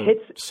just couldn't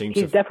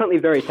He's definitely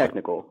very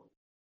technical.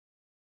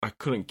 I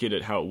couldn't get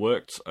it how it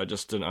worked. I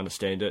just didn't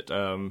understand it.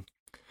 Have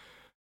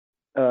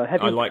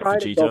you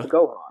tried Vegeta.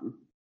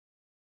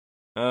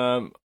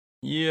 Gohan?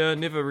 Yeah,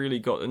 never really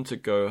got into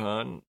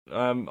Gohan.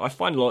 I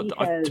find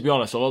to be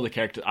honest, a lot of the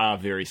characters are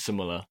very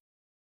similar.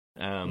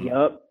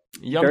 Yep.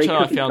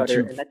 Yamcha I found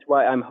too, and that's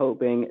why I'm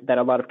hoping that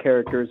a lot of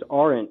characters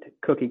aren't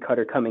cookie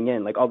cutter coming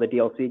in, like all the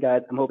DLC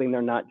guys. I'm hoping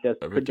they're not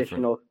just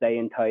traditional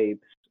Saiyan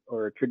types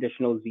or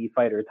traditional Z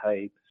fighter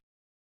types.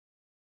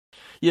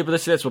 Yeah, but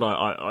that's what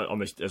I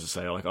as I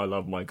say, I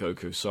love my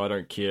Goku, so I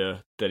don't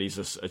care that it's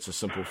a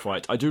simple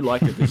fight. I do like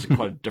that there's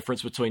quite a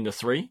difference between the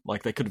three.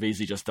 Like they could have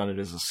easily just done it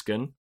as a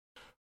skin,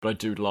 but I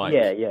do like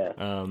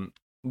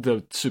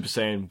the Super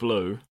Saiyan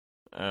Blue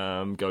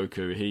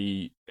Goku.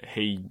 He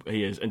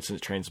has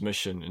instant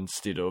transmission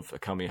instead of a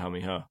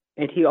Kamehameha.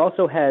 And he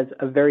also has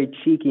a very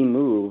cheeky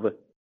move,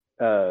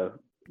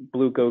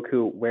 Blue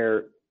Goku,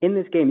 where in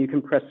this game you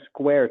can press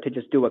square to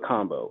just do a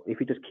combo. If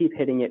you just keep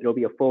hitting it, it'll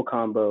be a full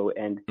combo,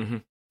 and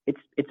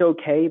it's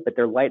okay, but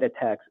they're light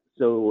attacks,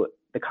 so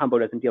the combo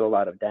doesn't deal a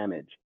lot of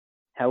damage.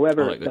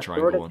 However, like the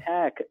third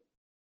attack,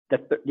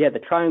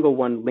 the triangle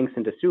one links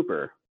into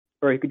super.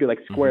 Or you could do like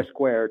square,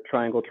 square,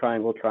 triangle,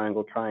 triangle,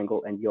 triangle,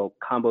 triangle, and you'll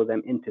combo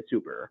them into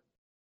super.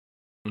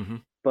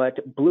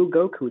 But Blue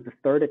Goku, the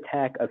third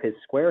attack of his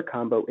square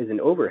combo is an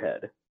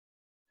overhead.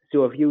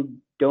 So if you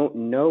don't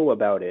know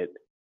about it,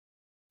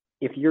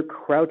 if you're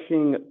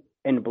crouching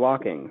and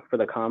blocking for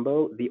the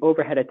combo, the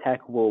overhead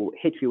attack will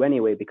hit you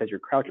anyway because you're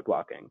crouch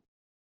blocking.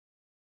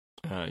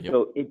 Yep.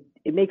 So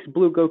it makes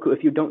Blue Goku,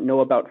 if you don't know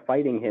about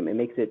fighting him, it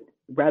makes it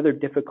rather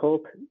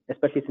difficult,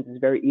 especially since it's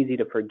very easy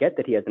to forget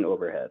that he has an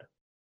overhead.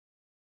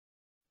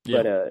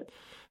 Yeah. But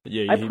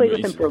I played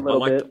with him for a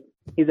little bit.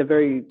 He's a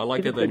very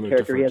good character.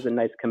 Different. He has a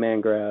nice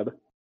command grab.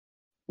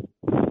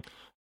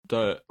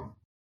 The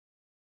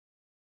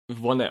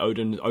one that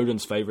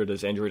Odin's favorite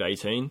is Android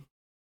 18.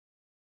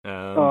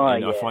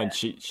 I find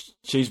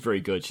she's very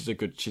good. She's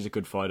a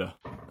good fighter.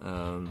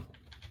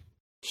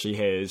 She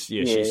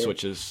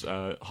switches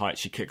height.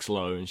 She kicks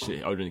low, and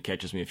Odin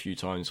catches me a few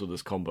times with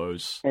his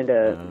combos.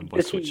 And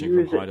by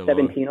switching from high to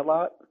 17 a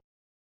lot.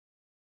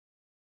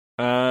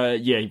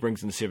 He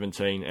brings in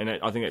 17, and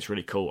I think that's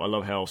really cool. I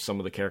love how some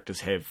of the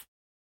characters have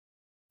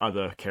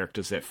other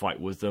characters that fight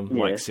with them,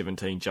 like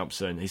 17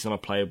 jumps in. He's not a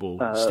playable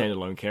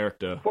standalone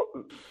character.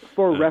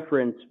 For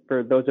reference,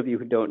 for those of you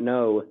who don't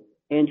know,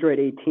 Android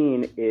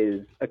 18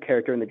 is a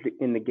character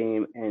in the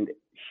game, and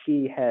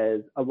she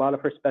has a lot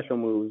of her special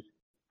moves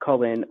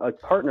call in a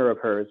partner of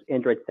hers,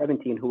 Android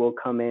 17, who will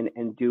come in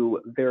and do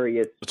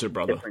various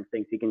different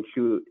things. He can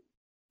shoot.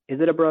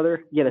 Is it a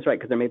brother? Yeah, that's right,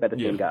 because they're made by the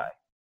same guy.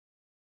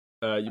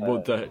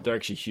 They're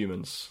actually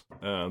humans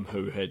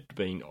who had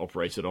been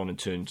operated on and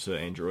turned to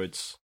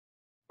androids.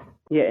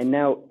 Yeah, and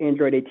now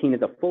Android 18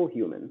 is a full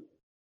human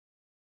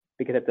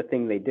because that's the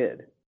thing they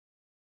did.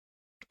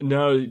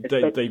 No,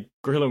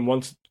 Krillin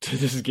wants to.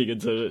 This is getting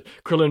into it.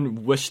 Krillin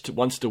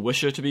wants to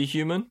wish her to be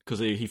human because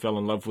he fell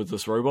in love with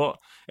this robot,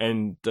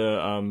 and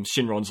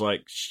Shinron's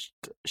like,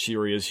 she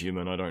already is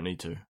human. I don't need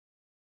to.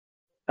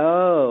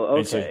 Oh,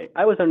 okay.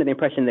 I was under the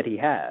impression that he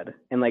had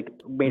and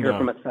made her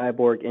from a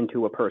cyborg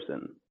into a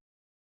person.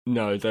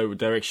 No, they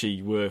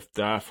actually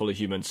they are fully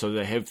human, so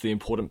they have the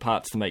important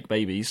parts to make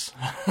babies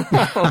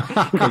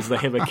because they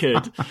have a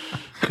kid.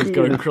 Because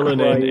Krillin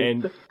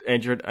and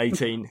Android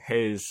 18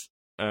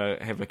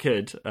 have a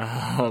kid,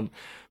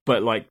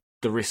 but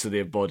the rest of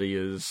their body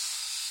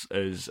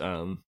is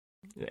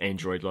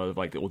android, all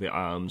their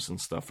arms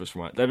and stuff is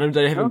from. They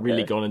haven't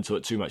really gone into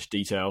it too much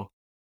detail.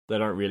 They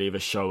don't really ever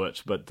show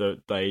it, but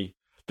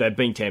they've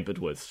been tampered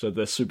with, so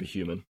they're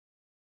superhuman.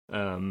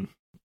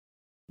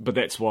 But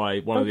that's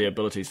why one of their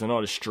abilities, they're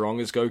not as strong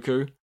as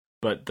Goku,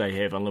 but they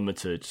have an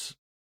unlimited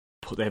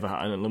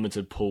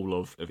pool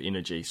of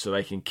energy, so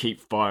they can keep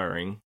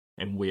firing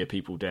and wear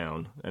people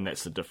down, and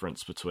that's the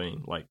difference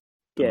between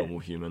the normal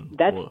human.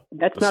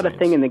 That's not a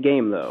thing in the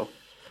game, though.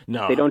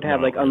 No, they don't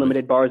have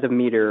unlimited bars of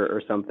meter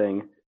or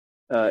something.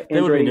 That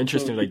would have been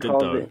interesting if they did,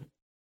 though.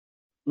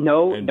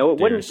 No, it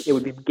wouldn't. It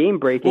would be game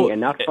breaking and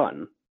not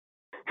fun.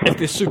 If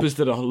their supers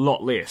did a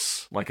lot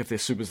less,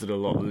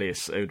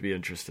 it would be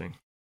interesting.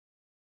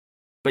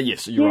 But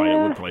yes, you're right,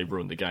 it would probably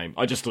ruin the game.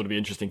 I just thought it'd be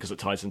interesting because it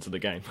ties into the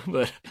game.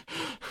 But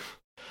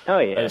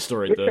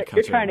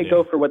you're trying to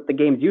go for what the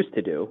games used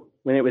to do,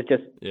 when it was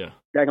just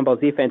Dragon Ball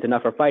Z fans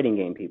enough for fighting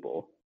game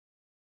people.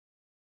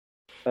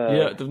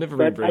 They've never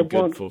been very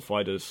good for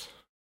fighters.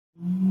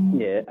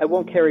 Yeah, I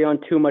won't carry on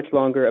too much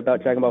longer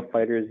about Dragon Ball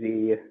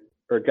FighterZ,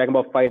 or Dragon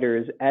Ball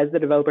FighterZ, as the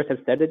developers have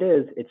said it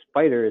is. It's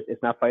Fighters,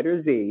 it's not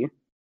FighterZ.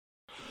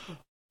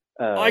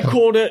 I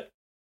called it!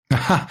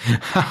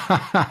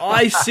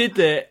 I said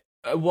that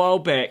a while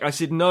back. I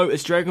said, no,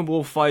 it's Dragon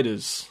Ball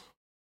FighterZ.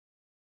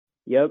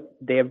 Yep,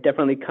 they have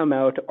definitely come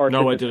out.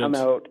 No, I didn't.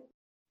 Come out.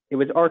 It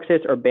was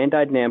Arxis or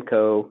Bandai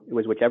Namco. It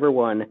was whichever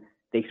one.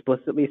 They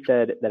explicitly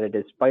said that it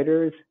is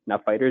FighterZ,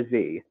 not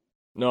FighterZ.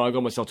 No, I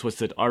got myself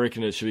twisted. I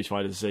reckon it should be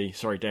FighterZ.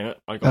 Sorry, damn it.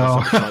 I got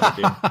myself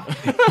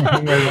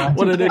excited again.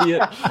 What an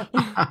idiot.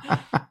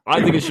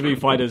 I think it should be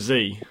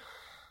FighterZ.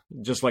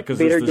 Just like, because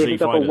it's the Z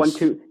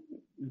Fighters.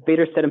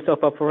 Vader set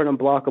himself up for an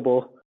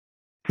unblockable.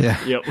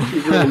 Yeah. Yep.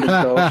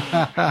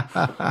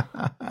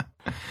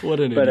 What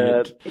an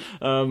idiot.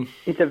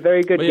 It's a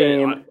very good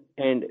game,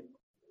 and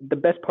the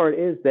best part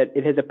is that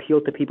it has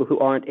appealed to people who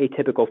aren't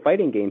atypical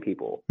fighting game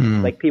people.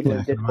 Like people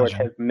in Discord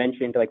have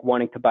mentioned like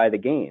wanting to buy the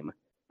game.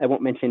 I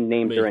won't mention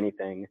names or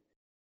anything.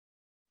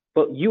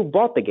 But you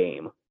bought the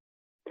game.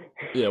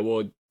 Yeah,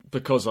 well,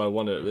 because I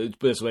wanted it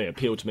basically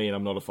appealed to me, and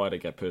I'm not a fighter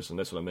game person.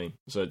 That's what I mean.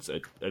 So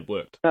it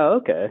worked. Oh,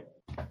 okay.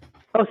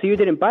 Oh, so you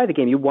didn't buy the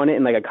game? You won it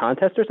in like a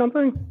contest or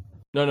something?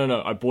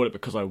 No. I bought it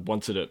because I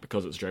wanted it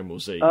because it's Dragon Ball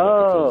Z.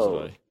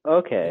 Oh,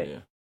 okay. Yeah.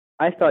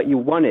 I thought you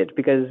won it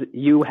because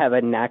you have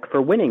a knack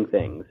for winning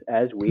things,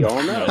 as we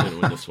all know. No, I didn't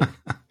win this one.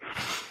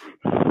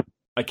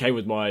 I came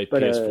with my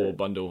PS4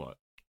 bundle.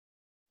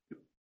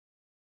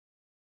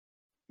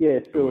 Yeah,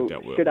 so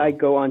should I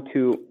go on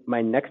to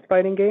my next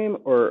fighting game,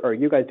 or are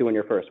you guys doing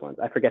your first ones?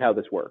 I forget how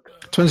this works.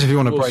 Depends if you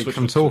want to break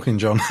from talking,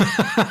 John.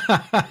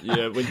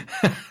 Yeah,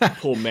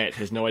 poor Matt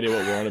has no idea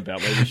what we're on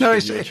about. Maybe we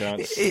should give you a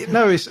chance.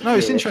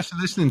 It's interesting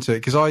listening to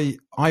it, because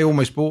I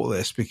almost bought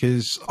this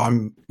because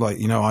I'm like,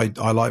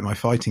 I like my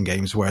fighting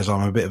games, whereas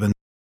I'm a bit of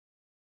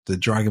the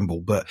Dragon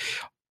Ball, but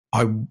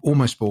I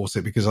almost bought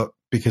it because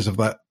of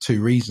that two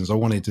reasons. I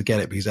wanted to get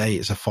it because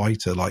it's a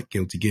fighter like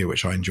Guilty Gear,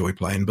 which I enjoy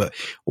playing, but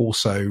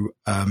also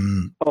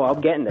I'll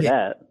get into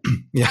that.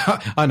 Yeah,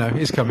 I know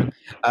it's coming.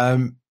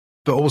 But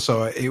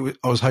also I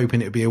was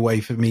hoping it would be a way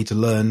for me to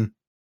learn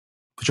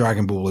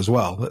Dragon Ball as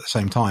well at the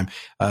same time.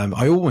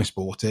 I almost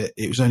bought it.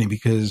 It was only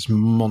because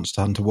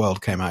Monster Hunter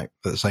World came out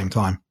at the same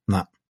time, and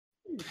that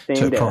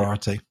took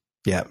priority.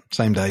 Yeah,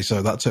 same day.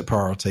 So that took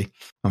priority,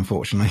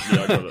 unfortunately.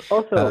 Yeah, I got it.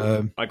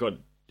 Also, I got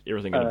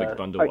everything in a big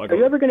bundle. Are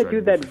you ever going to do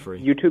that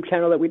YouTube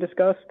channel that we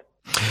discussed?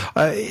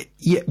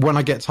 Yeah, when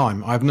I get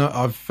time. I've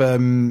not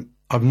forgotten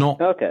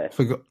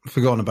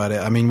about it.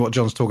 I mean, what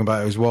John's talking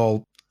about as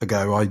well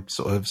ago, I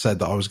sort of said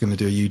that I was going to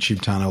do a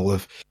YouTube channel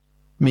of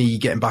me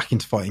getting back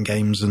into fighting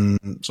games and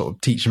sort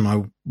of teaching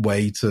my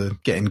way to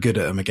getting good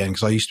at them again,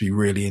 because I used to be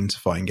really into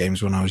fighting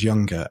games when I was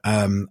younger.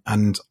 And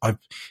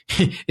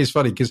it's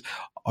funny because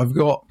I've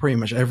got pretty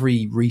much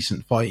every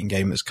recent fighting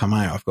game that's come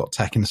out. I've got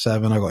Tekken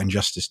 7, I've got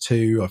Injustice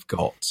 2, I've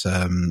got,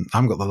 I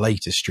haven't got the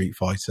latest Street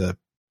Fighter,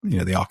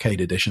 the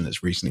arcade edition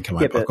that's recently come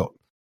out. But I've got,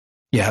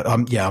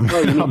 I'm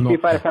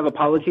Street Fighter 5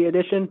 Apology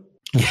Edition?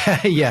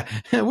 Yeah.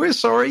 We're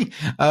sorry.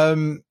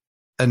 And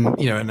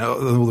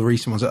all the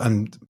recent ones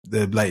and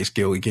the latest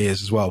Guilty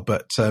Gears as well.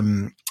 But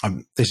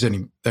this is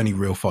the only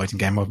real fighting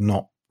game I've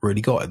not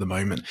really got at the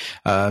moment.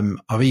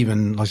 I've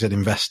even, like I said,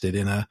 invested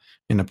in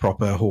a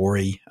proper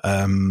Hori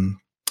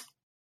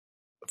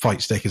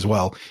fight stick as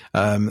well.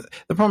 The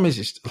problem is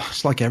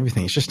it's like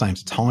everything. It's just down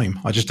to time.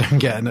 I just don't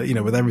get,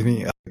 with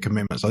everything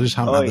commitments, I just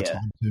haven't had the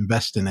time to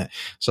invest in it.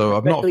 So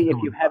especially if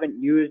you haven't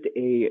used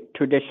a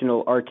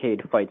traditional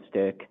arcade fight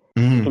stick,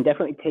 it can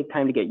definitely take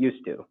time to get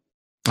used to.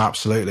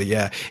 Absolutely,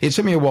 yeah. It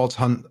took me a while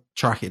to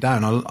track it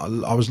down. I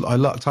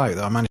lucked out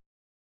that I managed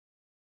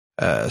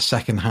a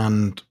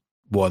second-hand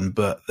one,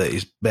 but that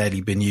has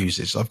barely been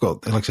used. I've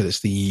got, like I said,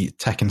 it's the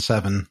Tekken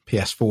 7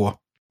 PS4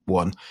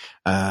 one,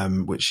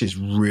 which is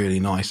really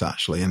nice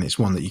actually, and it's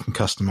one that you can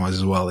customize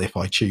as well if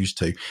I choose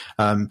to.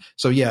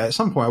 So yeah, at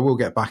some point I will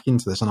get back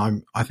into this,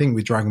 and I think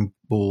with Dragon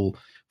Ball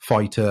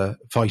FighterZ,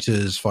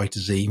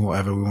 FighterZ,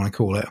 whatever we want to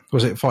call it.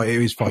 Was it Fight?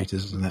 It is FighterZ,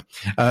 isn't it?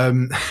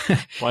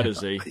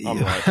 FighterZ. I'm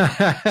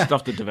right.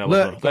 Stuff the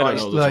developer.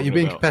 Look, you're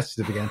being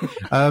competitive again.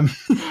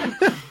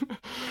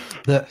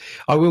 That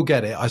I will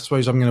get it. I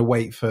suppose I'm going to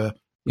wait for,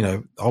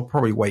 I'll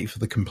probably wait for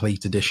the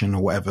complete edition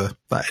or whatever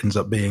that ends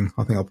up being.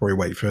 I think I'll probably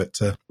wait for it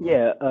to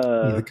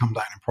either come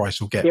down in price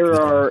or get.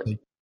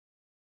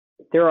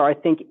 There are, I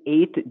think,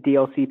 8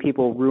 DLC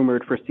people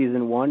rumored for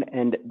Season 1,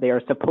 and they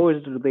are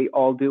supposedly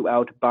all due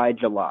out by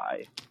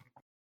July.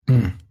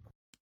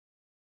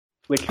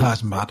 Which,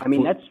 that's mad. I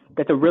mean,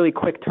 that's a really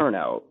quick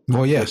turnout.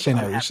 Well, yeah,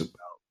 because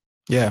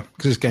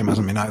this game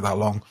hasn't been out that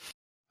long.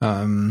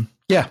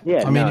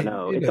 It's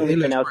only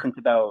been out since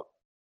about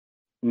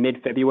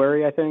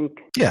mid-February, I think.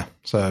 Yeah,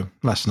 so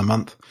less than a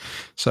month.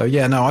 So,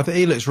 yeah, no, I think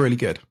it looks really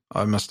good.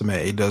 I must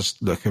admit, it does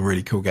look a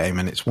really cool game,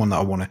 and it's one that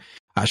I want to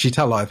actually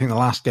tell. I think the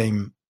last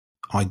game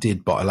I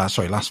did buy,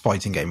 last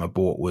fighting game I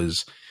bought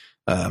was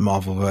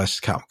Marvel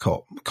vs.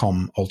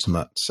 Capcom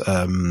Ultimate,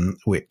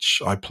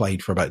 which I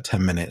played for about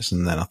 10 minutes,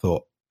 and then I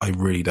thought, I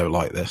really don't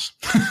like this.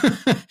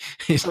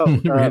 It's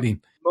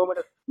really...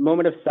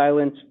 Moment of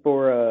silence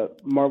for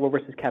Marvel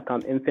vs.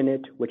 Capcom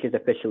Infinite, which is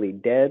officially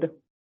dead.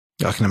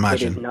 I can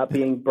imagine. It is not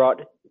being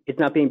brought. It's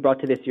not being brought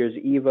to this year's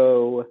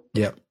Evo.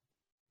 Yep.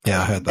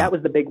 Yeah, I heard that. That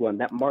was the big one.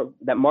 That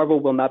Marvel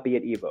will not be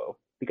at Evo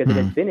because it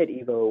has been at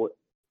Evo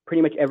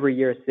pretty much every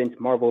year since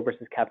Marvel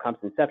vs. Capcom's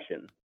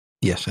inception.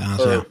 Yes, it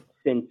has.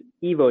 Since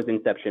Evo's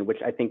inception,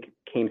 which I think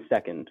came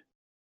second.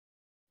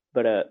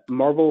 But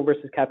Marvel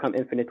vs. Capcom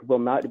Infinite will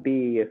not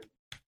be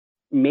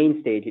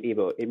main stage at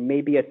EVO. It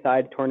may be a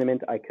side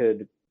tournament. I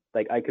could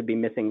be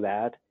missing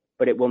that,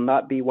 but it will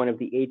not be one of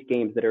the 8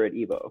 games that are at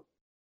EVO.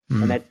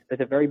 And that's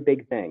a very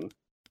big thing.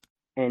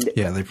 And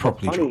they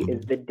probably what's funny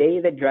is the day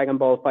that Dragon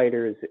Ball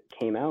FighterZ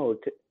came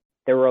out,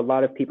 there were a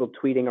lot of people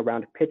tweeting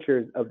around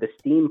pictures of the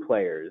Steam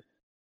players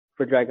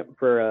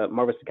for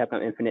Marvel vs.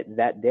 Capcom Infinite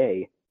that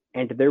day,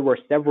 and there were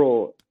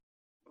several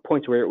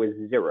points where it was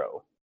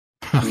 0.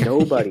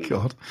 Nobody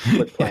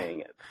was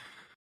playing it.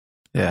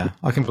 Yeah,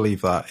 I can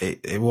believe that.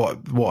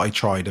 What I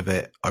tried of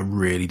it, I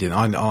really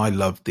didn't. I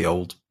loved the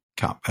old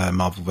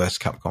Marvel vs.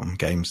 Capcom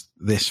games.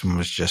 This one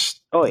was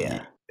just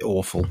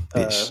awful.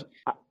 It's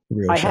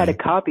I had a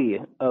copy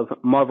of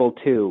Marvel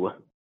 2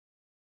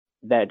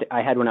 that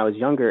I had when I was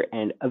younger,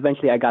 and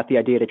eventually I got the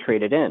idea to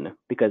trade it in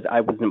because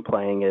I wasn't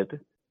playing it,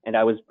 and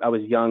I was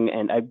young,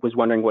 and I was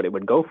wondering what it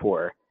would go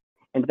for.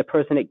 And the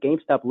person at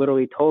GameStop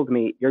literally told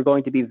me, "You're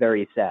going to be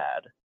very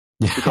sad."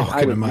 Because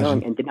I was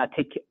young and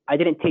I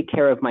didn't take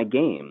care of my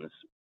games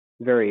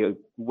very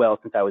well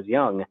since I was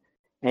young,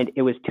 and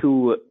it was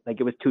too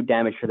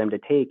damaged for them to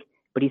take.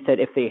 But he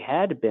said if they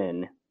had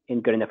been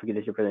in good enough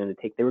condition for them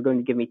to take, they were going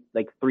to give me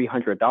like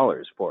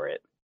 $300 for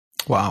it.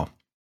 Wow.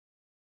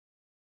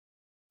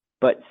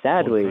 But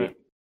sadly,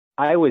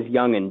 I was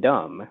young and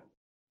dumb.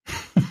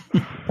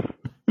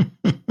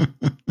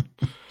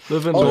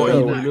 Live and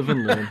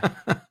learn.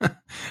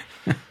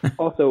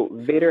 Also,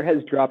 Vader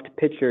has dropped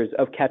pictures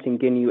of Captain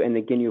Ginyu and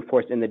the Ginyu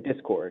Force in the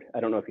Discord. I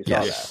don't know if you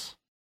saw that.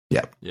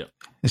 Yeah.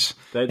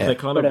 They're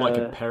kind of like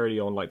a parody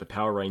on like the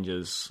Power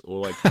Rangers or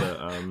like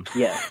the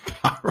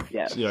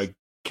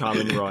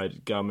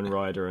Kamen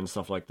Rider and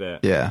stuff like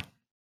that. Yeah.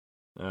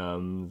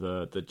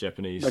 The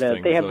Japanese but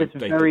thing. They have this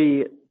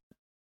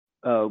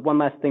one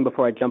last thing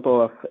before I jump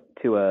off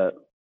to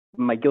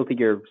my Guilty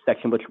Gear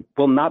section, which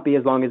will not be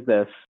as long as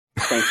this,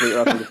 thankfully, or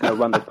else I'm just going to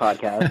run this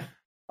podcast.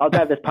 I'll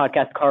drive this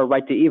podcast car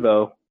right to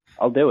EVO.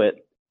 I'll do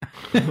it.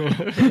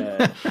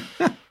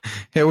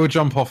 We'll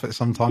jump off it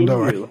sometime, don't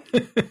worry.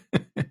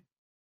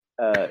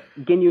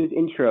 Ginyu's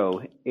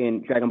intro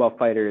in Dragon Ball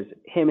FighterZ,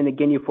 him and the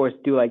Ginyu Force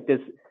do like this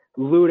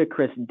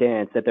ludicrous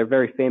dance that they're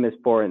very famous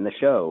for in the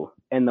show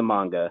and the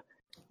manga,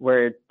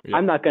 where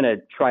I'm not going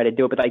to try to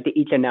do it, but like they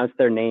each announce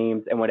their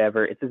names and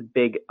whatever. It's this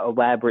big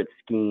elaborate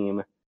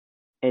scheme.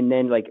 And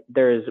then like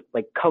there's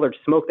like colored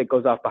smoke that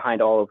goes off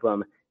behind all of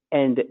them.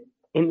 And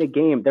in the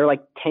game, they're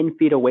like 10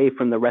 feet away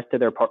from the rest of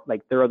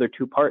their other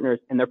 2 partners,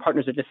 and their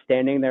partners are just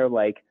standing there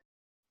like,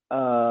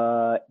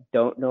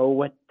 don't know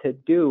what to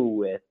do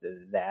with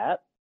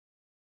that.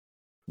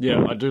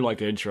 Yeah, I do like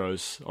the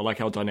intros. I like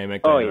how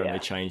dynamic they are, and they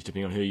change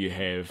depending on who you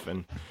have.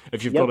 And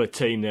if you've got a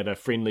team that are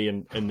friendly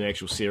in the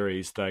actual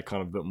series, they're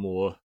kind of a bit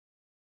more,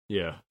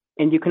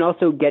 And you can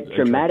also get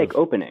dramatic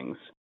openings,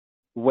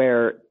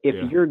 where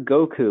if you're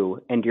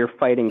Goku and you're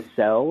fighting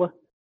Cell,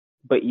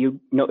 but if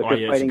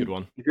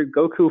you're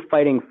Goku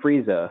fighting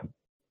Frieza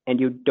and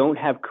you don't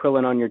have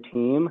Krillin on your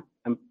team,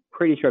 I'm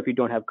pretty sure if you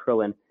don't have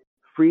Krillin,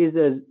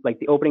 Frieza's like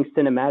the opening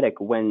cinematic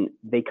when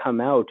they come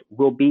out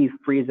will be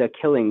Frieza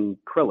killing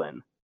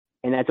Krillin,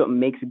 and that's what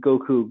makes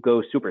Goku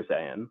go Super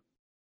Saiyan.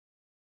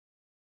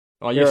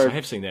 Oh yes, I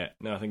have seen that.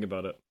 Now I think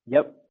about it.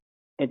 Yep,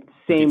 it's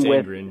same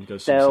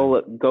with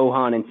Cell,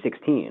 Gohan, and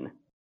 16.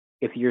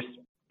 If you're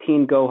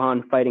Teen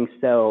Gohan fighting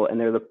Cell, and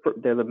they're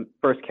the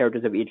first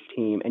characters of each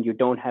team, and you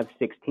don't have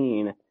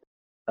 16,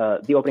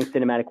 the opening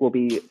cinematic will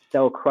be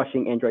Cell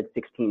crushing Android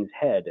 16's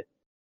head,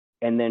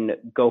 and then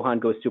Gohan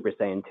goes Super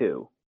Saiyan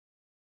 2.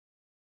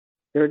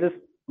 There are just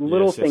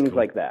little things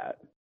like that.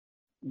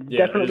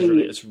 Yeah,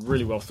 definitely, it's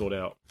really well thought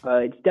out.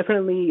 It's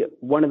definitely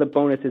one of the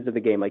bonuses of the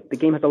game. Like the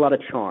game has a lot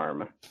of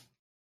charm,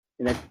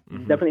 and that's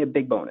definitely a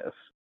big bonus.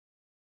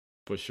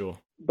 For sure.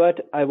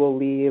 But I will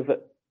leave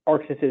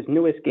Arxis'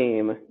 newest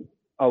game.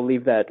 I'll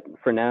leave that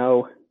for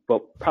now.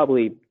 Well,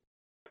 probably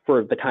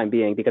for the time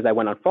being, because I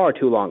went on far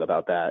too long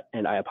about that,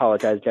 and I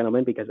apologize,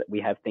 gentlemen, because we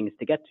have things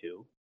to get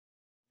to.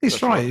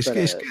 It's right. It's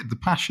good. The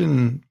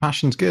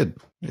passion's good.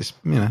 It's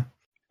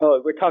Oh,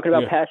 we're talking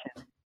about passion.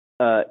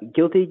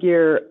 Guilty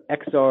Gear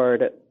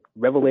Xrd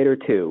Revelator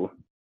 2.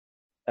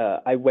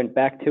 I went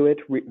back to it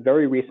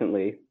very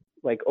recently,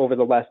 like over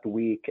the last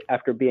week,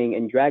 after being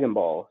in Dragon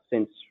Ball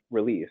since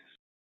release.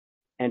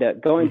 And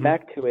going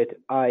back to it,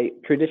 I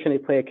traditionally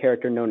play a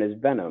character known as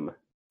Venom,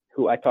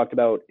 who I talked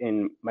about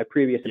in my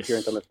previous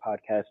appearance on this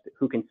podcast,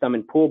 who can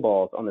summon pool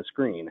balls on the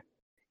screen.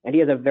 And he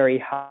has a very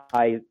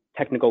high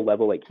technical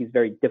level, like he's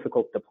very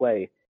difficult to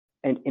play.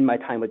 And in my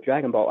time with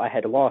Dragon Ball, I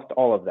had lost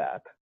all of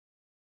that.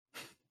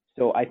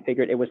 So I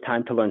figured it was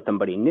time to learn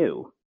somebody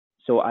new.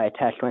 So I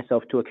attached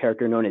myself to a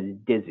character known as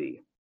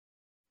Dizzy.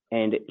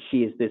 And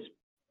she's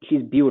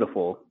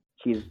beautiful.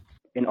 She's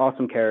an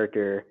awesome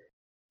character.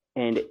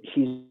 And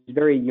she's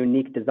very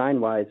unique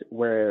design-wise,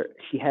 where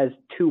she has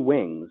 2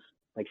 wings.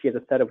 Like she has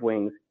a set of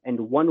wings,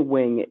 and one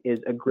wing is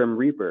a Grim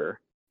Reaper,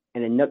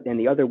 and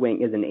the other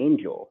wing is an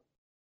angel.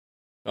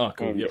 Oh,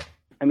 cool. And,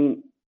 I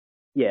mean,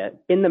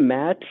 in the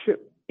match,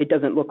 it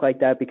doesn't look like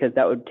that because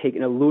that would take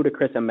a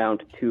ludicrous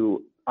amount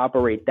to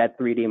operate that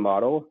 3D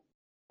model.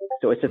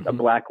 So it's just a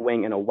black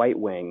wing and a white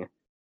wing.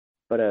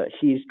 But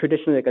she's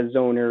traditionally like a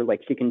zoner.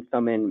 Like she can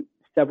summon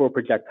several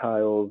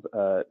projectiles,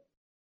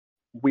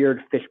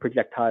 weird fish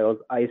projectiles,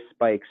 ice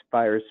spikes,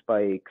 fire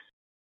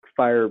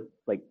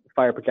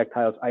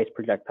projectiles, ice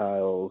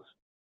projectiles.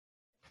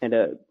 And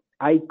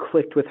I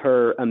clicked with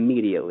her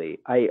immediately.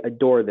 I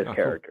adore this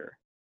character.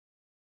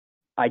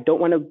 I don't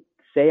want to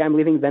say I'm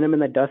leaving Venom in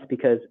the dust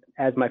because,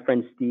 as my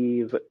friend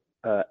Steve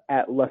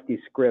at Lusty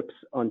Scripts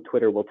on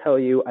Twitter will tell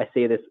you, I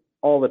say this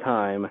all the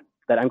time,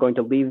 that I'm going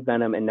to leave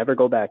Venom and never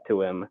go back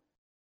to him.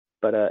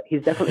 But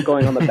he's definitely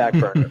going on the back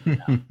burner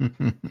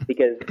now.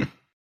 Because,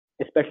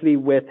 especially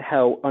with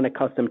how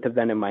unaccustomed to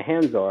Venom my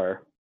hands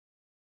are,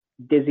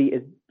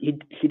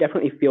 she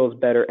definitely feels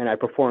better, and I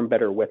perform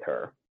better with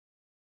her.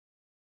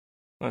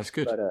 That's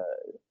good. But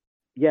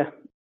yeah,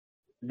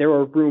 there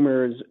are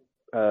rumors.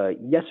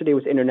 Yesterday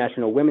was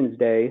International Women's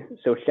Day,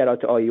 so shout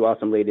out to all you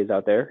awesome ladies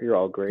out there. You're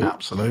all great.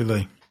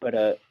 Absolutely.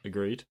 But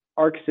agreed.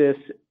 Arxis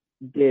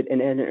did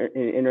an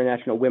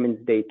International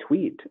Women's Day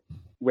tweet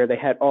where they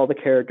had all the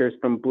characters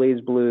from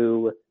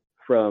BlazBlue,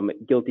 from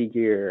Guilty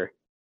Gear,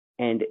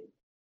 and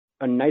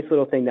a nice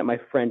little thing that my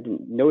friend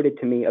noted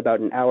to me about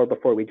an hour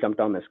before we jumped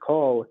on this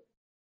call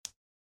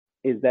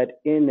is that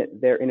in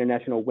their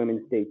International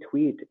Women's Day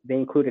tweet, they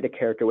included a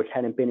character which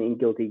hadn't been in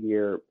Guilty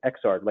Gear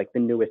Xrd, like the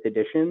newest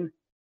edition,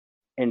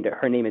 and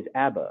her name is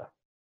Abba.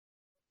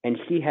 And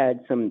she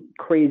had some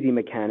crazy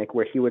mechanic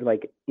where she would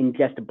like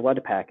ingest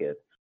blood packets,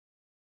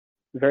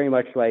 very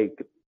much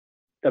like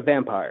a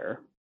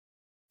vampire.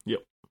 Yep.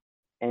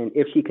 And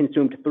if she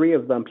consumed 3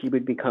 of them, she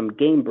would become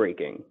game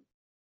breaking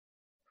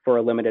for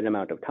a limited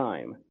amount of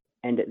time.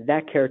 And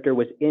that character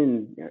was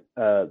in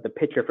the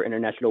picture for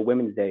International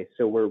Women's Day.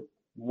 So we're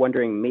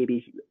wondering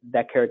maybe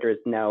that character is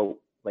now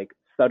like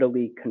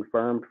subtly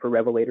confirmed for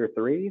Revelator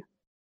 3.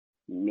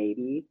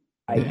 Maybe.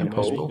 I can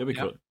hope. That'd be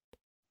cool.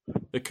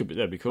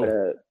 That'd be cool.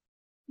 But,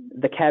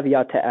 the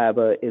caveat to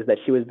Abba is that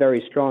she was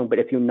very strong, but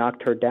if you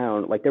knocked her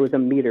down, like there was a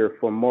meter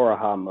for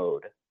Moraha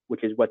mode,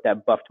 which is what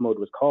that buffed mode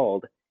was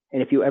called.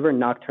 And if you ever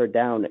knocked her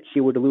down, she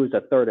would lose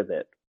a third of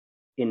it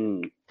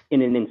in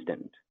an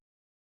instant,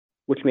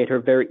 which made her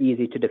very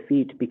easy to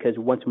defeat because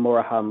once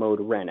Moraha mode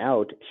ran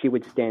out, she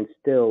would stand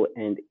still,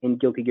 and in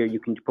Guilty Gear, you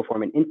can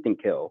perform an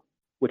instant kill,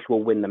 which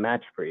will win the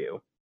match for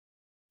you.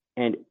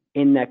 And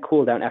in that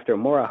cooldown after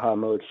Moraha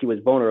mode, she was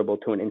vulnerable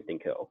to an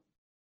instant kill.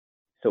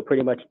 So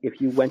pretty much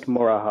if you went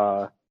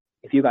Moraha,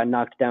 if you got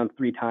knocked down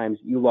 3 times,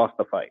 you lost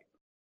the fight.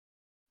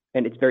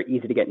 And it's very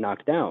easy to get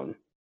knocked down.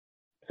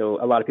 So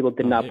a lot of people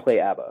did not play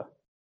Abba.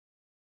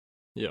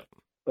 Yeah.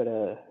 But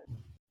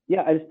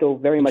yeah, I'm still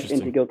very much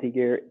into Guilty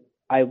Gear.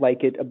 I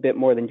like it a bit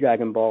more than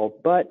Dragon Ball,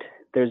 but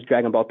there's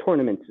Dragon Ball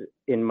tournaments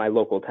in my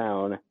local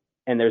town,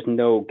 and there's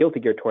no Guilty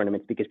Gear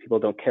tournaments because people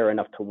don't care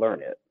enough to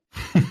learn it.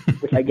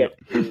 Which I get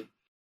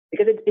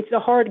because it's a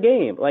hard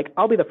game. Like,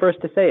 I'll be the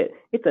first to say it.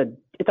 It's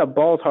a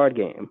balls hard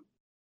game.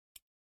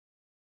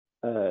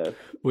 Well,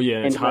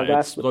 yeah, it's hard.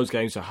 Those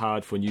games are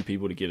hard for new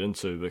people to get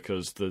into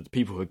because the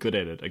people who are good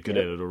at it at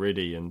it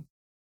already, and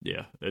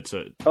yeah, it's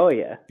a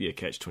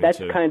catch-22. That's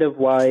kind of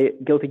why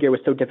Guilty Gear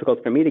was so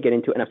difficult for me to get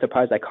into, and I'm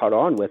surprised I caught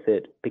on with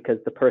it because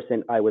the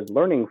person I was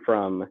learning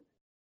from,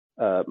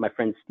 my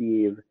friend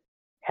Steve,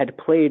 had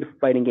played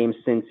fighting games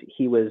since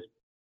he was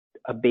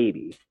a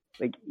baby.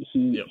 Like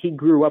he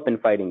grew up in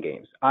fighting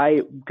games.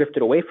 I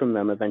drifted away from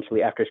them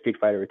eventually after Street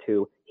Fighter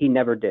 2. He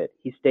never did.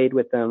 He stayed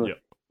with them. Yep.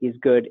 He's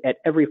good at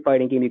every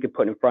fighting game you could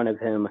put in front of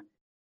him.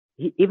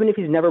 Even if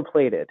he's never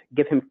played it,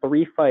 give him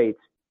 3 fights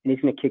and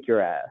he's going to kick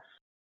your ass.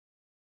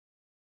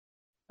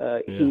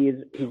 He's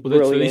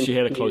brilliant. At least you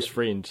had a close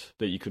friend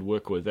that you could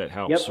work with. That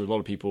helps. Yep. So a lot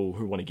of people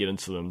who want to get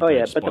into them.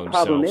 But the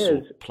problem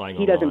is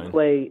he doesn't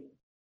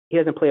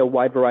play a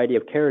wide variety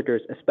of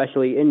characters,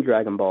 especially in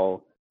Dragon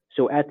Ball.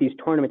 So at these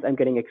tournaments, I'm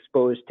getting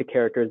exposed to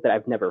characters that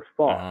I've never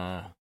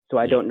fought. So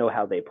I don't know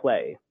how they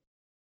play.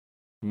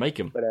 Make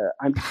him. But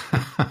I'm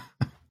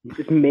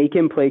just make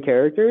him play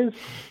characters.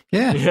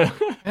 Yeah.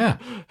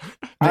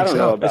 I don't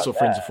know about That's what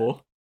friends are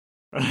for.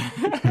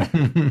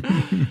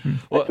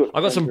 Well,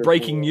 I got some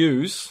breaking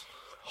news,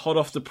 hot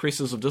off the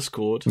presses of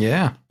Discord.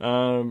 Yeah.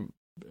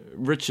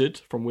 Richard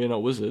from We're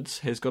Not Wizards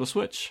has got a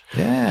Switch.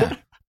 Yeah.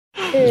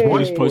 His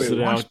wife posted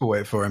it out.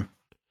 Wait for him.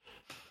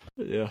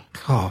 Yeah.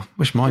 God,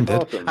 wish mine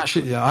did. Awesome.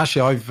 Actually,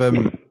 I've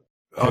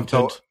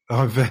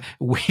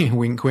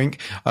wink, wink.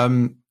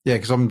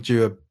 Because I'm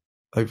due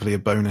hopefully a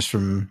bonus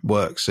from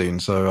work soon.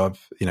 So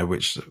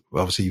which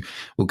obviously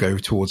will go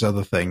towards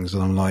other things.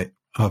 And I'm like,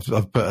 I've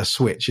put a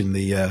switch in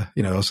the,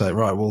 I'll say,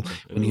 right, well,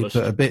 we need to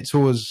put a bit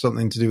towards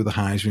something to do with the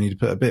house. We need to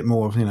put a bit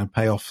more,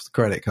 pay off the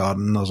credit card.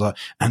 And I was like,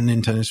 and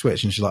Nintendo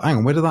Switch. And she's like, hang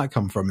on, where did that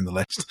come from in the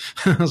list?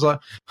 I was like,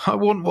 I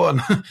want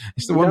one.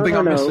 It's the one thing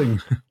I'm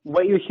missing.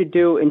 What you should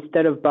do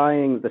instead of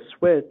buying the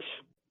Switch,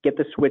 get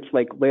the Switch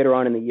like later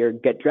on in the year,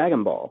 get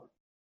Dragon Ball.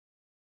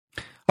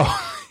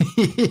 Oh.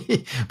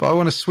 But I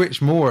want to switch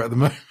more at the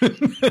moment.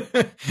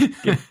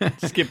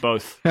 Skip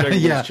both.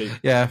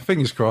 Yeah,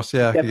 fingers crossed.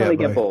 Yeah, definitely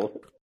get both.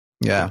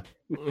 Yeah.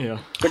 Yeah.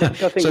 We're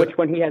discussing which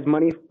one he has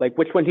money, like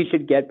which one he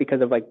should get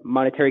because of like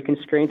monetary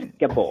constraints.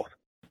 Get both.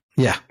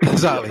 Yeah,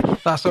 exactly.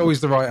 That's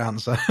always the right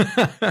answer.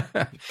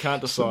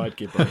 Can't decide.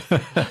 Get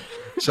both.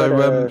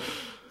 So,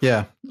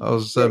 yeah, I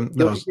was.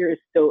 Guilty Gear is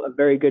still a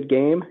very good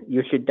game.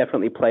 You should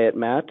definitely play it,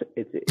 Matt.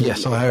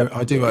 Yes,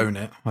 I do own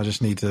it. I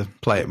just need to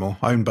play it more.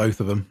 I own both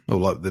of them, or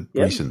like the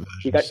recent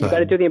versions. You got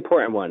to do the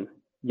important one.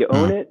 You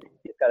own it.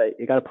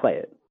 You got to play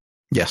it.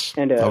 Yes,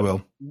 and I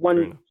will.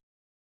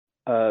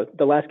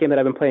 The last game that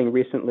I've been playing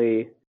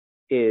recently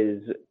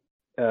is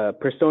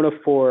Persona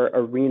 4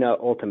 Arena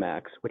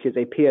Ultimax, which is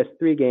a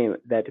PS3 game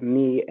that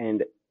me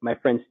and my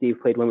friend Steve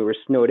played when we were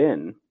snowed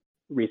in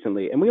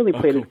recently, and we only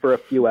played it for a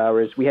few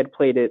hours. We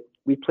played it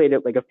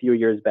like a few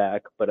years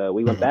back, but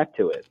we went back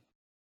to it,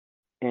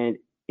 and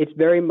it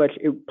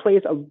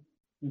plays a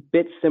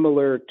bit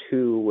similar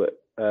to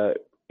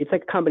it's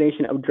like a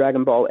combination of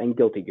Dragon Ball and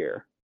Guilty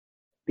Gear,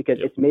 because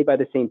it's made by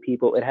the same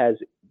people. It has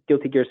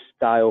Guilty Gear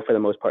style for the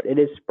most part. It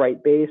is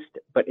sprite based,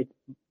 but it's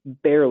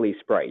barely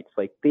sprites.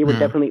 Like they were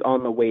definitely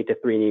on the way to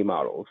 3D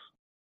models.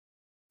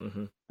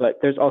 But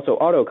there's also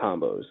auto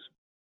combos.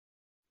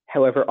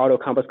 However, auto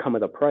combos come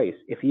with a price.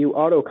 If you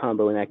auto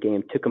combo in that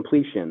game to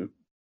completion,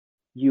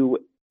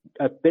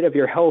 a bit of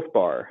your health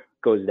bar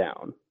goes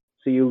down,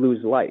 so you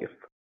lose life.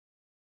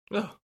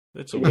 Oh,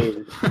 that's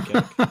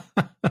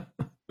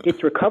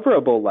It's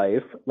recoverable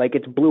life, like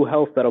it's blue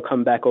health that'll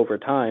come back over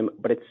time,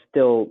 but it's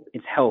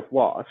health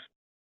lost.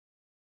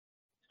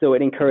 So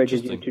it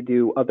encourages you to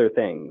do other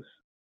things.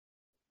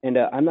 And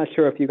I'm not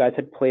sure if you guys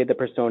had played the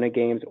Persona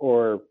games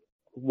or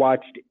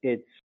watched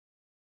its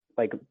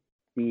like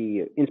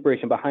the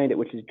inspiration behind it,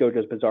 which is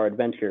JoJo's Bizarre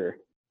Adventure,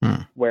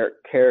 where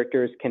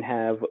characters can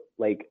have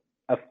like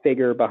a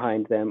figure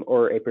behind them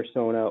or a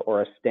persona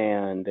or a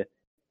stand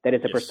that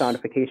is a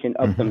personification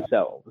of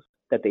themselves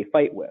that they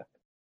fight with.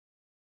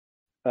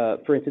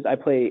 For instance,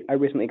 I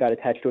recently got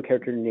attached to a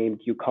character named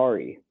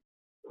Yukari,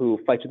 who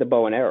fights with a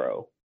bow and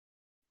arrow.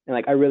 And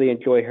like I really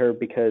enjoy her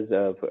because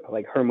of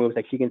like her moves.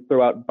 Like she can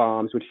throw out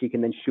bombs, which she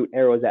can then shoot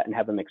arrows at and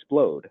have them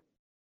explode.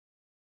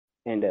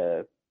 And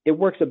it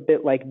works a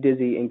bit like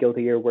Dizzy in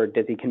Guilty Gear, where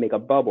Dizzy can make a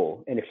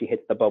bubble, and if she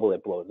hits the bubble,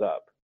 it blows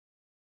up.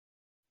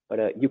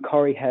 But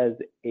Yukari has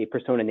a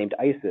persona named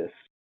Isis,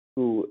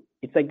 who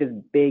it's like this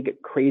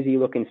big,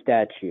 crazy-looking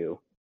statue.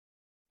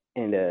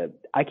 And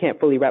I can't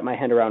fully wrap my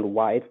hand around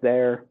why it's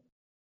there,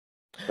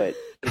 but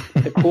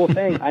it's a cool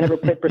thing. I never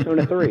played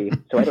Persona 3,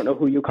 so I don't know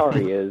who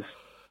Yukari is.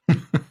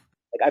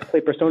 Like I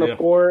played Persona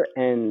 4,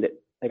 and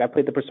like I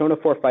played the Persona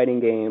 4 fighting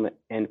game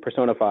and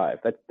Persona 5.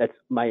 That's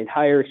my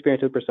entire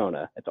experience with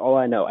Persona. That's all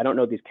I know. I don't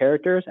know these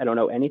characters. I don't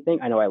know anything.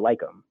 I know I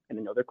like them, and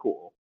I know they're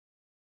cool.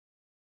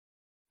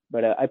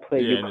 But I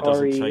played Yukari. And it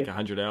doesn't take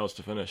 100 hours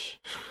to finish.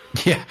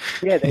 Yeah,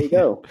 there you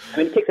go. I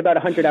mean, it takes about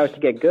 100 hours to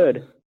get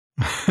good.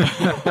 But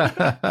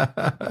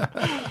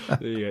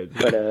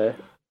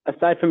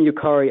aside from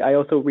Yukari, I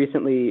also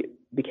recently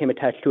became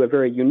attached to a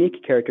very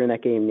unique character in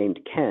that game named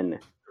Ken,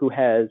 who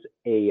has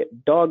a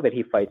dog that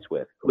he fights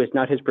with, who is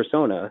not his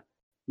persona,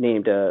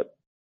 named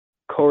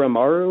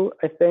Koromaru,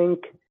 I think,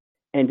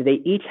 and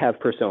they each have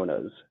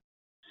personas.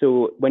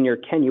 So when you're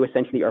Ken, you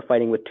essentially are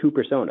fighting with two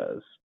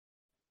personas,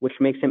 which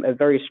makes him a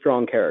very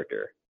strong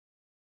character.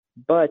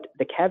 But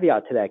the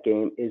caveat to that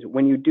game is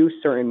when you do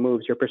certain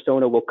moves, your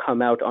persona will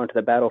come out onto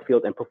the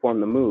battlefield and perform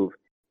the move.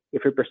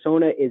 If your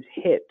persona is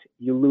hit,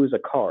 you lose a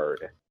card.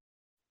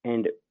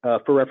 And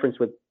for reference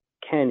with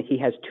Ken, he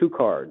has two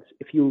cards.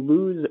 If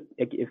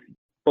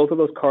both of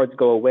those cards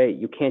go away,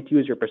 you can't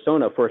use your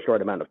persona for a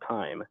short amount of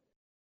time,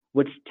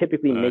 which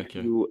typically makes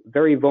you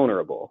very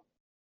vulnerable.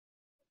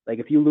 Like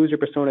if you lose your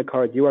persona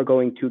cards, you are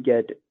going to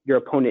get your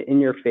opponent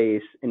in your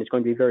face, and it's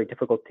going to be very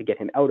difficult to get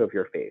him out of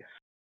your face.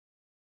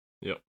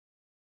 Yep.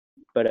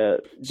 But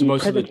so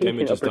most of the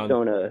damage is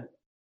persona, done.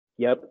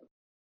 Yep.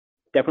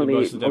 Definitely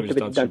most of the damage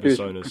is done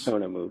through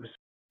persona moves.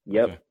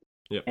 Yep. Okay.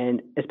 Yep.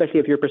 And especially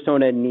if your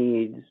persona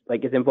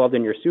is involved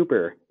in your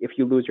super, if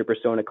you lose your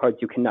persona cards,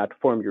 you cannot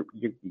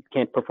you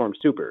can't perform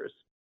supers,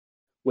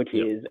 which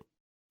is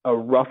a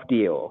rough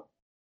deal.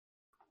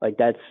 Like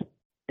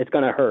it's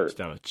gonna hurt. It's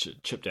damage,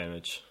 chip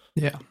damage.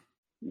 Yeah.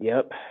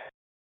 Yep.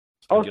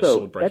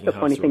 Also, that's a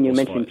funny thing you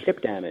mentioned,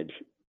 chip damage.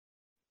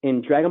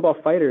 In Dragon Ball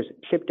FighterZ,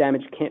 chip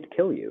damage can't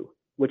kill you,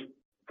 which,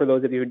 for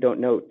those of you who don't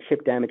know,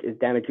 chip damage is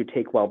damage you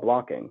take while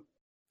blocking.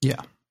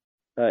 Yeah.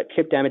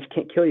 Chip damage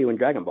can't kill you in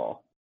Dragon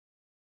Ball.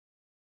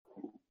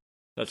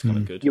 That's kind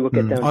of good. You will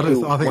get down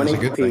to I think 1 that's a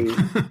good thing.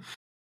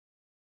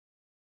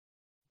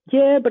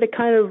 Yeah, but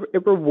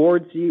it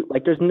rewards you.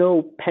 Like, there's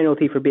no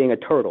penalty for being a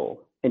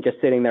turtle and just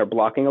sitting there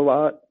blocking a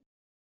lot.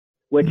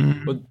 Which,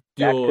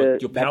 back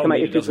to my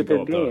issues with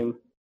this game.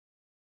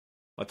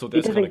 I thought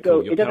that's kind of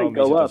cool. It doesn't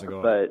go up,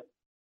 but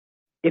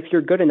if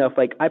you're good enough,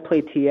 like I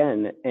play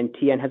Tien, and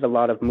Tien has a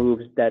lot of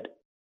moves that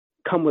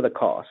come with a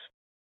cost.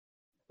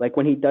 Like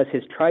when he does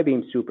his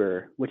Tri-Beam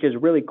Super, which is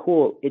really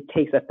cool, it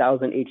takes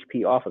 1,000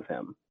 HP off of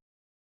him,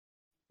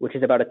 which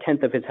is about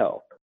 1/10 of his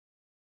health.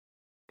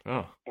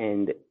 Oh.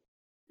 And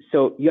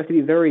so you have to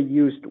be very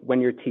used when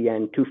you're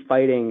Tien to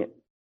fighting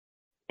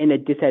in a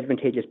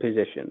disadvantageous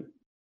position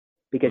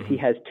because he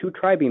has 2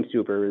 Tri-Beam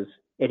supers,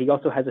 and he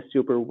also has a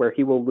super where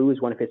he will lose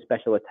one of his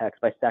special attacks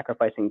by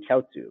sacrificing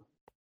Chaozu,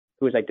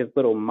 who is like this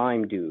little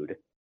mime dude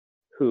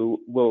who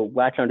will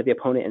latch onto the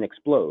opponent and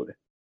explode.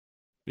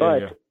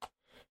 But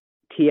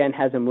Tien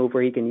has a move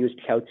where he can use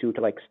Chaozu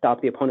to like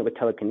stop the opponent with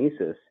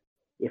telekinesis.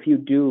 If you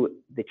do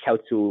the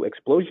Chaozu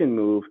explosion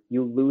move,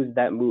 you lose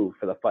that move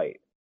for the fight.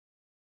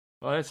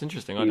 Oh, that's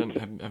interesting. I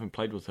haven't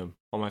played with him.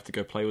 I'm gonna have to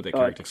go play with that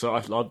character. So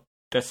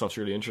that stuff's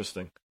really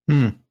interesting.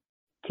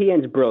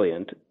 Tien's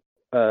brilliant.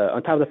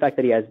 On top of the fact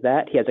that he has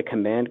that, he has a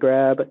command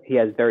grab. He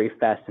has very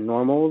fast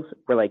normals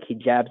where like he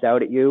jabs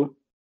out at you.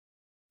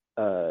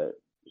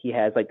 He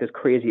has like this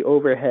crazy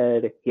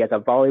overhead. He has a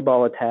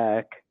volleyball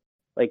attack.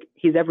 Like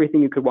he's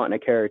everything you could want in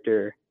a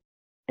character.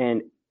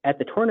 And at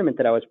the tournament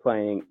that I was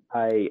playing,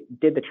 I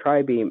did the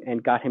Tri-Beam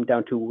and got him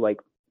down to like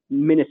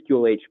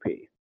minuscule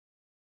HP.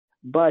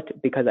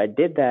 But because I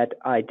did that,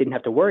 I didn't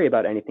have to worry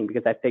about anything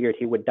because I figured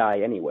he would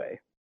die anyway.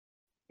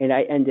 And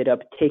I ended up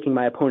taking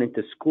my opponent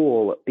to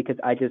school because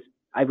I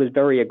was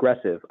very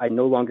aggressive. I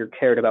no longer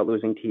cared about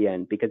losing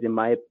Tien because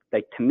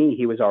to me,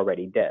 he was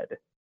already dead.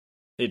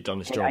 He'd done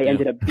his job. I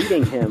ended up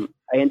beating him.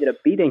 I ended up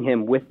beating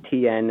him with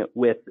Tien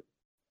with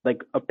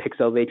like a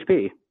pixel of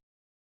HP.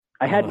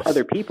 I had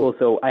other people,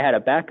 so I had a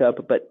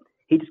backup, but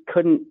he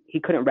couldn't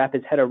wrap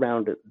his head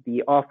around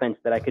the offense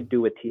that I could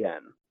do with Tien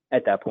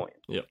at that point.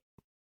 Yep.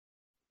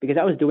 Because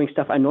I was doing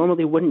stuff I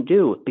normally wouldn't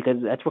do because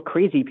that's what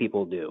crazy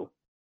people do.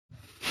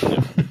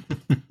 Yep.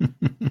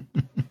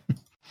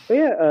 So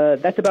yeah,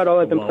 that's about all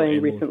I've been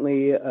playing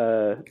recently.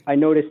 I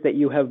noticed that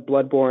you have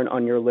Bloodborne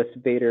on your list,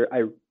 Vader.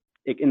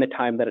 In the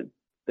time that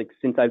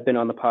since I've been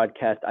on the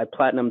podcast, I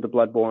platinumed the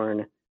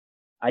Bloodborne.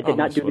 I did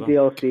not do the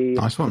DLC.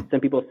 Nice one. Some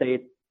people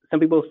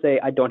say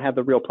I don't have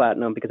the real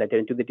platinum because I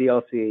didn't do the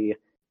DLC.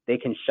 They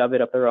can shove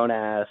it up their own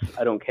ass.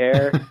 I don't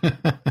care.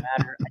 Doesn't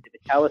matter. I did the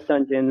Chalice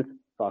dungeons.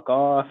 Fuck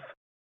off.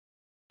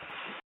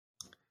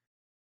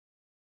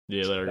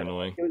 Yeah, they're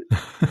annoying.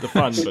 The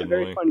fun, but a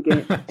very annoying. Fun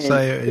game. And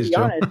to be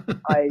honest,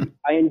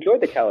 I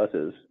enjoyed the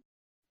Chalices.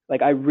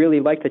 Like, I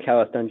really liked the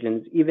Chalice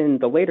dungeons, even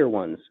the later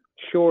ones.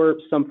 Sure,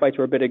 some fights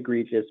were a bit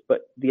egregious,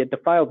 but the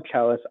Defiled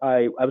Chalice,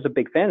 I was a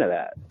big fan of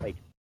that. Like,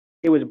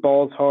 it was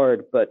balls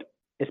hard, but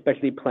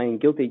especially playing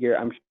Guilty Gear,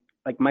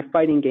 my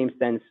fighting game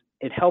sense,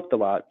 it helped a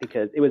lot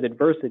because it was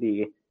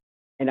adversity,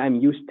 and I'm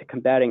used to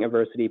combating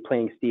adversity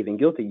playing Steve in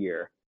Guilty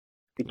Gear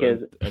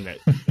because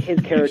his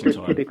characters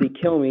typically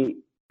kill me.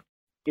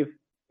 If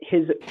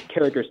his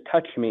characters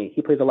touch me,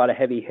 he plays a lot of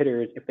heavy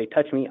hitters. If they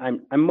touch me,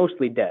 I'm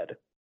mostly dead.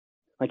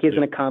 Like, he's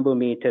going to combo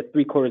me to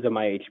 3/4 of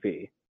my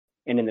HP.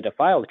 And in the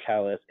Defiled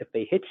Chalice, if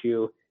they hit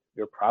you,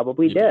 you're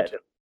probably dead.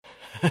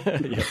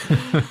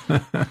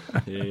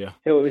 Yeah.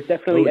 So it was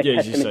definitely a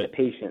testament to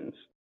patience.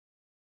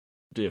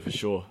 Yeah, for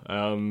sure.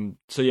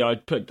 So yeah,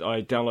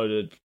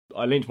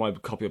 I lent my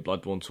copy of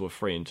Bloodborne to a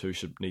friend who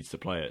needs to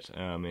play it.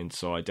 And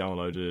so I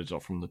downloaded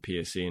it from the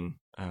PSN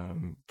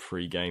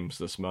free games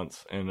this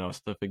month, and I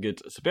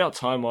figured it's about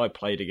time I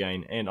played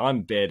again, and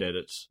I'm bad at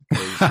it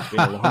because it's been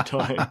a long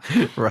time.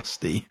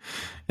 Rusty.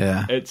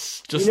 Yeah.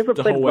 It's just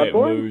the whole way it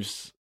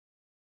moves.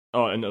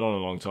 Oh, and not a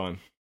long time.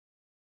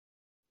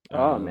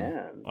 Oh,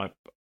 man.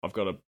 I've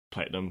got a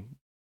platinum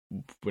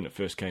when it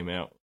first came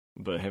out,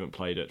 but I haven't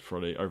played it for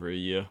over a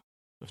year,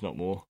 if not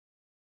more.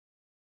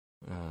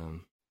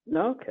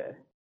 Okay.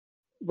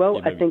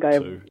 Well, yeah, I think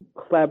I've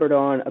clabbered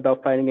on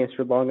about fighting games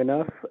for long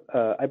enough.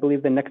 I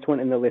believe the next one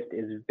in the list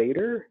is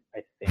Vader,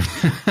 I think.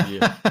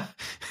 Yeah.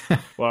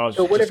 Well, I was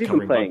so what just have you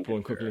been covering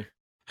playing? Bloodborne quickly.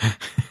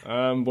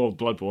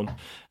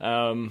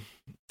 Bloodborne.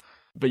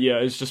 But yeah,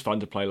 it was just fun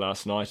to play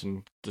last night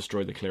and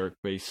destroy the cleric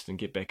beast and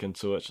get back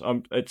into it.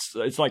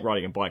 It's like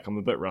riding a bike. I'm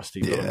a bit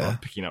rusty, but I'm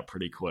picking up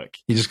pretty quick.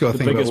 You just got to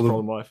think about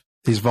all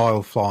these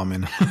vile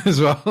farming as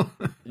well.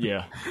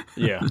 Yeah.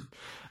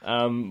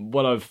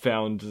 What I've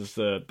found is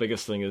the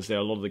biggest thing is that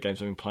a lot of the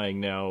games I've been playing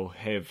now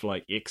have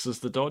like X as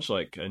the dodge,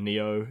 like a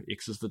Neo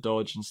X as the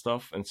dodge and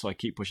stuff, and so I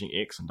keep pushing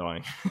X and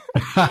dying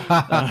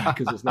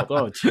because it's not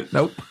dodge.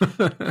 Nope.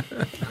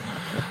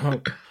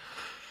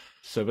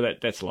 So,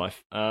 but that's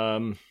life.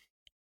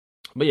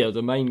 But yeah,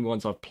 the main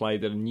ones I've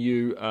played that are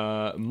new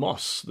are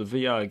Moss, the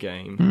VR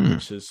game,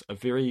 which is a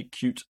very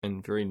cute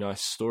and very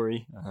nice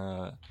story.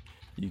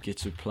 You get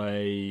to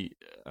play,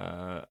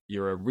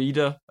 you're a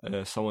reader,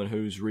 someone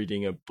who's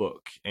reading a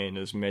book and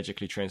is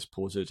magically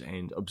transported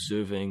and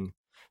observing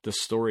the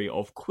story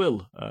of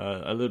Quill,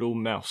 a little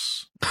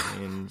mouse.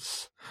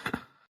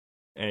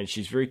 And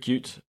she's very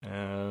cute.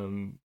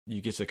 You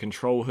get to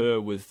control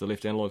her with the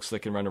left analog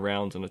stick and run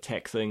around and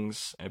attack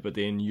things, but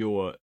then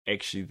you're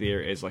actually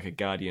there as like a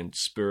guardian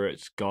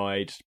spirit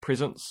guide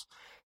presence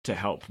to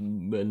help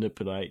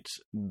manipulate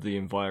the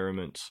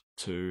environment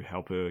to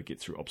help her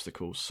get through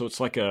obstacles. So it's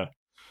like a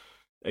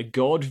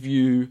God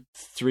view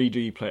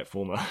 3D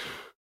platformer.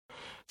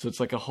 So it's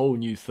like a whole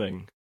new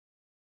thing.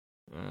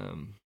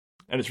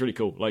 And it's really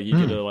cool. Like, you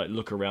get to like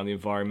look around the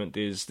environment.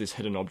 There's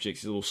hidden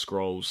objects, these little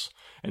scrolls,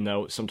 and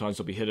sometimes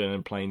they'll be hidden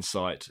in plain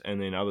sight,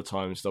 and then other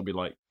times they'll be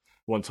like,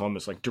 one time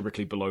it's like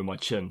directly below my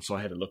chin, so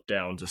I had to look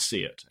down to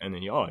see it. And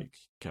then okay,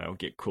 I'll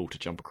get cool to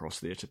jump across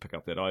there to pick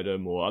up that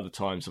item. Or other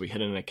times we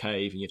hit in a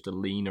cave and you have to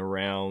lean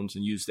around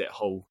and use that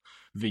whole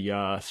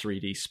VR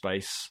 3D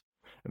space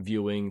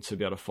viewing to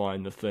be able to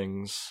find the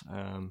things.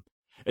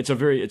 It's a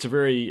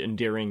very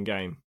endearing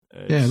game.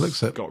 It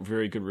looks it. Got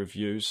very good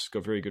reviews.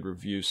 Got very good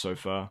reviews so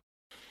far.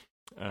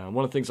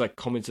 One of the things I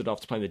commented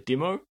after playing the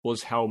demo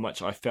was how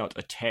much I felt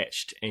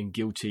attached and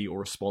guilty or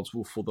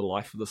responsible for the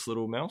life of this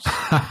little mouse.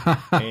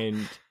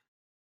 And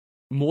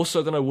more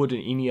so than I would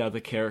in any other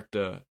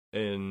character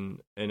in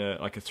a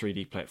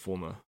 3D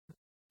platformer.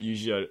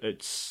 Usually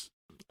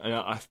and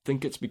I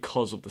think it's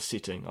because of the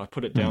setting. I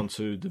put it down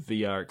to the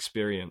VR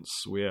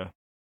experience where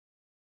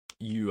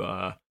you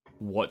are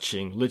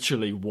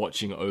literally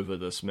watching over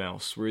this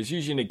mouse. Whereas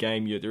usually in a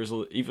game,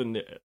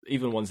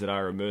 even ones that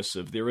are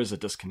immersive, there is a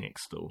disconnect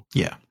still.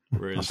 Yeah.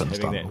 Whereas having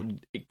that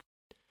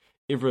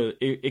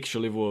every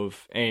extra level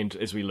of, and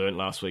as we learned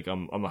last week,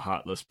 I'm a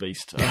heartless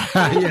beast.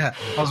 Yeah,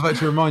 I was about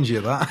to remind you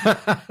of that.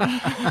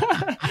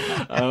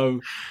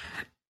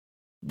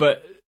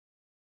 But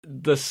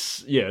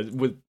this,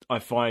 I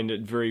find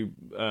it very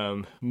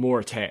more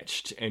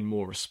attached and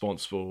more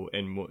responsible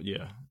and more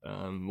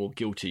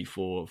guilty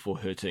for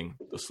hurting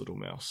this little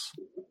mouse,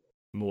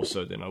 more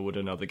so than I would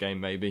in another game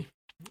maybe.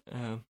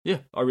 I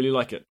really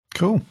like it.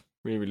 Cool.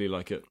 Really, really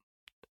like it.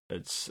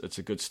 It's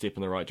a good step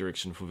in the right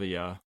direction for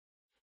VR.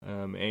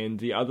 And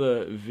the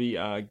other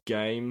VR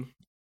game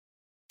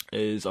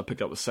is I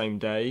picked up the same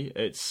day.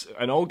 It's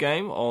an old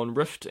game on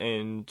Rift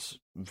and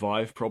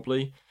Vive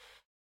probably.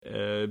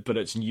 But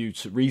it's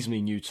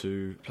reasonably new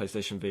to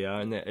PlayStation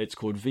VR, and it's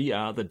called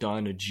VR the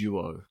Diner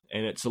Duo,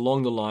 and it's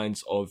along the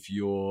lines of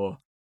your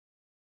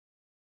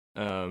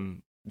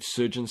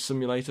surgeon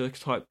simulator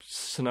type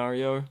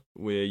scenario,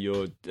 where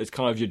you're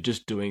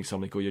just doing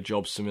something, or your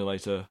job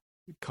simulator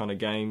kind of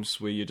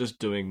games, where you're just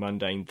doing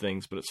mundane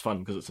things, but it's fun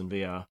because it's in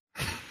VR.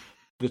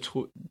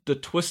 The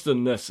twist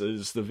in this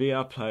is the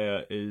VR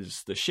player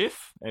is the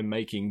chef and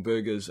making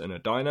burgers in a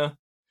diner.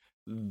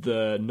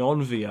 The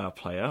non-VR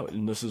player,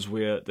 and this is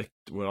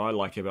what I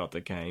like about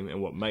the game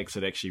and what makes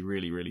it actually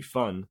really, really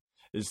fun,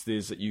 is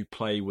that you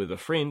play with a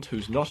friend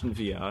who's not in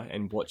VR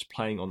and watch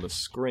playing on the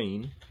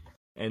screen,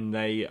 and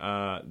they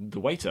are the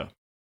waiter.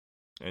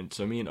 And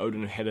so me and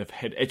Odin had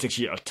it's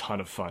actually a ton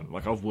of fun.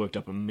 Like, I've worked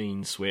up a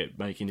mean sweat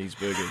making these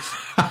burgers.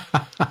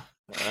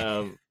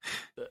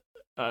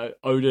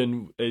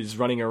 Odin is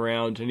running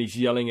around and he's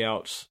yelling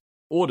out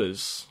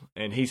orders,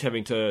 and he's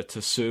having to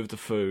serve the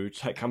food,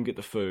 come get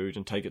the food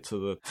and take it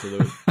to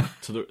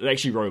the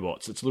actually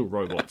robots. It's little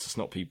robots. It's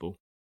not people.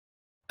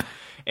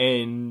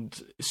 And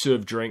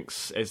serve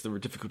drinks. As the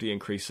difficulty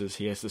increases,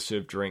 he has to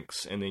serve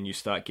drinks, and then you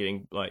start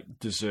getting like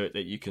dessert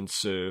that you can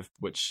serve,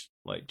 which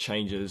like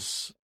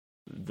changes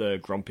the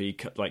grumpy,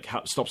 like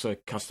stops a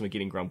customer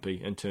getting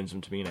grumpy and turns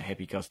him to being a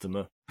happy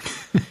customer.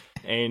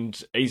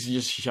 And he's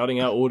just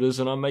shouting out orders,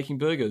 and I'm making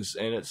burgers,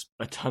 and it's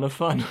a ton of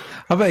fun.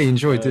 I bet he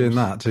enjoyed doing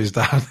that to his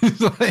dad.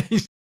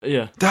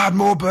 Yeah, Dad,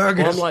 more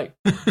burgers. Well, I'm like,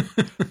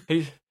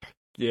 it's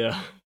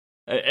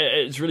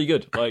really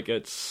good. Like,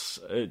 it's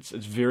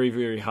very,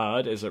 very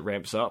hard as it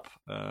ramps up.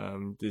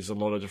 There's a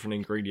lot of different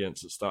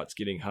ingredients. It starts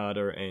getting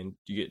harder, and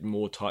you get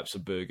more types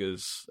of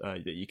burgers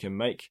that you can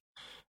make.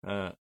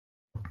 So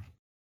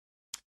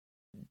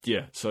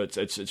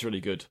it's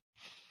really good.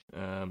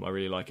 I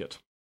really like it.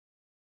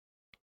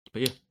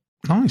 But yeah,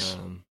 nice.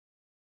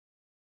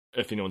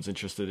 If anyone's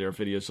interested, there are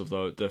videos of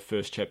the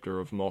first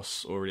chapter of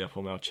Moss already up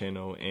on our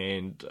channel,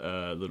 and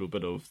a little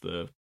bit of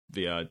the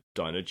VR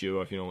Diner Duo.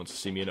 If anyone wants to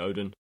see me and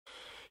Odin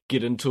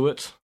get into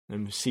it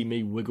and see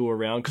me wiggle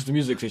around, because the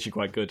music's actually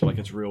quite good. Like,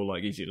 it's real,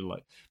 like, easy to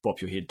like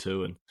bop your head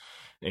to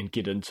and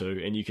get into.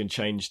 And you can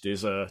change.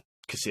 There's a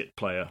cassette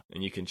player,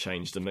 and you can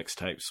change the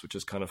mixtapes, which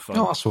is kind of fun.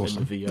 Oh, that's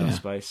awesome. In the VR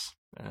space.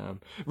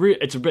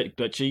 It's a bit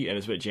glitchy and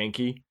it's a bit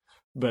janky.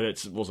 But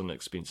it wasn't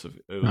expensive.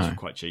 It was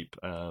quite cheap.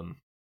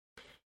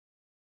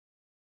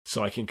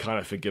 So I can kind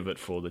of forgive it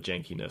for the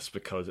jankiness,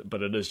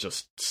 but it is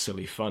just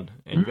silly fun.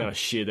 And you're going to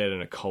share that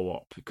in a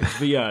co-op, because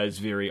VR is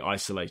very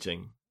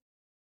isolating.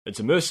 It's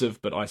immersive,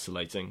 but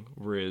isolating.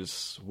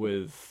 Whereas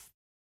with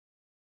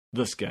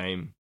this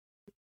game,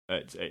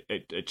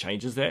 it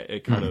changes that.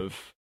 It kind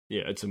of,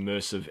 it's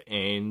immersive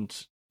and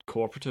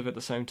cooperative at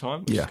the same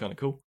time, which is kind of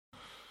cool.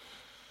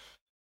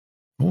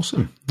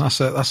 Awesome.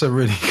 That's a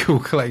really cool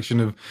collection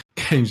of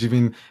games. You've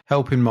been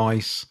helping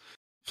mice,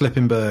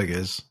 flipping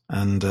burgers,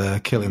 and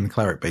killing the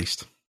cleric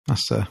beast.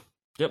 That's a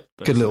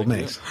good little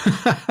mix.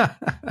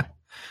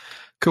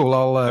 Cool.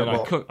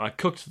 I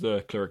cooked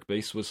the cleric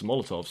beast with some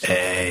Molotovs. So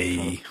hey,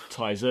 kind of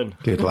ties in.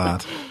 Good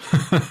lad.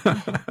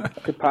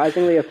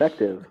 Surprisingly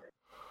effective.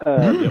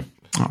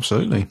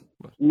 Absolutely.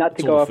 Not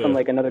to go off on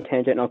like another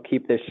tangent, and I'll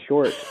keep this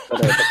short.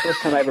 But the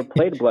first time I ever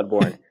played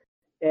Bloodborne.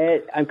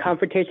 I'm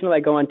confrontational. I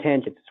go on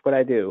tangents. It's what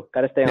I do.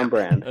 Got to stay on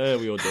brand.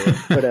 We all do it.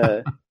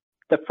 But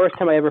the first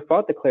time I ever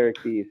fought the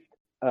cleric beast,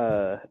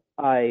 I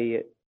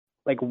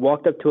like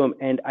walked up to him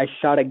and I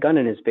shot a gun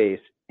in his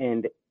face,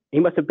 and he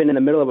must have been in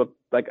the middle of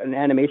an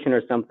animation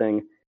or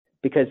something.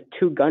 because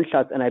 2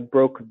 gunshots and I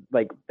broke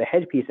like the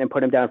headpiece and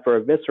put him down for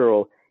a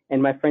visceral.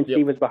 And my friend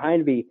Steve was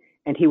behind me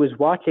and he was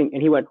watching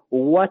and he went,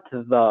 "What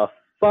the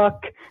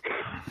fuck?"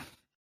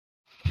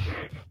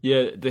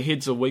 Yeah, the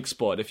head's a weak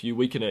spot. If you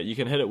weaken it, you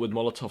can hit it with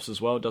Molotovs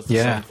as well. It does the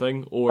same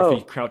thing. Or if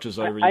he crouches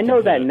over, you I can know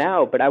hit that it.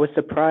 now, but I was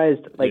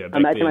surprised. Like,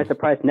 imagine my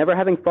surprise, never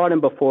having fought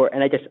him before,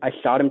 and I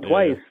shot him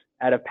twice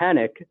out of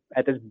panic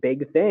at this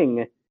big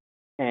thing,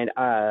 and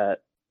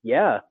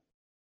Yeah,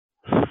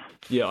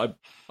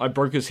 I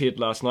broke his head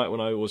last night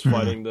when I was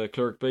fighting the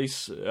cleric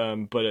beast,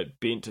 but it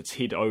bent its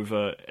head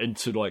over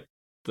into like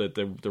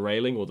the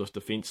railing or the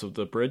fence of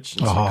the bridge,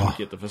 and so I couldn't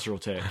get the visceral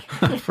attack.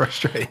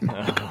 Frustrating.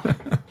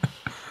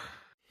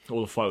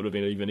 Or the fight would have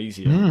been even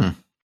easier.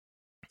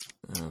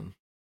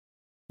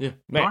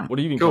 Matt, what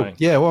have you been playing?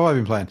 Yeah, what have I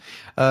been playing?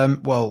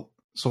 Well,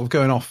 sort of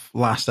going off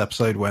last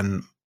episode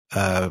when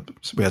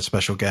we had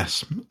special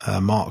guest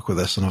Mark with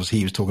us, and obviously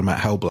he was talking about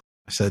Hellblade.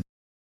 I said,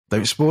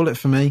 "Don't spoil it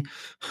for me.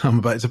 I'm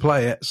about to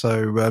play it."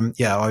 So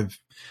I've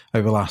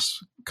over the last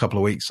couple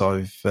of weeks,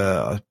 I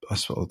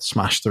sort of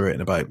smashed through it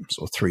in about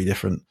sort of 3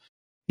 different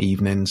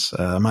evenings.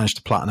 I managed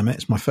to platinum it.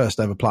 It's my first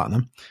ever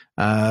platinum.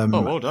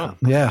 Well done.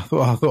 Yeah,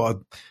 I thought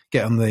I'd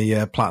get on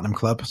the platinum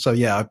club. So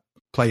I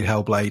played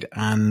Hellblade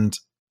and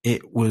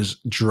it was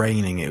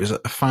draining. It was a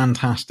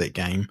fantastic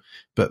game,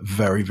 but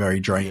very, very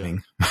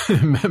draining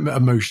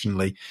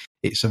emotionally.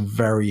 It's a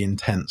very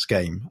intense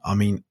game. I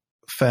mean,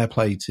 fair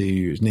play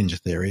to Ninja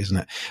Theory, isn't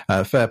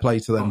it? Fair play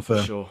to them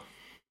for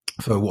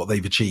what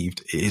they've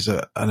achieved. It is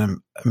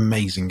an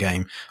amazing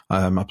game.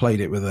 I played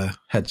it with a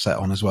headset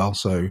on as well,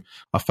 so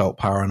I felt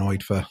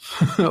paranoid for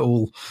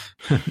all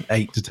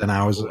 8 to 10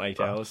 hours. 8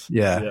 hours.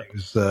 Yeah.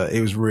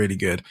 It was really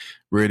good,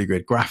 really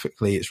good.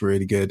 Graphically, it's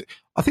really good.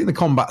 I think the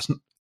combat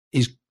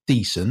is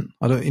decent.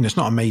 It's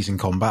not amazing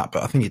combat,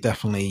 but I think it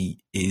definitely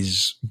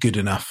is good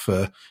enough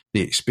for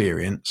the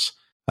experience.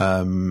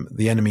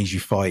 The enemies you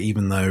fight,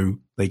 even though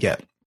they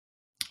get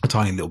a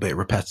tiny little bit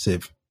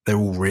repetitive, they're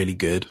all really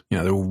good.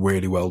 They're all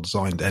really well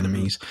designed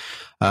enemies.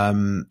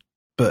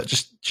 But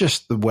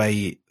just the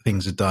way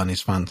things are done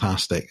is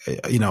fantastic.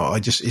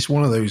 It's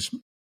one of those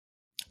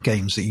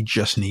games that you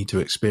just need to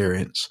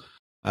experience.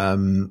 I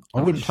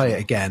wouldn't play it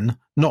again,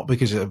 not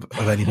because of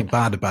anything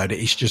bad about it.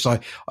 It's just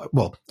I've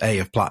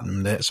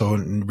platinumed it, so I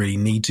wouldn't really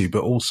need to,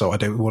 but also I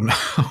don't want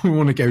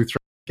to go through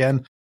it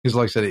again, because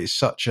like I said, it's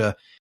such an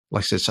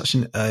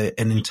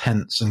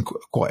intense and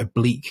quite a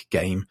bleak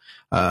game,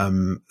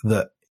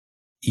 that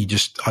I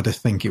just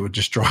think it would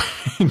just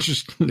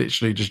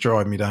literally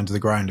drive me down to the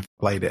ground if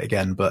I played it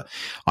again. But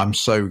I'm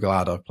so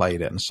glad I've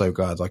played it and so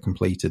glad I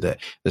completed it.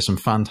 There's some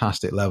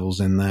fantastic levels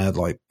in there,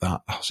 like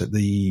that. What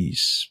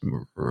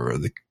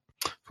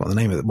the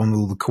name of it? One with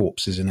all the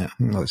corpses in it, I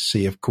think like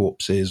Sea of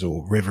Corpses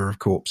or River of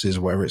Corpses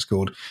or whatever it's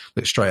called.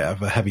 Looks straight out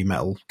of a heavy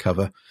metal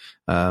cover.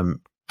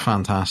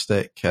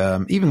 Fantastic.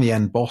 Even the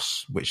end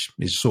boss, which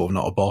is sort of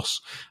not a boss,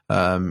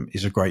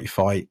 is a great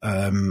fight.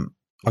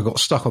 I got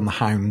stuck on the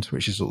Hound,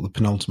 which is sort of the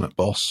penultimate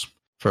boss,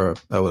 for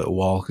a little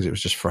while because it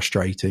was just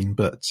frustrating.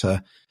 But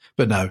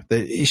no,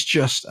 it's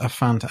just a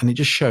and it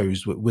just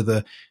shows with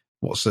a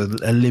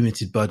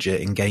limited budget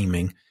in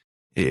gaming,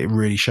 it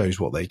really shows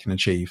what they can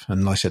achieve.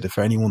 And like I said,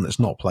 for anyone that's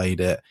not played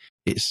it,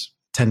 it's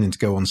tending to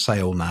go on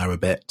sale now a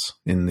bit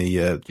in the.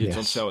 It's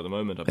on sale at the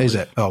moment. I believe. Is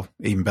it? Oh,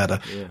 even better.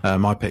 Yeah.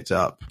 I picked it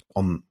up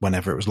on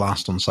whenever it was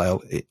last on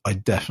sale. I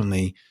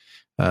definitely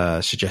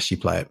suggest you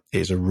play it.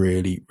 It is a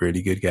really,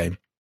 really good game.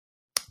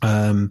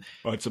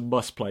 It's a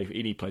must play for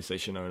any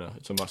PlayStation owner.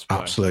 It's a must play.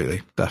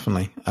 Absolutely,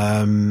 definitely.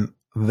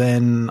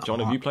 Then John,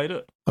 have you played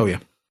it? Oh yeah.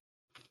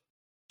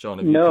 John,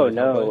 have you played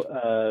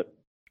No.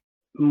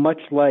 Much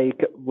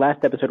like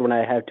last episode when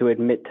I had to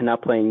admit to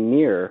not playing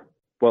Nier,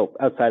 well,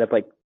 outside of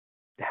like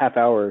half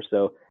hour or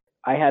so,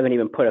 I haven't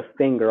even put a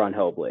finger on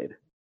Hellblade.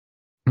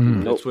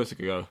 It's worth a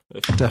go.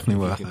 Definitely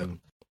worth it.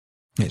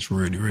 It's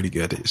really, really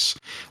good. It's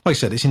like I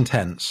said, it's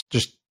intense.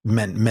 Just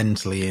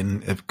mentally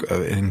an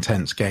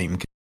intense game.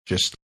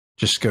 Just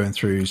going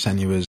through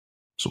Senua's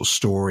sort of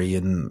story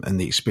and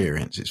the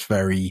experience. It's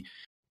very,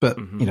 but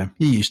you're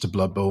used to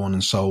Bloodborne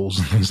and Souls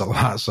and things like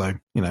that, so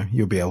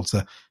you'll be able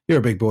to. You're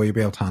a big boy, you'll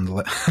be able to handle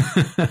it.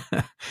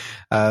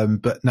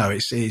 But no,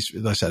 it's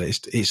like I said,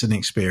 it's an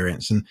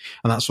experience, and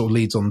that sort of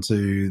leads on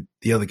to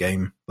the other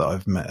game that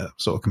I've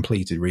sort of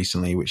completed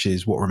recently, which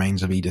is What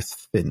Remains of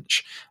Edith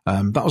Finch.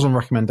 That was on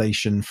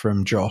recommendation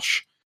from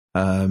Josh,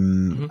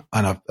 and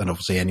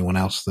obviously anyone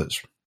else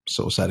that's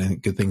sort of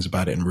said good things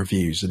about it in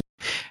reviews. And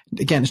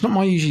again, it's not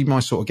usually my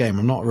sort of game.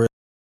 I'm not a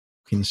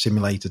really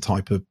simulator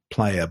type of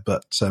player,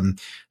 but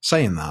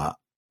saying that,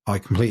 I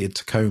completed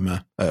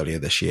Tacoma earlier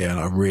this year and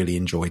I really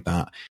enjoyed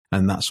that,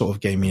 and that sort of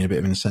gave me a bit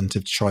of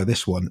incentive to try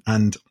this one.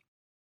 And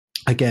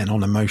again, on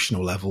an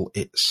emotional level,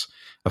 it's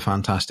a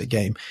fantastic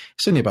game.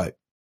 It's only about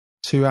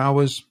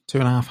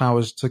 2.5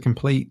 hours to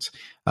complete.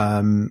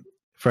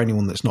 For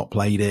anyone that's not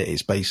played it,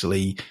 it's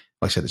basically,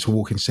 like I said, it's a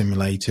walking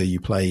simulator. You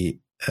play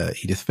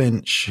Edith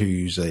Finch,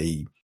 who's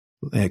a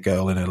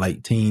girl in her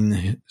late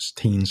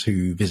teens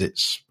who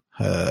visits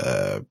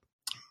her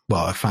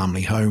a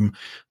family home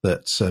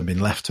that's been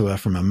left to her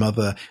from her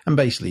mother. And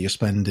basically you're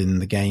spending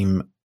the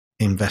game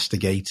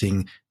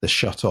investigating the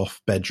shut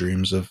off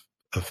bedrooms of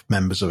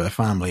members of her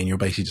family, and you're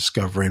basically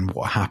discovering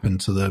what happened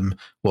to them,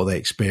 what they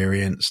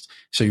experienced.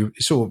 So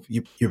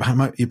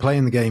you're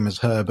playing the game as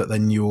her, but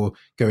then you're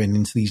going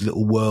into these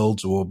little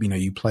worlds, or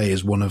you play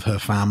as one of her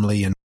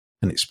family and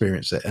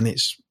experience it. And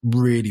it's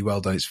really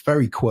well done. It's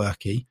very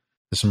quirky.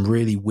 There's some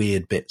really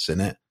weird bits in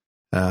it,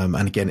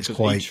 and again, it's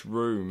quite each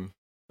room,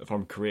 if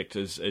I'm correct,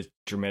 it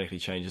dramatically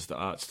changes the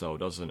art style,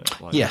 doesn't it?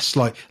 Yes,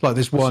 like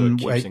there's one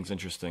keeps things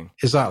interesting.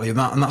 Exactly, and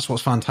that's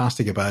what's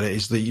fantastic about it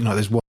is that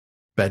there's one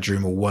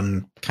bedroom or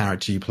one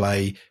character you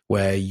play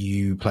where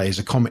you play as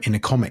in a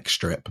comic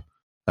strip,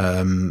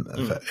 and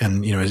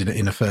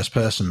in a first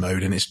person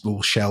mode, and it's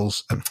all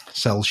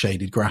cell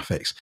shaded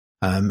graphics.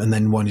 And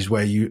then one is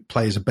where you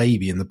play as a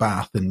baby in the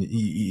bath, and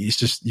it's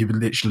just you're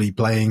literally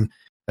playing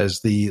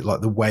as the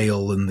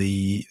whale and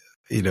the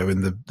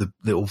and the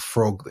little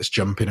frog that's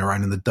jumping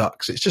around in the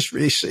ducks. It's just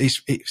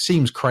it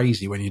seems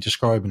crazy when you're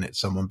describing it to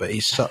someone, but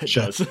it's such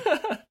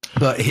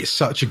it's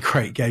such a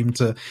great game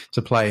to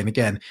play. And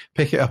again,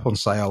 pick it up on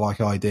sale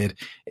like I did.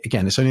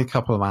 Again, it's only a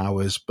couple of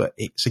hours, but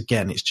it's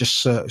just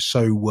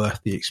so worth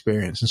the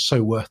experience and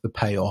so worth the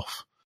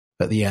payoff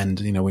at the end.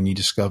 When you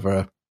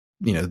discover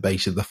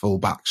basically the full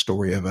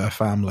backstory of her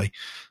family.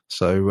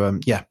 So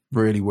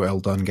really well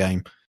done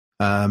game.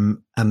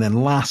 And then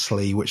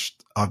lastly, which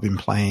I've been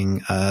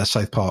playing,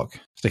 South Park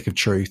Stick of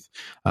Truth.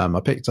 I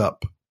picked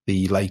up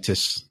the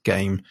latest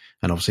game,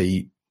 and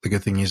obviously the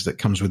good thing is that it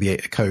comes with a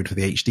code for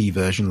the HD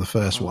version of the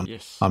first one.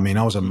 Yes. I mean,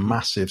 I was a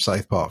massive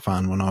South Park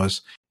fan when I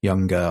was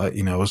younger.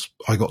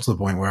 I got to the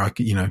point where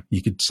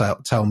you could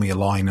tell me a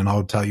line and I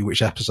would tell you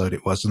which episode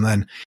it was. And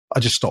then I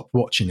just stopped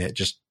watching it,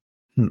 just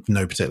for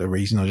no particular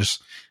reason. I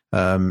just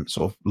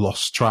sort of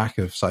lost track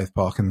of South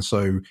Park. And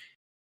so,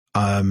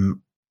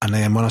 and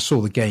then when I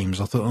saw the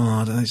games, I thought,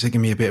 I don't know, it's going to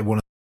be a bit of one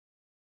of,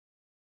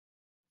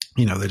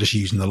 they're just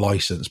using the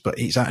license, but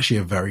it's actually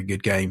a very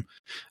good game.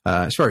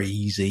 It's very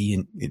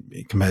easy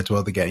compared to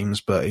other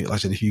games, but like I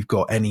said, if you've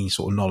got any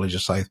sort of knowledge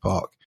of South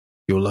Park,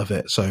 you'll love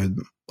it. So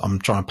I'm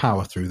trying to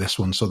power through this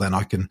one so then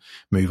I can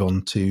move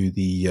on to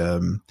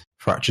the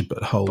Fractured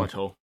But Whole.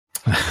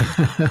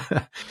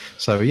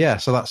 So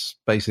that's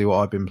basically what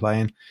I've been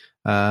playing.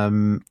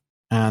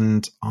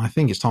 And I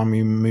think it's time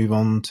we move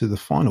on to the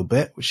final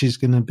bit, which is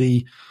going to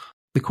be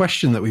the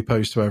question that we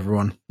posed to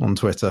everyone on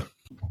Twitter.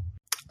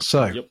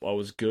 So, yep, I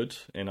was good,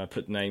 and I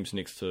put names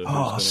next to.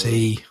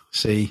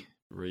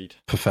 Read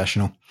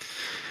professional.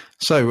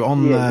 So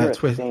on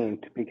Twitter,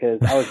 because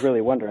I was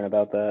really wondering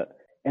about that,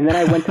 and then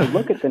I went to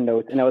look at the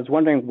notes, and I was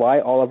wondering why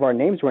all of our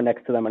names were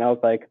next to them, and I was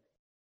like,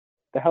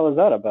 "The hell is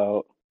that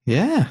about?"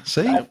 Yeah,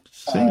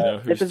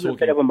 this is a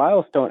bit of a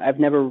milestone. I've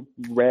never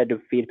read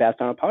feedback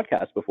on a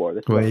podcast before.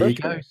 This There you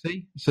go.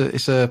 See,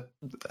 it's a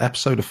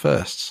episode of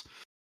firsts.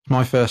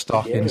 My first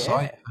Dark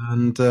Insight,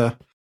 and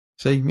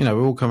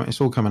we're all coming.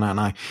 It's all coming out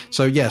now.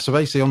 So so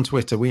basically on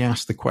Twitter we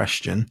asked the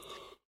question,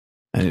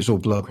 and it's all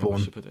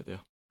Bloodborne.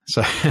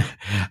 So,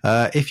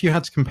 if you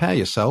had to compare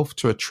yourself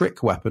to a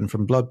trick weapon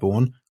from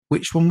Bloodborne,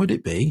 which one would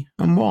it be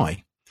and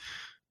why?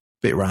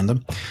 Bit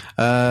random,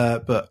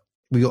 but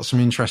we got some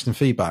interesting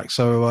feedback.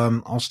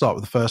 So I'll start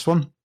with the first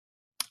one.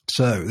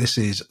 So this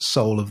is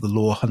Soul of the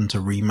Lore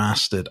Hunter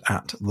Remastered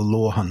at the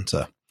Lore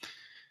Hunter.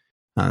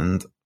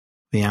 And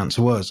the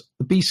answer was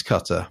the Beast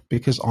Cutter,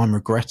 because I'm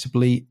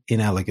regrettably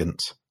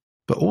inelegant,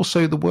 but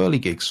also the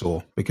Whirligig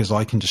Saw, because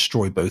I can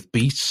destroy both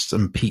beasts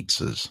and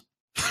pizzas.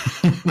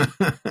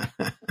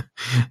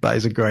 That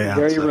is a great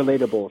answer. Very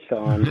relatable,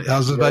 Sean. I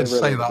was about to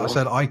say that. I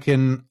said I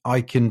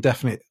can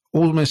definitely,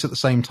 almost at the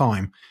same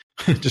time,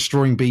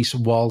 destroying beasts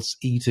whilst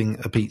eating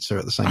a pizza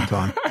at the same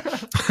time.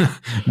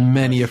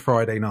 Many a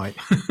Friday night.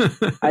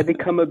 I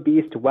become a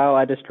beast while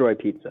I destroy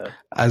pizza.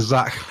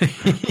 Exactly.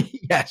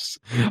 Yes.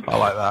 I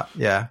like that.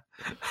 Yeah.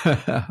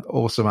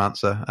 Awesome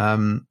answer.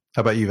 How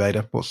about you,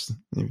 Vader? Do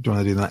you want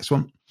to do the next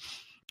one?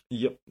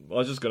 Yep. I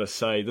was just going to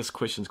say, this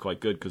question's quite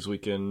good because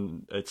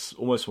it's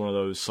almost one of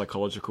those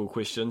psychological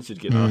questions you'd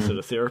get asked at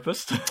a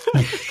therapist.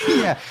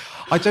 Yeah.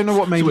 I don't know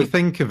what made me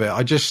think of it.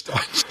 I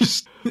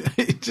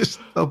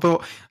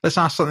thought, let's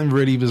ask something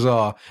really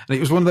bizarre. And it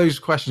was one of those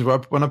questions where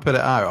when I put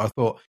it out, I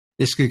thought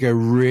this could go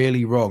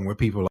really wrong where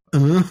people are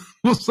like,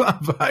 what's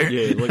that about?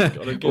 Yeah, I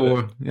don't get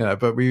it. Yeah,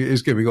 but it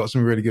was good. We got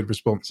some really good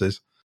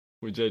responses.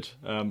 We did.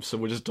 So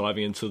we're just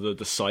diving into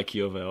the psyche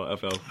of our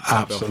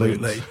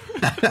absolutely.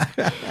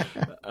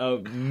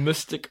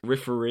 Mystic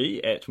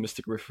Referee at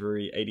Mystic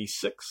Referee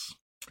 86.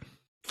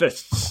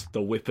 Fists,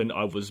 the weapon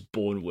I was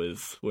born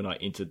with when I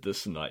entered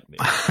this nightmare.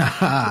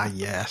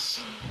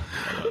 Yes.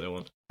 I like that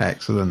one.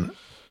 Excellent.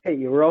 Hey,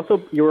 you were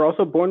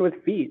also born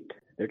with feet.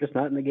 They're just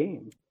not in the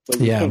game.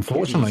 Yeah,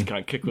 unfortunately. You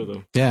can't kick with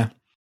them. Yeah.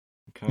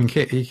 You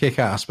kick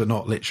ass, but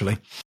not literally.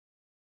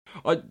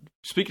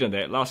 Speaking of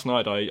that, last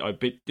night I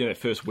bet that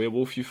first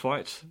werewolf you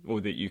fight,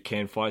 or that you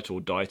can fight or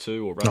die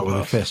to or run past. With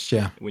a fist,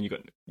 yeah. When you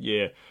got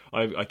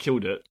I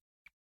killed it.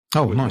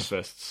 Oh, with nice. My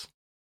fists.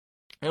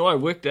 And what I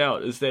worked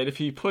out is that if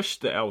you push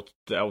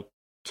the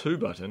 2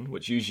 button,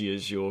 which usually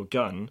is your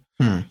gun,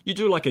 you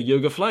do like a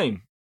yoga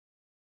flame.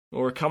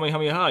 Or a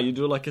Kamehameha, you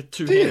do like a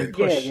 2-handed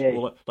push. Yeah.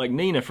 Or like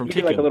Nina from Tekken.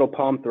 You do like a little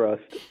palm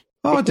thrust.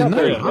 Oh, I didn't know.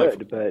 It's not very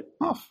good, but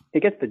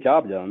it gets the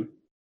job done.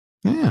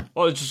 Yeah.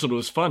 Oh, it just sort of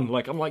was fun.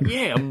 Like, I'm like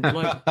Nina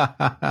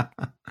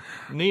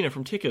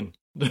from Tekken.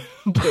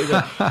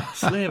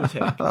 Slam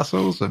attack. That's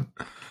awesome.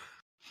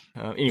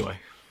 Anyway.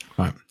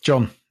 Right.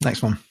 John,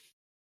 next one.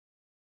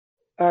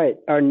 All right.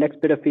 Our next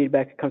bit of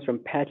feedback comes from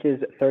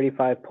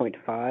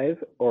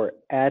Patches35.5 or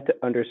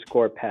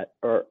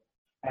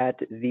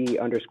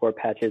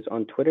 @_Patches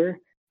on Twitter.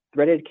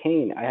 Threaded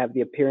Cane, I have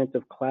the appearance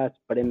of class,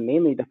 but am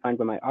mainly defined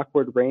by my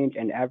awkward range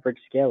and average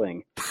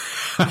scaling.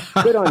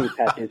 Good on you,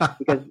 Patches,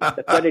 because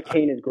the Threaded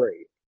Cane is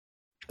great.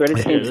 Threaded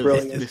Cane is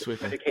brilliant.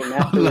 Threaded Cane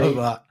master I love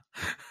that.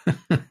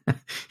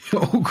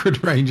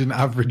 Awkward range and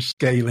average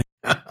scaling.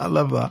 I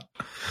love that.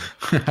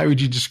 How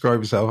would you describe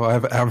yourself? I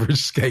have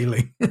average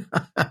scaling.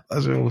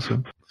 That's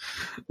awesome.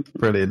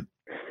 Brilliant.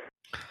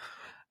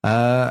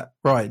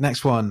 Right,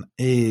 next one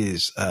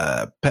is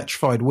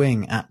Petrified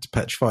Wing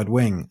 @Petrified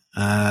Wing.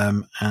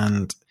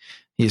 And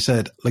he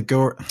said,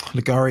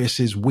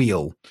 Ligarius's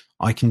wheel.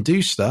 I can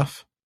do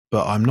stuff,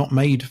 but I'm not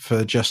made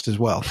for just as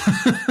well.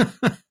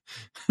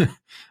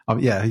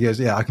 Yeah, he goes,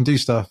 yeah, I can do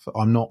stuff.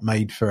 I'm not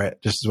made for it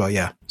just as well.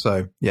 Yeah.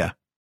 So, yeah.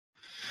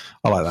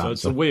 I like that. So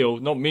it's a wheel,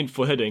 not meant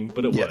for hitting,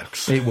 but it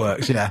works. It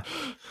works, yeah.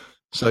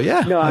 So, yeah,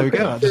 no, there we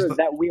go. I'm sure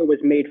that wheel was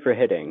made for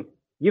hitting.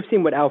 You've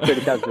seen what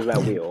Alfred does with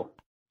that wheel.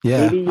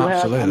 Yeah, maybe you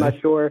absolutely. have, I'm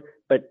not sure,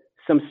 but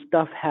some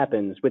stuff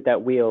happens with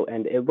that wheel,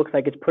 and it looks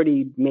like it's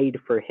pretty made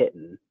for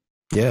hitting.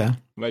 Yeah.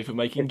 Made for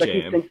making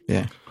jam.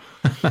 Yeah.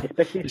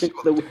 Especially since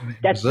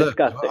that's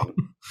disgusting.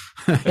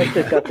 Well. That's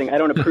disgusting. I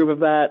don't approve of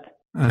that.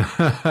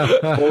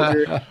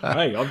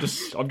 Hey, I'm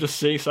just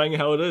saying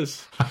how it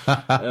is.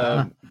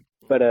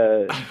 But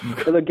the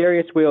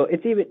Ligarius wheel,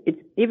 it's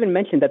even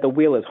mentioned that the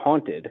wheel is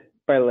haunted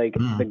by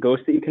the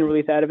ghost that you can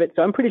release out of it.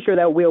 So I'm pretty sure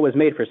that wheel was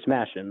made for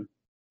smashing.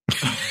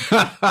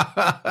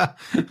 That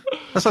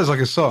sounds like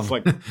a song.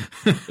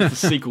 It's a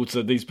sequel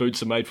to These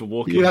Boots Are Made for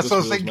Walking. Yeah, that's what I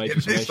was thinking.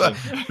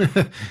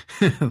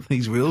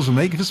 These wheels are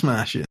made for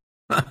smashing.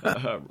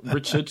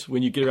 Richard,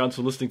 when you get around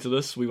to listening to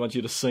this, we want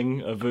you to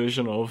sing a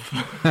version of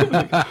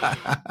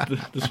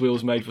This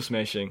Wheel's Made for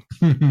Smashing.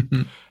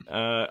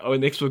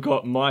 Next we've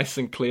got My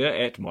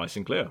Sinclair @My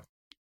Sinclair.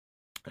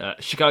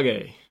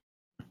 Shikage.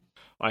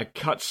 I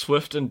cut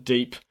swift and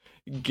deep,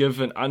 give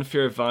an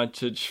unfair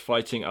advantage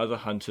fighting other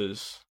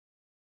hunters.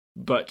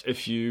 But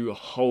if you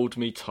hold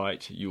me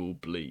tight, you'll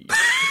bleed.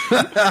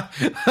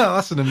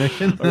 That's an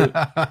admission.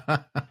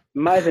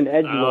 Mine's an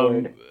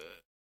edgelord.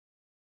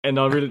 And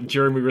I read it,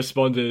 Jeremy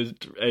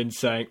responded and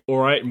saying, all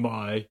right,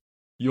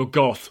 you're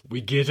goth,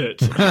 we get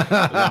it.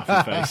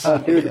 Laughing face. Oh,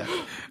 dude.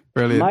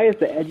 Brilliant. Mai is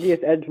the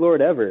edgiest edgelord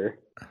ever.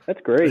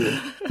 That's great.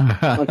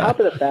 On top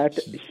of the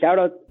fact, shout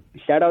out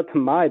to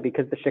Mai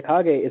because the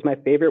Shikage is my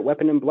favorite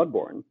weapon in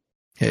Bloodborne.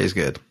 Yeah, he's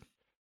good.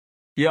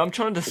 Yeah, I'm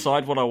trying to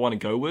decide what I want to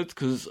go with,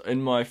 because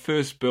in my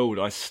first build,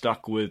 I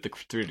stuck with the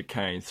Threaded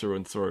Cane through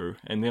and through,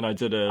 and then I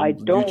did a I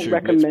don't YouTube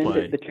recommend Let's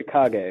Play. the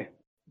Shikage,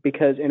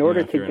 because in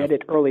order to get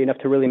it early enough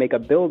to really make a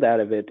build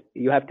out of it,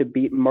 you have to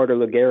beat Martyr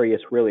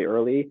Ligarius really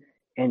early,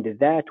 and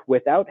that,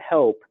 without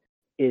help,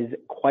 is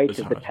quite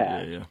the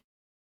task. Yeah.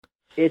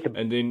 It's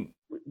and then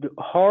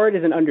hard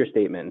is an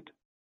understatement.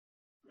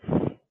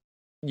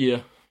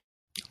 Yeah.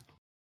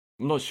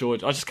 I'm not sure.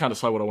 I just can't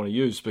decide what I want to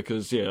use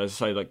because,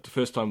 as I say, the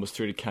first time was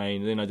Threaded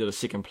Cane, then I did a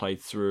second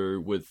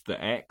playthrough with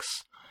the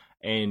axe,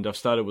 and I've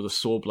started with a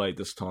saw blade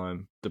this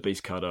time, the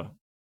Beast Cutter.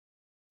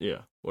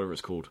 Yeah, whatever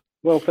it's called.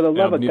 Well, for the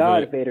love of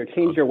God, Vader,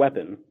 change your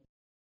weapon.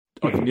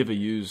 I've never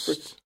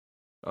used...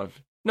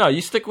 No,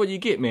 you stick what you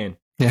get, man.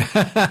 Yeah.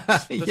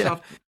 Stick it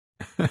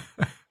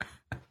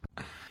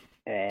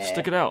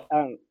out.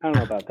 I don't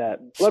know about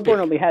that. Bloodborne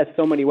only has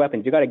so many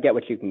weapons. You got to get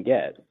what you can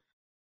get.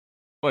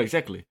 Well,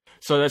 exactly.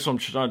 So that's what I'm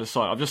trying to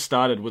decide. I've just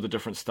started with a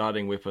different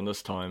starting weapon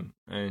this time,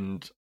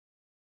 and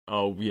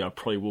I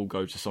probably will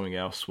go to something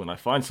else when I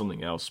find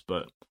something else,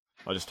 but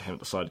I just haven't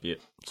decided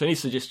yet. So any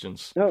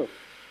suggestions? No.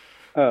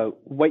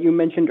 What you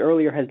mentioned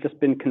earlier has just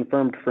been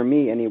confirmed for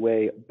me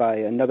anyway by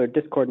another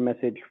Discord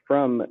message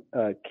from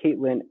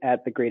Caitlin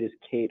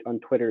 @TheGreatestKate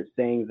on Twitter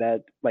saying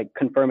that,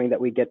 confirming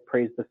that we get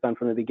Praise the Sun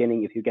from the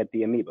beginning if you get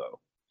the amiibo.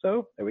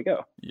 So there we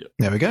go. Yep.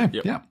 There we go.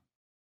 Yep. Yeah.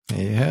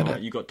 You heard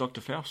it. You got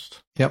Dr.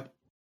 Faust. Yep.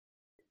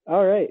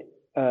 All right.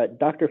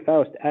 Dr.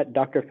 Faust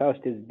 @Dr.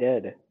 Faust is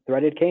dead.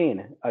 Threaded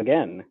Cane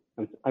again.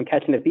 I'm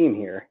catching a theme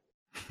here.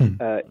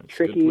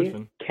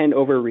 Tricky, can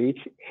overreach,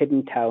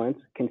 hidden talents,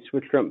 can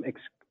switch from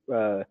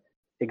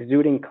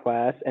exuding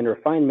class and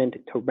refinement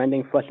to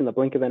rending flesh in the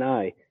blink of an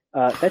eye.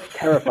 That's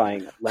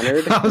terrifying,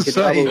 Leonard. I was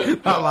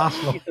saying, that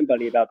last one.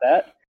 Somebody about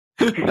that.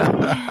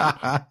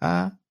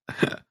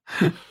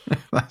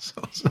 That's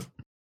awesome.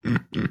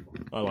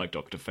 I like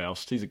Dr.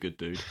 Faust. He's a good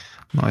dude.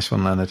 Nice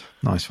one, Leonard.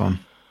 Nice one.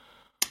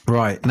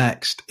 Right,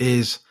 next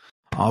is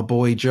our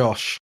boy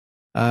Josh.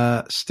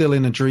 Still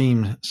in a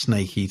dream,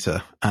 Snake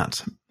Eater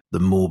 @the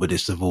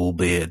morbidest of all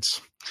beards.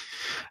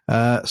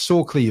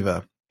 Saw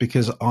Cleaver.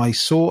 because I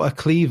saw a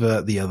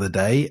cleaver the other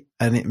day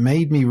and it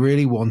made me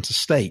really want a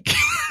steak.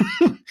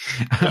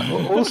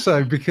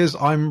 Also, because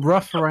I'm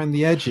rough around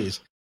the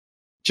edges,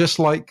 just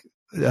like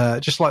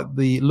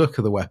the look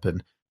of the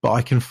weapon, but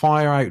I can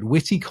fire out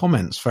witty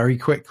comments very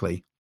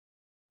quickly,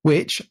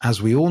 which,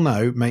 as we all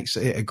know, makes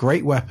it a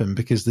great weapon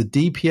because the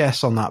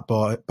DPS on that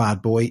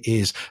bad boy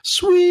is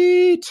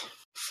sweet.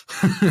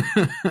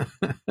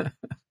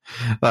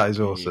 That is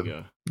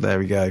awesome. There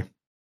we go.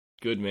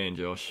 Good man,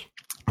 Josh.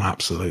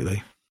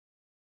 Absolutely.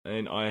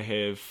 And I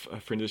have a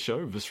friend of the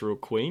show, Visceral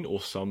Queen,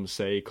 or some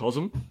say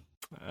Cosm.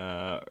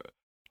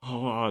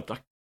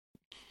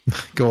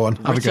 Go on,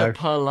 have a go. Rita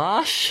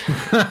Palash?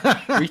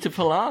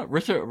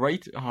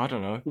 I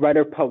don't know.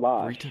 Ryder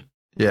Palash.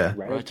 Yeah.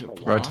 Ryder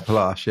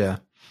Palash, yeah.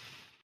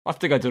 I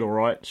think I did all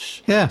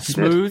right. Yeah.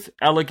 Smooth,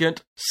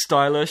 elegant,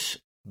 stylish,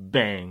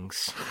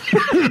 bangs.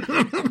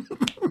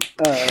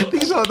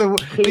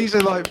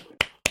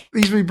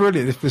 These would be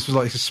brilliant if this was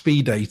like a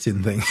speed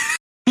dating thing.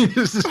 Dude,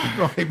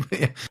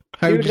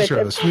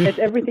 that's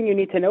everything you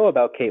need to know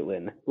about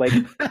Caitlyn. Like,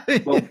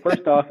 well,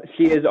 first off,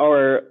 she is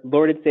our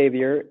Lord and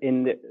Savior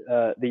in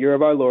the year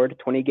of our Lord,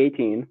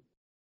 2018.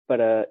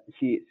 But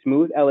she's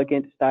smooth,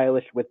 elegant,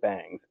 stylish with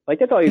bangs. Like,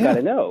 that's all you got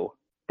to know.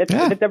 That's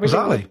everything.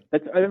 Exactly.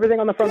 That's everything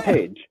on the front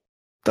page.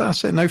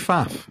 That's it. No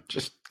faff.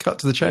 Just cut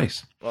to the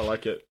chase. I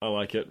like it.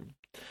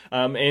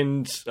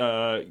 And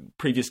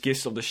previous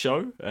guest of the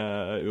show,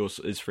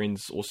 is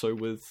friends also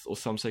with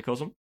Osamse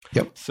Cosm.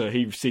 Yep. So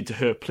he said to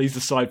her, "Please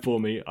decide for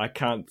me. I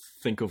can't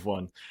think of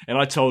one." And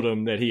I told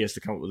him that he has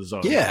to come up with his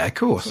own. Yeah, of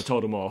course. So I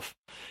told him off.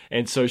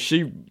 And so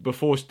she,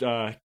 before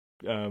Osamse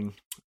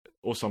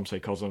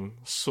Cosm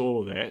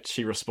saw that,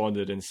 she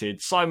responded and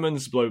said,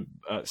 Simon's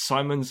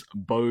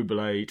bow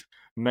blade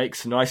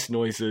makes nice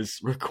noises,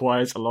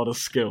 requires a lot of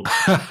skill.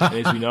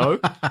 And as we know,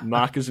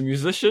 Mark is a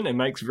musician and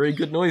makes very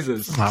good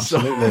noises.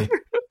 Absolutely. So,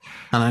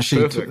 and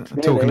actually,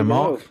 talking to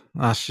Mark,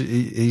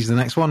 he's the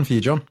next one for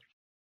you, John.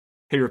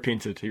 He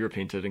repented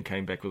and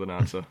came back with an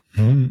answer.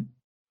 All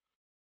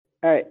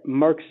right,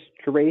 Mark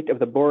Straight of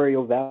the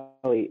Boreal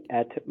Valley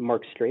at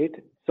Mark Straight.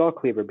 Saw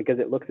Cleaver because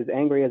it looks as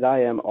angry as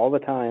I am all the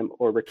time,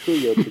 or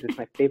Rikuyo because it's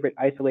my favorite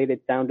isolated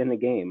sound in the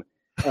game.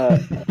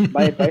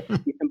 My advice is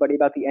be somebody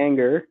about the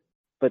anger,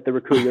 but the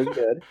Rikuyo is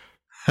good.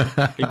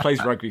 He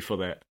plays rugby for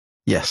that.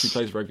 Yes. He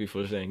plays rugby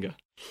for his anger.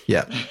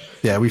 Yeah.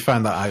 Yeah, we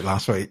found that out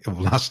last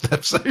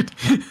episode.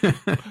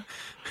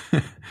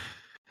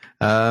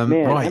 Man,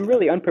 right. I'm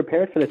really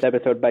unprepared for this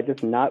episode by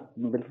just not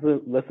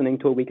listening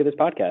to a week of this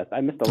podcast.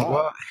 I missed a lot.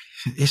 Well,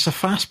 it's a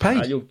fast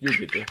pace. You'll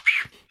get there.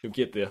 You'll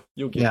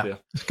get there.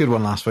 It's a good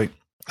one last week.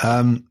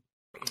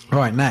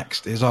 Right,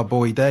 next is our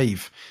boy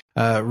Dave,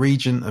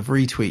 regent of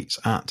retweets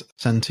at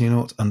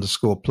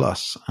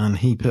Centunaut_plus, and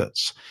he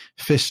puts,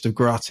 Fist of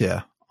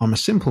Gratia. I'm a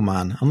simple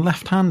man and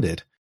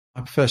left-handed. I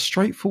prefer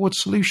straightforward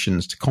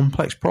solutions to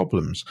complex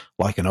problems,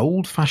 like an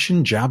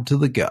old-fashioned jab to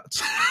the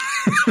gut.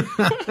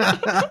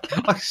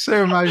 I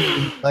so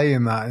imagine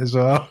saying that as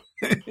well.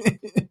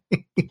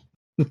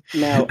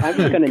 Now, I'm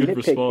just going to nitpick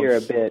response here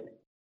a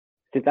bit,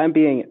 since I'm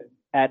being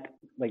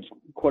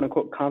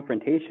quote-unquote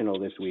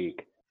confrontational this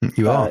week.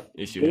 You are.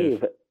 Yes, you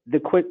Dave, have.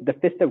 the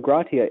Fist of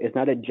Gratia is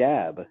not a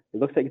jab. It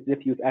looks like as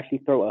if you actually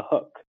throw a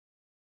hook.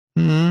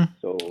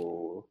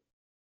 So...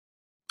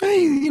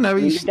 Hey, you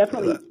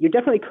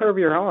definitely curve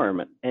your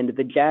arm, and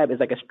the jab is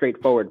like a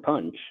straightforward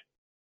punch.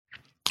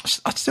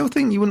 I still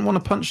think you wouldn't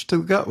want to punch to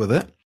the gut with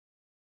it.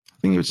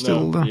 I think you would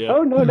still.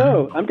 Oh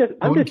no! I'm just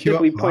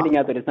simply pointing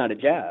out that it's not a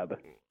jab.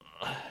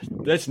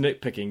 That's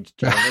nitpicking,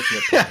 John. That's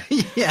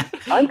nitpicking. Yeah.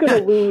 I'm gonna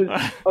lose.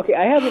 Okay,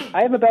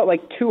 I have about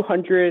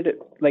 200,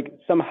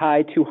 some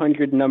high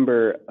 200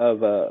 number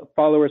of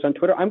followers on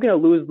Twitter. I'm gonna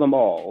lose them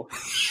all.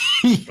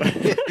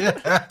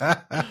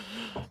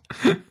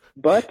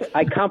 But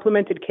I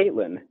complimented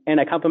Caitlyn, and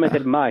I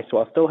complimented Mai, so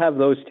I'll still have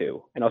those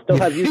two, and I'll still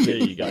have you two. There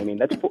you go. I mean,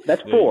 that's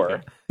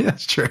four.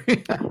 That's true.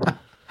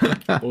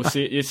 We'll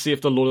see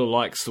if the Lord of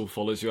Likes still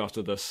follows you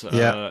after this.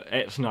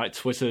 At Night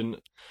Twitten,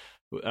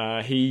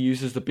 he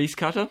uses the Beast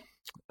Cutter,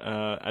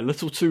 a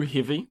little too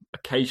heavy,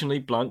 occasionally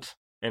blunt,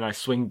 and I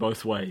swing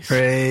both ways.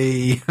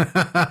 Hey.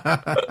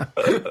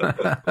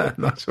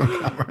 Nice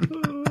one, Cameron.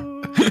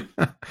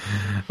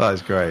 That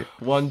is great.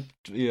 It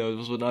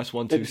was a nice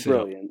 1-2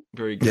 setup. Brilliant.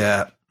 Very good.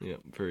 Yeah,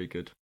 very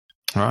good.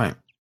 All right,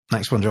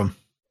 next one, John.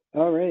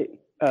 All right,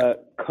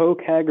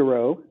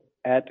 Kokaguro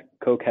at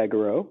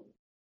Kokaguro.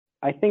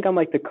 I think I'm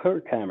like the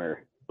Kirkhammer,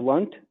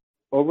 blunt,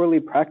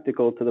 overly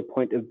practical to the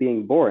point of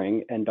being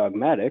boring and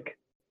dogmatic,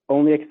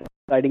 only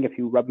exciting if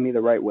you rub me the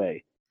right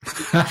way.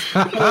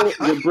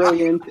 You're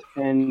brilliant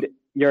and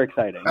you're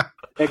exciting.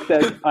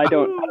 Except I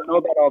don't know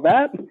about all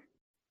that.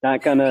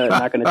 Not gonna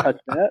touch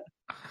that.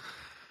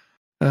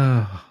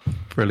 Oh,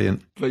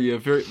 brilliant. But yeah,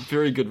 very,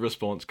 very good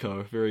response,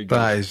 Ko. Very good.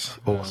 That is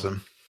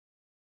awesome.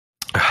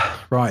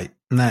 Right,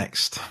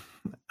 next,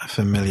 a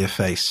familiar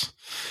face,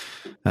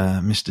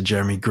 Mr.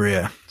 Jeremy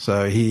Greer.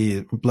 So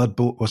he,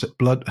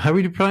 how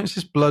would you pronounce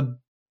this? Blood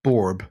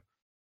Borb.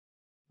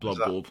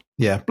 Bloodborb.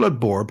 Yeah,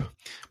 Bloodborb.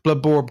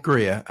 Bloodborb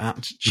Greer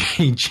at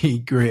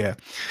GG Greer.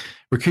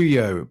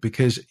 Rikuyo,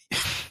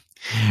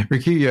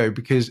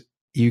 because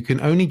you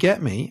can only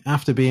get me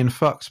after being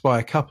fucked by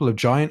a couple of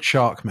giant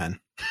shark men.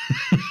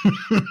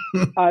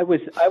 I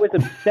was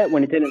upset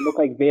when it didn't look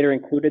like Vader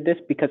included this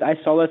because I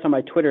saw this on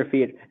my Twitter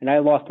feed and I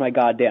lost my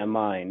goddamn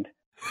mind.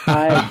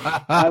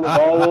 I was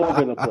all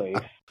over the place.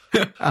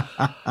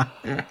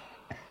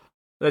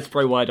 That's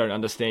probably why I don't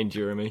understand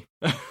Jeremy.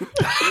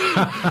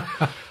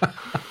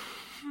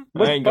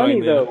 What's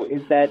funny though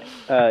is that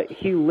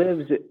he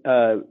lives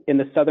in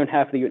the southern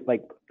half of the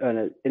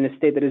in a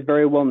state that is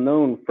very well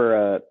known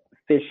for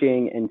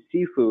fishing and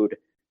seafood.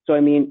 So I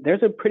mean,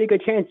 there's a pretty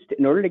good chance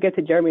in order to get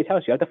to Jeremy's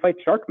house, you have to fight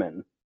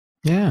sharkmen.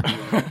 Yeah,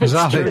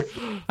 exactly.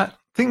 I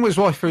think it was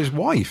for his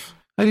wife.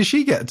 How did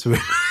she get to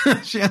him?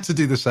 She had to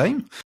do the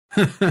same.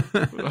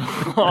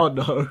 Oh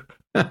no.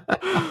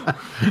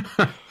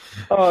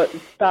 Oh,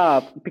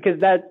 stop! Because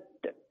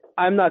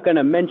I'm not going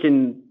to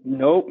mention.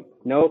 Nope.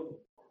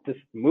 Just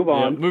move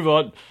on. Yeah, move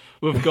on.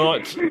 We've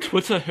got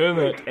Twitter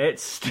Hermit at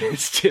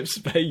Steps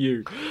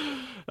Bayu.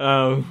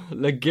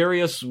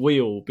 Ligurious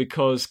Wheel,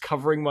 because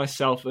covering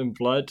myself in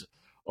blood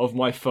of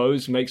my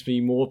foes makes me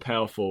more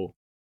powerful.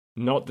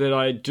 Not that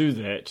I do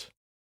that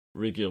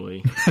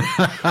regularly.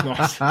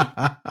 Nice.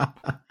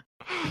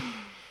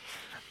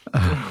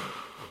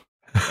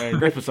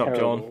 And wrap us up,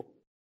 John.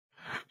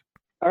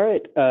 All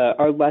right.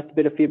 Our last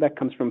bit of feedback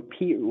comes from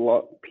Pete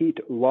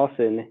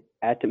Lawson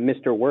at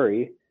Mr.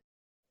 Worry.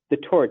 The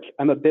Torch.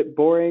 I'm a bit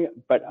boring,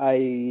 but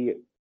I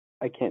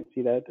can't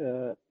see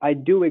that. I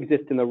do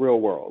exist in the real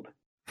world.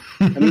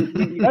 I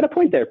mean, you got a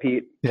point there,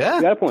 Pete. Yeah.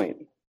 You got a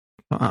point.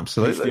 Oh,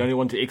 absolutely. He's the only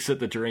one to exit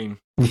the dream.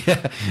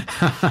 Yeah.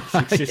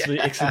 Successfully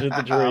exited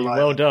the dream.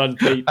 Well done,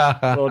 Pete.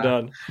 Well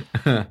done.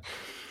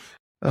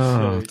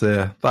 Oh,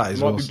 dear. That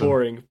is might awesome. Be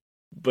boring,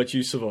 but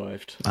you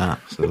survived.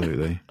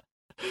 Absolutely.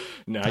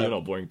 No, you're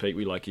not boring, Pete.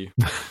 We like you.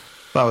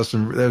 There was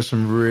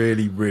some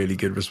really, really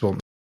good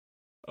response.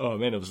 Oh,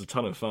 man, it was a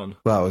ton of fun.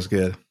 That was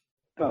good.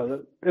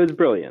 Oh, it was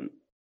brilliant.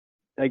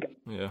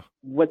 Yeah.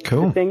 What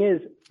cool. The thing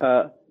is,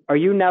 are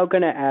you now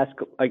going to ask,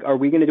 are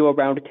we going to do a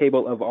round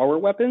table of our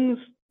weapons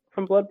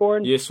from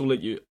Bloodborne? Yes, we'll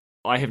let you.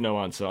 I have no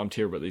answer. I'm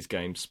terrible at these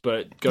games.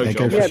 But go,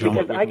 John. Because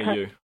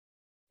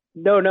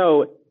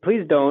No,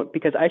 please don't,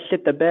 because I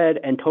shit the bed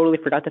and totally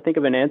forgot to think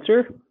of an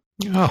answer.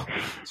 Oh,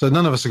 so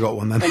none of us have got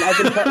one then. And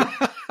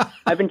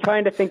I've been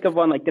trying to think of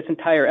one this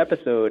entire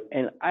episode,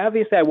 and I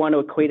want to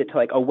equate it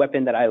to a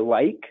weapon that I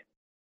like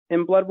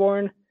in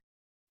Bloodborne.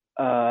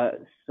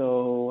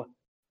 So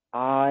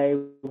I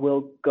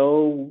will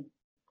go.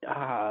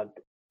 I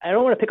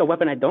don't want to pick a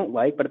weapon I don't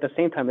like, but at the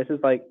same time, this is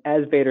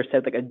as Vader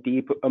said, a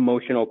deep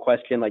emotional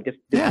question. This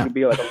would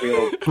be a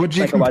real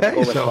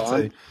psychological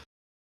response.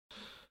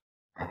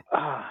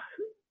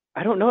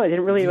 I don't know. I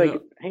didn't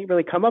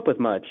really come up with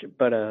much,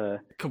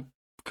 but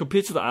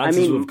compared to the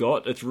answers we've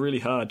got, it's really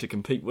hard to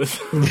compete with.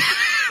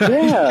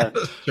 Yeah,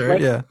 sure,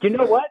 yeah. You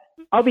know what?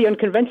 I'll be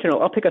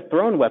unconventional. I'll pick a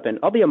thrown weapon.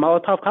 I'll be a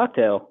Molotov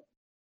cocktail.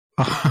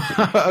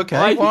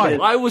 Okay, why?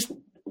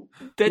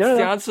 That's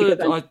the answer.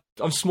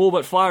 I'm small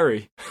but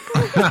fiery.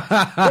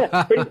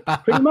 Yeah,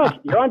 pretty much.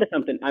 You're onto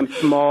something. I'm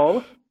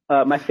small.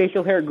 My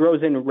facial hair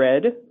grows in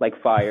red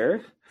like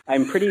fire.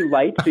 I'm pretty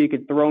light, so you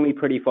could throw me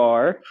pretty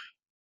far.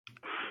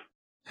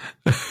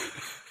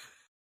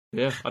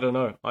 Yeah, I don't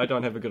know. I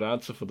don't have a good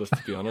answer for this,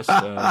 to be honest.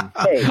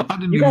 Hey,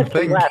 you guys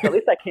can laugh. At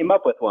least I came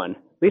up with one.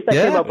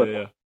 Came up with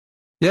one.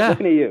 Yeah.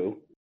 Looking at you.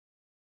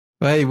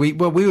 Hey, we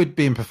were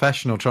being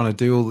professional, trying to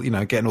do all,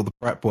 getting all the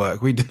prep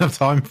work. We didn't have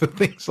time for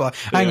things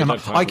hang on,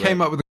 I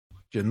came up with a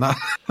question. That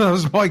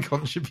was my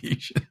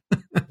contribution.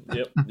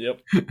 Yep. Yeah.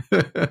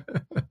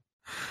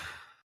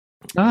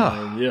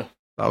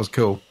 That was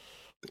cool.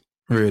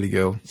 Really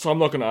cool. So I'm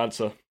not going to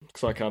answer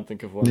because I can't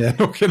think of one. Yeah,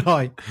 nor can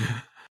I.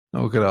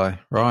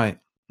 Right.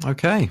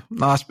 Okay.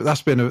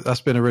 That's been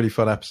a really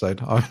fun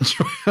episode. I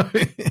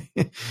enjoyed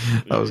it.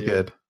 That was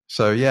good.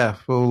 So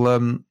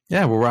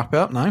we'll wrap it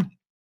up now.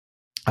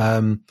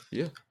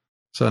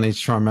 So I need to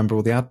try and remember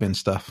all the admin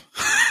stuff.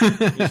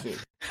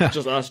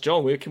 Just ask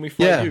John, where can we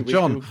find you?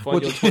 John, can we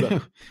find you on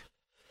Twitter?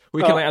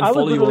 We can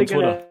unfollow you on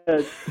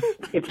Twitter.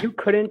 If you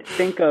couldn't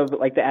think of the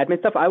admin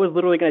stuff, I was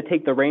literally going to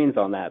take the reins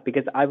on that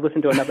because I've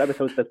listened to enough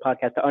episodes of this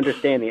podcast to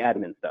understand the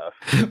admin stuff.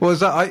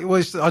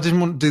 I didn't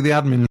want to do the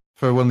admin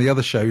for one of the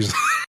other shows.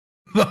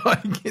 Yeah.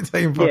 Wait, just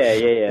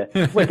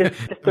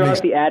throw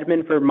out the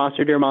admin for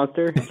Monster Dear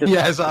Monster. Just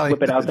exactly.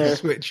 Whip it out there.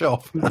 Switch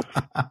off.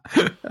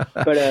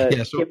 But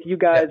if you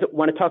guys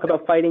want to talk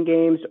about fighting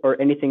games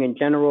or anything in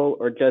general,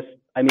 or just,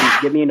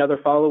 give me another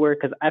follower,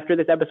 because after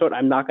this episode,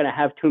 I'm not going to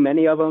have too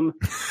many of them.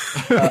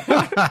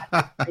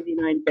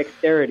 99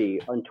 Dexterity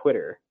on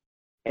Twitter,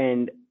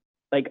 and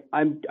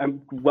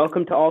I'm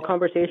welcome to all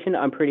conversation.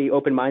 I'm pretty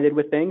open-minded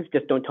with things.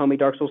 Just don't tell me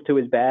Dark Souls 2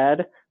 is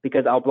bad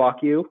because I'll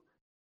block you.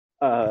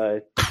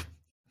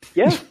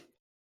 Yeah.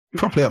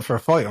 Probably up for a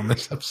fight on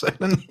this episode,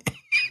 isn't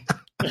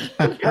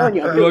I'm telling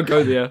you. We won't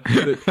go there.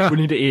 We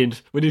need to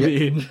end.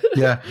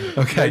 Yeah.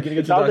 Okay. Getting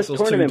into Dark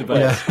Souls 2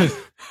 debate.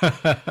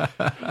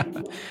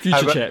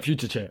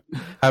 Future chat.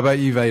 How about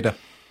you, Vader?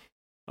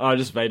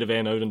 Just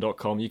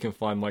VaderVanOden.com. You can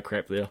find my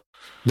crap there.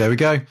 There we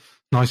go.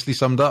 Nicely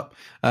summed up.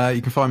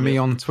 You can find me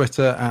on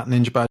Twitter at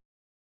NinjaBadger.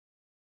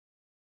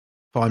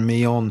 Find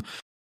me on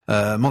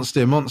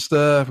Monster.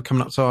 We're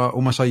coming up to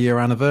almost our year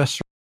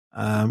anniversary,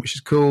 which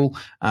is cool.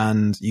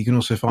 And you can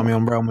also find me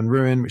on Realm and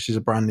Ruin, which is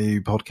a brand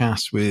new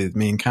podcast with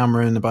me and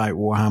Cameron about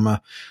Warhammer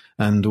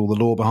and all the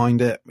lore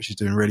behind it, which is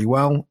doing really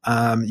well.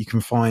 You can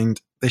find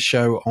this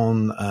show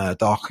on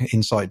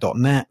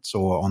darkinsight.net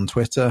or on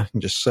Twitter. You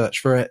can just search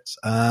for it.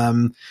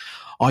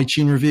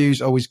 iTunes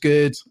reviews, always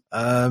good.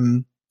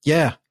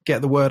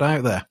 Get the word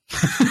out there.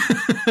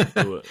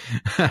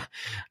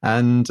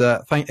 And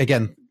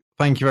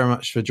thank you very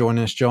much for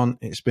joining us, John.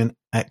 It's been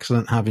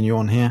excellent having you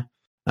on here.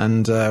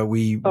 And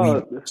we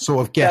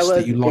sort of guessed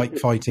that you like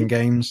fighting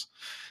games.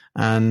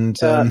 And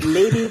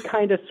maybe,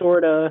 kind of,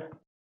 sort of,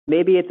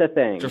 maybe it's a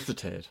thing. Just a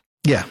tad.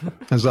 Yeah,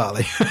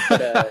 exactly.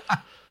 But,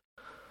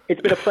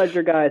 it's been a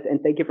pleasure, guys,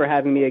 and thank you for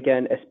having me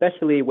again,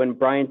 especially when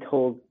Brian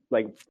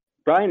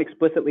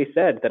explicitly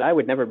said that I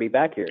would never be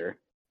back here.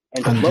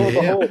 And lo and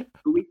behold,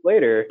 2 weeks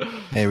later,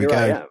 here we go.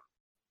 I am.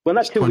 Well,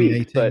 not 2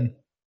 weeks, but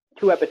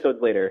 2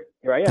 episodes later,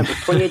 here I am.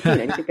 It's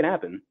 2018. Anything can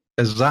happen.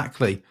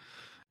 Exactly.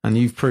 And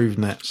you've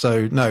proven it.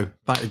 So,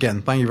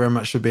 thank you very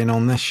much for being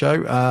on this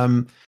show.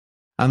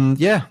 And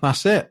yeah,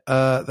 that's it.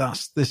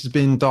 This has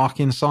been Dark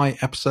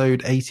Insight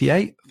episode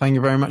 88. Thank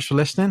you very much for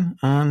listening,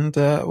 and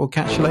we'll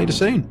catch you later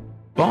soon.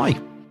 Bye.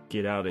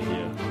 Get out of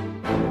here.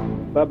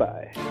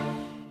 Bye-bye.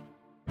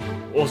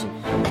 Awesome.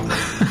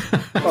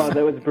 Oh,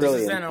 that was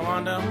brilliant. This is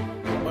Analondo.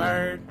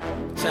 Word.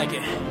 Check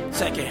it.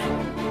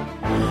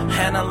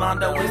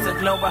 Analondo is a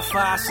global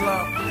fire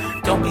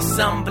slum. Don't be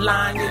some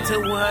blinded to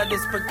what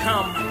it's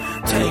become.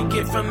 Take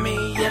it from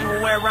me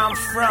and where I'm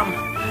from.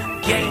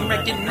 Game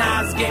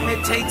recognized, game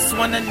it takes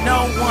one to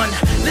know one.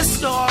 Let's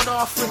start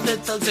off with the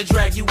thugs that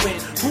drag you in.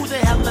 Who the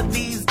hell are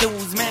these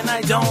dudes? Man,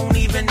 I don't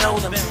even know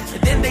them.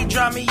 And then they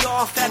drop me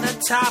off at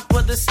the top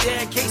of the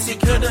staircase. They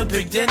could have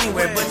picked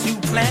anywhere, but you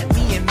plant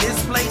me in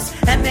this place.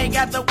 And they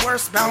got the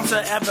worst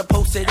bouncer ever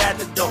posted at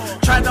the door.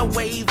 Try to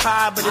wave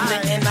high, but in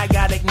the end I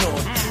got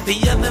ignored.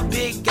 The other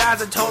big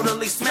guys are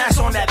totally smashed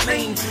on that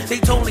lane. They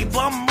totally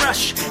bum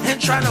rush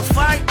and try to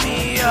fight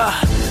me.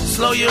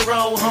 Slow your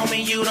roll,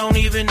 homie, you don't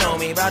even know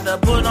me. About to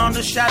put on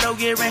the shadow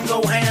gear and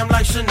go ham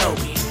like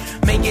Shinobi.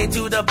 Make it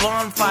to the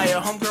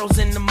bonfire, homegirl's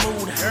in the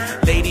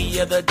mood. Lady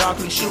of the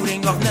darkly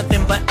shooting off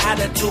nothing but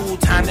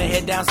attitude. Time to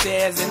head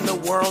downstairs in the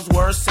world's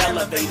worst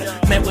elevator.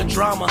 Met with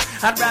drama,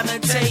 I'd rather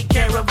take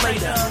care of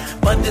later.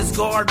 But this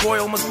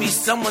gargoyle must be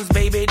someone's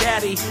baby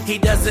daddy. He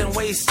doesn't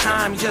waste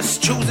time,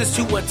 just chooses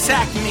to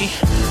attack me.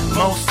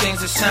 Most things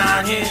that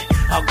shine here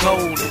are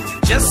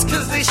golden. Just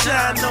cause they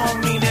shine don't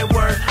mean they're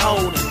worth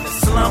holding.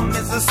 The slum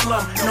is a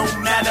slum, no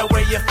matter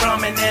where you're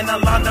from. And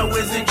Analondo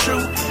isn't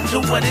true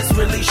to what it's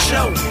really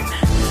showing.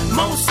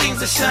 Most things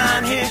that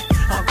shine here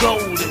are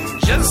golden.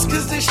 Just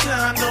cause they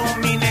shine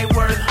don't mean they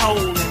worth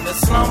holding. The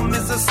slum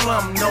is a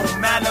slum, no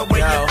matter where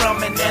you're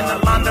from. And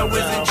Analondo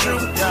isn't true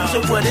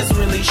to what it's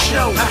really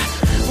showing.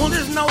 Well,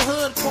 there's no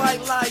hood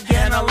quite like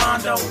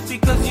Analondo,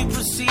 because you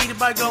proceeded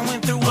by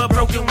going through a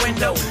broken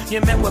window. You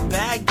met with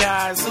bad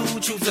guys who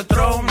choose to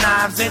throw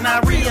knives, and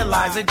I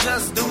realize that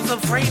just dudes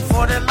afraid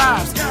for their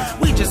lives.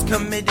 We just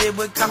committed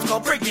what cops call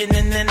breaking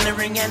and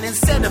entering, and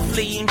instead of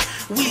fleeing,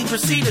 we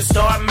proceed to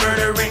start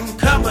murdering,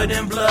 covered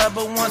in blood.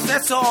 But once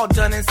that's all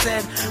done and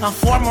said, I'm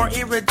far more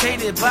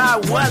irritated by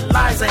what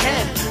lies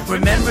ahead.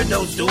 Remember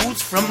those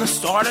dudes from the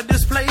start of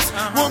this place?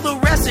 Well, the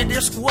rest of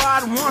their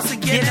squad wants to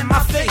get in my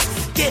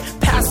face. Get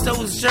past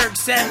those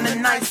jerks and the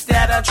nights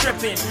that are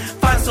tripping.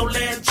 Find Soler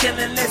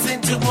chillin',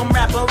 listen to him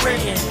rap a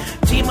written.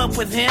 Team up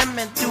with him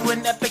and do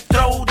an epic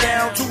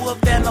throwdown. Two of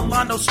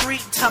Analondo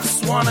street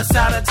toughs want us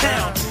out of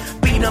town.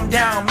 Beat them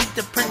down, meet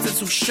the princess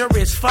who sure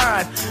is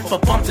fine.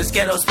 But bump this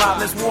ghetto spot,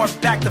 let's warp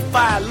back to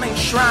Firelink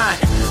Shrine.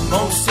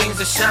 Most things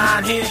that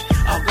shine here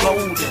are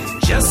golden.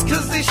 Just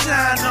cause they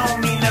shine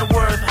don't mean they're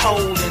worth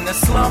holding. The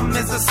slum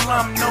is a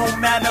slum, no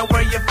matter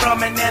where you're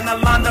from. And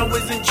Analondo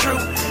isn't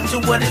true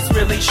to what it's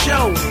really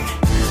showing.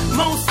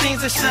 Most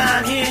things that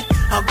shine here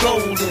are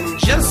golden.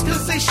 Just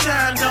cause they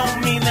shine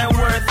don't mean they're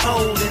worth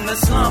holding. The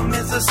slum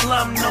is a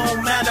slum,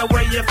 no matter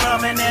where you're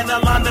from. And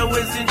Analondo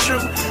isn't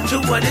true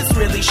to what it's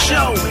really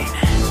showing.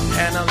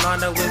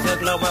 Analondo is a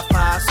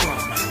glorified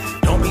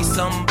slum. Don't be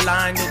some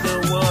blinded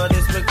to what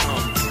it's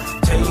become.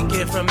 Take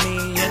it from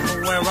me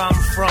and where I'm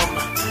from.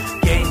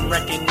 Game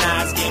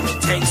recognized, game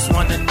it takes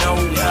one to know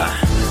ya.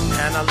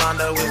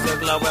 Analondo is a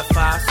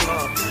glorified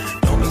slum.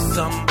 Don't be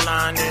some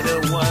blinded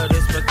to what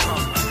it's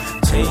become.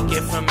 Take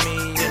it from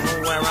me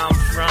and where I'm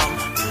from.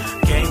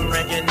 Game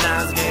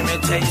recognized, game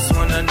it takes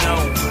one to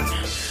know.